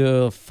jump into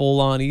a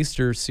full-on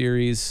Easter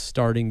series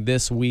starting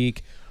this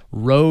week,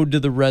 Road to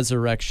the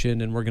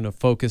Resurrection, and we're going to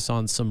focus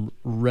on some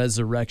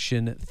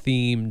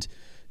resurrection-themed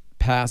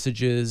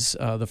passages.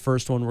 The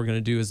first one we're going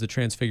to do is the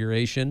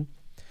Transfiguration,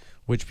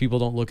 which people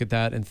don't look at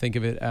that and think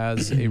of it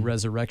as a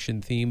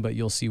resurrection theme, but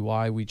you'll see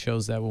why we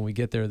chose that when we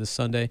get there this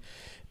Sunday.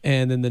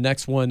 And then the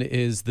next one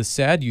is the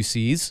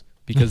Sadducees,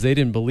 because they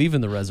didn't believe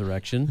in the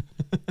resurrection.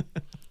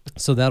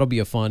 So that'll be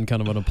a fun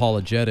kind of an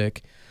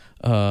apologetic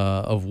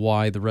of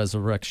why the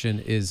resurrection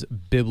is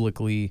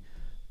biblically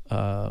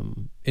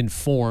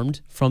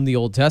informed from the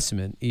Old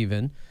Testament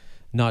even,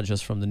 not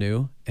just from the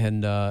New.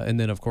 And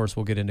then, of course,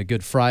 we'll get into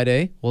Good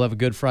Friday. We'll have a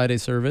Good Friday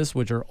service,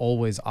 which are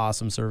always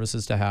awesome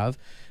services to have.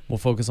 We'll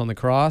focus on the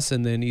cross,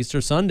 and then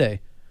Easter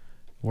Sunday,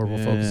 where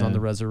we'll focus on the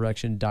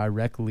resurrection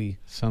directly.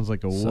 Sounds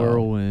like a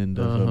whirlwind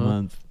of a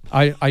month.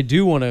 I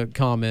do want to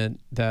comment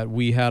that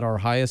we had our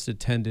highest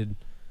attended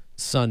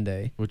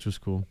Sunday. Which was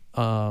cool.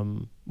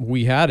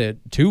 We had it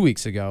 2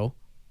 weeks ago,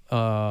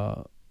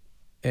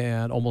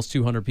 and almost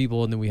 200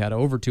 people, and then we had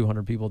over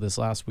 200 people this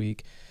last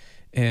week.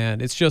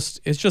 And it's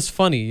just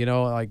funny,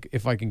 like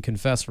if I can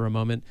confess for a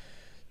moment,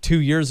 2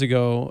 years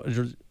ago,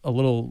 a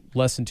little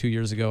less than 2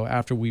 years ago,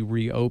 after we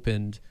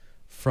reopened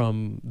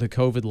from the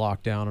COVID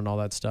lockdown and all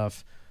that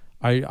stuff,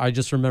 I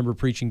just remember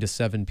preaching to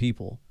 7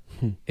 people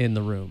in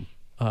the room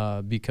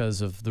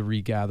because of the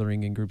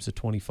regathering in groups of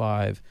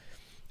 25,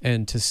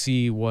 and to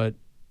see what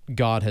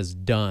God has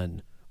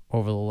done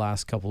over the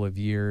last couple of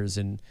years,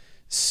 and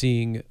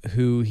seeing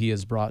who he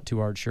has brought to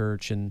our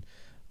church, and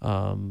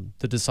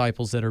the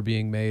disciples that are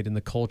being made, and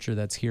the culture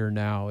that's here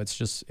now.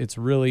 It's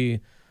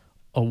really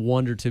a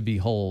wonder to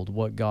behold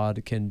what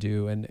God can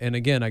do. And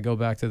again, I go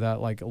back to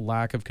that like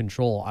lack of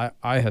control.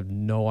 I have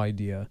no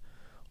idea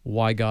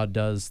why God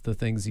does the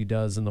things he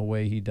does and the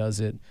way he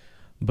does it,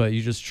 but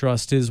you just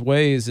trust his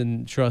ways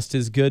and trust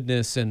his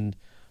goodness. And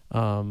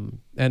I'm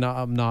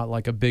not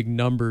like a big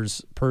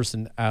numbers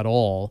person at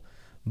all,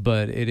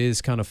 but it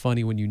is kind of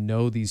funny when you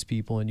know these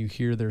people and you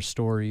hear their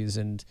stories.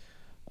 And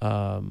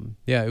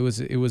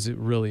it was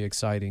really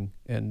exciting,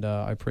 and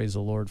I praise the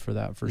Lord for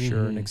that for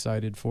sure, and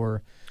excited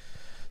for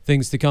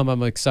things to come.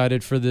 I'm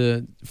excited for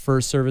the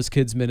First Service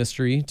Kids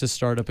Ministry to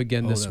start up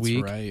again this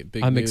week. Right.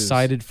 Big I'm news.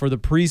 excited for the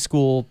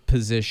preschool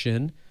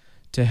position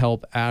to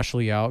help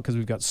Ashley out, because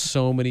we've got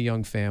so many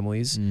young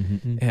families,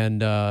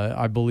 and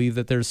I believe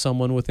that there's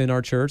someone within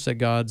our church that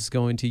God's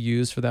going to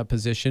use for that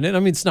position. And I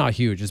mean, it's not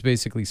huge. It's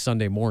basically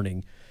Sunday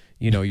morning.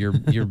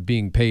 You're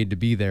being paid to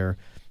be there,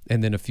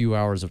 and then a few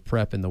hours of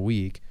prep in the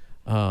week.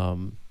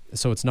 So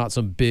it's not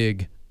some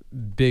big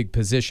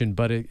position,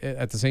 but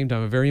at the same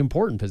time, a very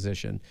important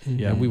position.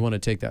 And we want to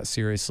take that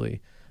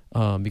seriously,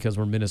 because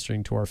we're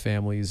ministering to our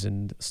families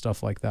and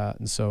stuff like that.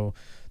 And so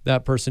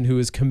that person who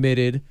is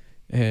committed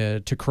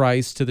to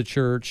Christ, to the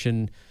church,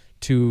 and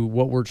to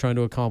what we're trying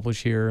to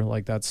accomplish here,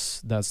 like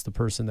that's the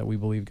person that we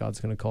believe God's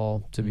going to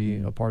call to be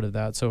a part of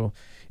that. So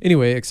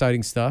anyway,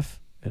 exciting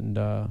stuff, and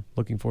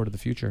looking forward to the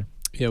future.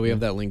 Yeah, we have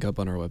that link up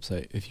on our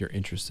website if you're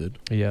interested.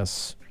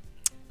 Yes.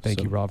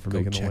 Thank you, Rob, for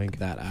making the link. Check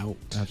that out.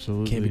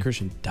 Absolutely.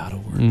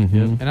 CanbyChristian.org.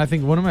 Yep. And I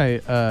think one of my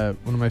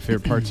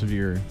favorite parts of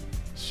your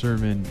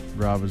sermon,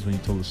 Rob, was when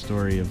you told the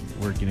story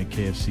of working at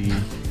KFC.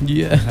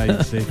 Yeah. How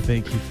you say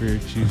thank you for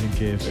choosing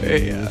KFC.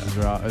 This is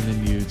Rob. And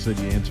then you said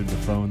you answered the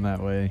phone that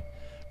way,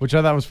 which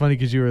I thought was funny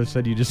because you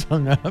said you just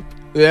hung up.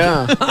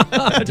 Yeah.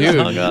 Dude.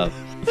 Hung up.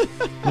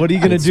 What are you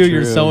going to do? True.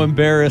 You're so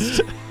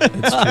embarrassed.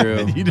 It's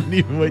true. You didn't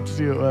even wait to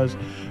see who it was.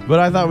 But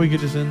I thought we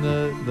could just end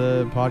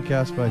the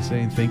podcast by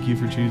saying thank you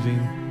for choosing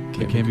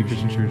the Canby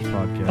Christian Church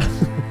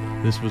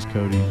podcast. This was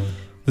Cody.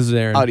 This is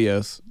Aaron.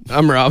 Adios.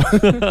 I'm Rob.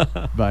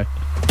 Bye.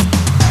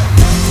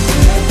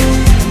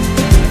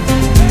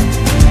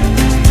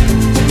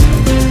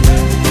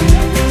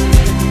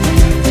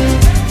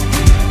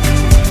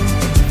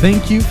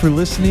 Thank you for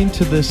listening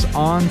to this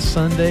On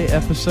Sunday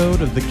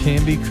episode of the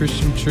Canby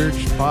Christian Church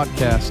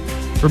podcast.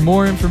 For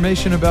more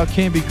information about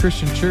Canby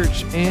Christian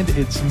Church and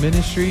its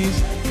ministries,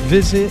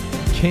 visit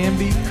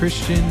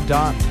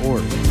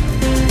canbychristian.org.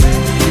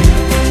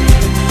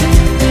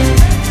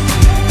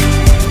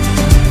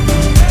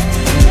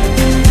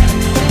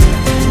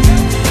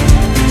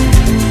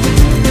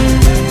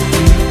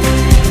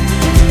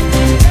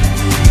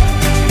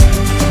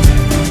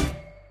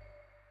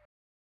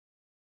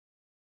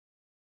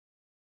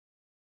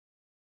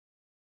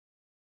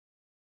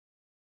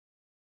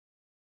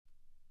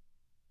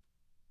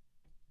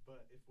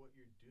 But if what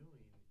you're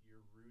doing,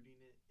 you're rooting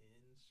it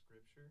in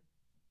Scripture,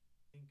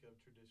 think of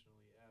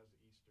traditionally as